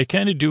shade. I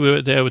kind of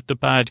do that with the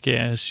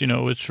podcast.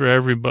 It's for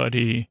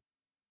everybody.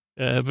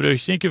 But I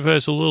think if I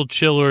was a little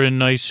chiller and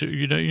nicer,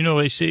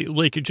 I say,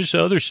 like, just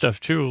other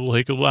stuff too,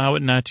 like allow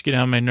it not to get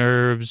on my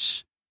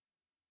nerves.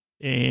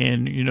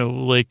 And,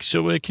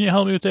 so can you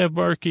help me with that,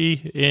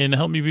 Barky? And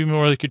help me be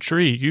more like a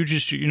tree. You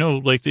just,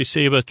 like they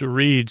say about the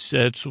reeds,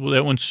 that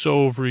one's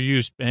so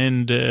overused.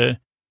 Bend,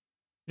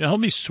 help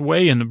me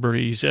sway in the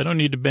breeze. I don't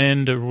need to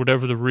bend or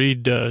whatever the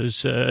reed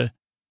does.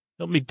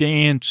 Help me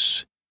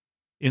dance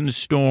in the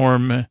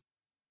storm.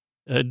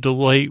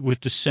 delight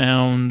with the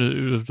sound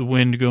of the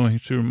wind going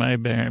through my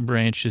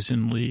branches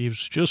and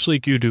leaves, just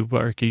like you do,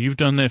 Barky. You've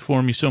done that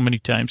for me so many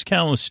times,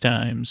 countless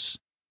times.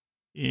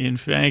 In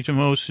fact,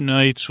 most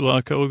nights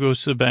while Cole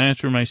goes to the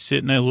bathroom, I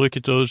sit and I look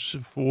at those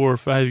 4 or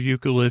 5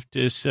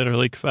 eucalyptus that are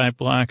like 5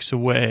 blocks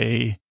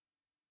away,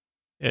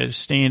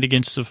 stand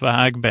against the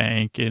fog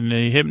bank, and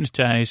they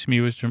hypnotize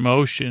me with their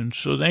motion.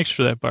 So thanks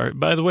for that, Bart.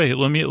 By the way,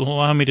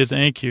 allow me to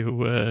thank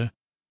you.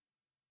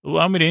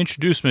 Allow me to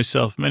introduce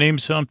myself. My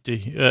name's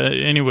Humpty.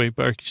 Anyway,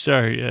 Barky,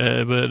 sorry,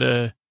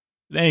 but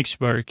thanks,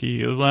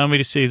 Barky. Allow me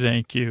to say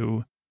thank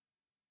you.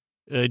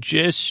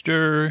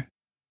 Jester,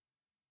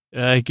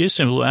 I guess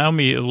help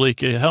me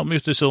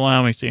with this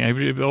allow me thing.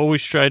 I've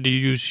always tried to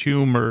use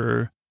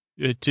humor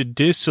to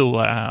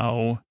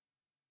disallow.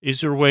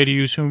 Is there a way to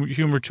use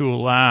humor to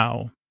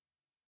allow?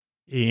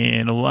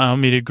 And allow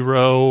me to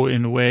grow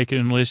and awaken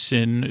and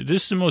listen.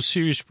 This is the most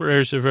serious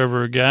prayers I've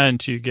ever gotten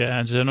to you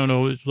guys. I don't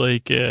know, it's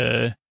like,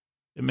 it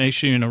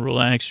makes you in a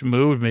relaxed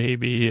mood,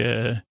 maybe.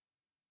 Maybe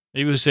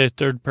it was that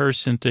third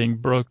person thing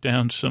broke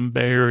down some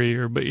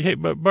barrier. But hey,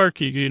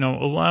 Barky,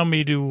 allow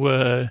me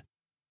to,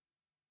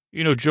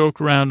 joke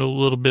around a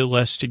little bit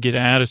less to get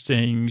out of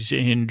things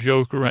and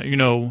joke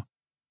around,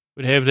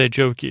 but have that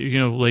joke,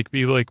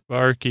 be like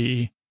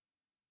Barky,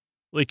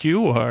 like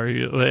you are.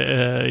 You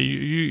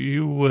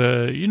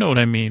know what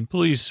I mean.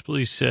 Please,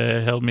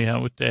 help me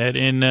out with that.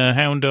 And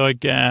Hound Dog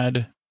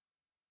God,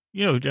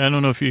 I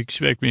don't know if you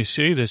expect me to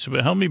say this,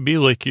 but help me be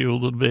like you a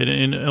little bit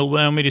and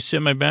allow me to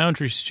set my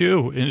boundaries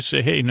too and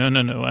say, hey, no,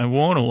 I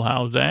won't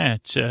allow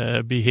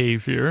that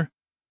behavior.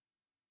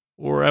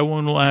 Or I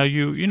won't allow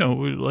you, I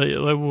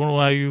won't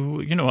allow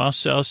you,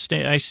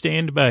 I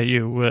stand by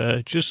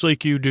you, just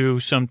like you do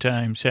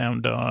sometimes,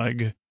 Hound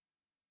Dog.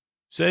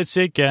 So that's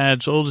it,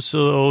 gods. Oldest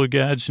of the old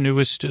gods,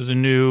 newest to the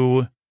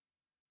new.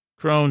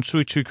 Crone,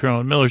 Sweet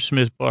Crone, Miller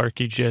Smith,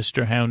 Barky,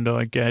 Jester, Hound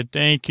Dog God.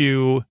 Thank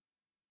you.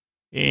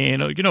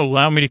 And,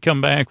 allow me to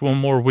come back one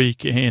more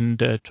week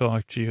and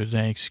talk to you.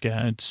 Thanks,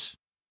 gods.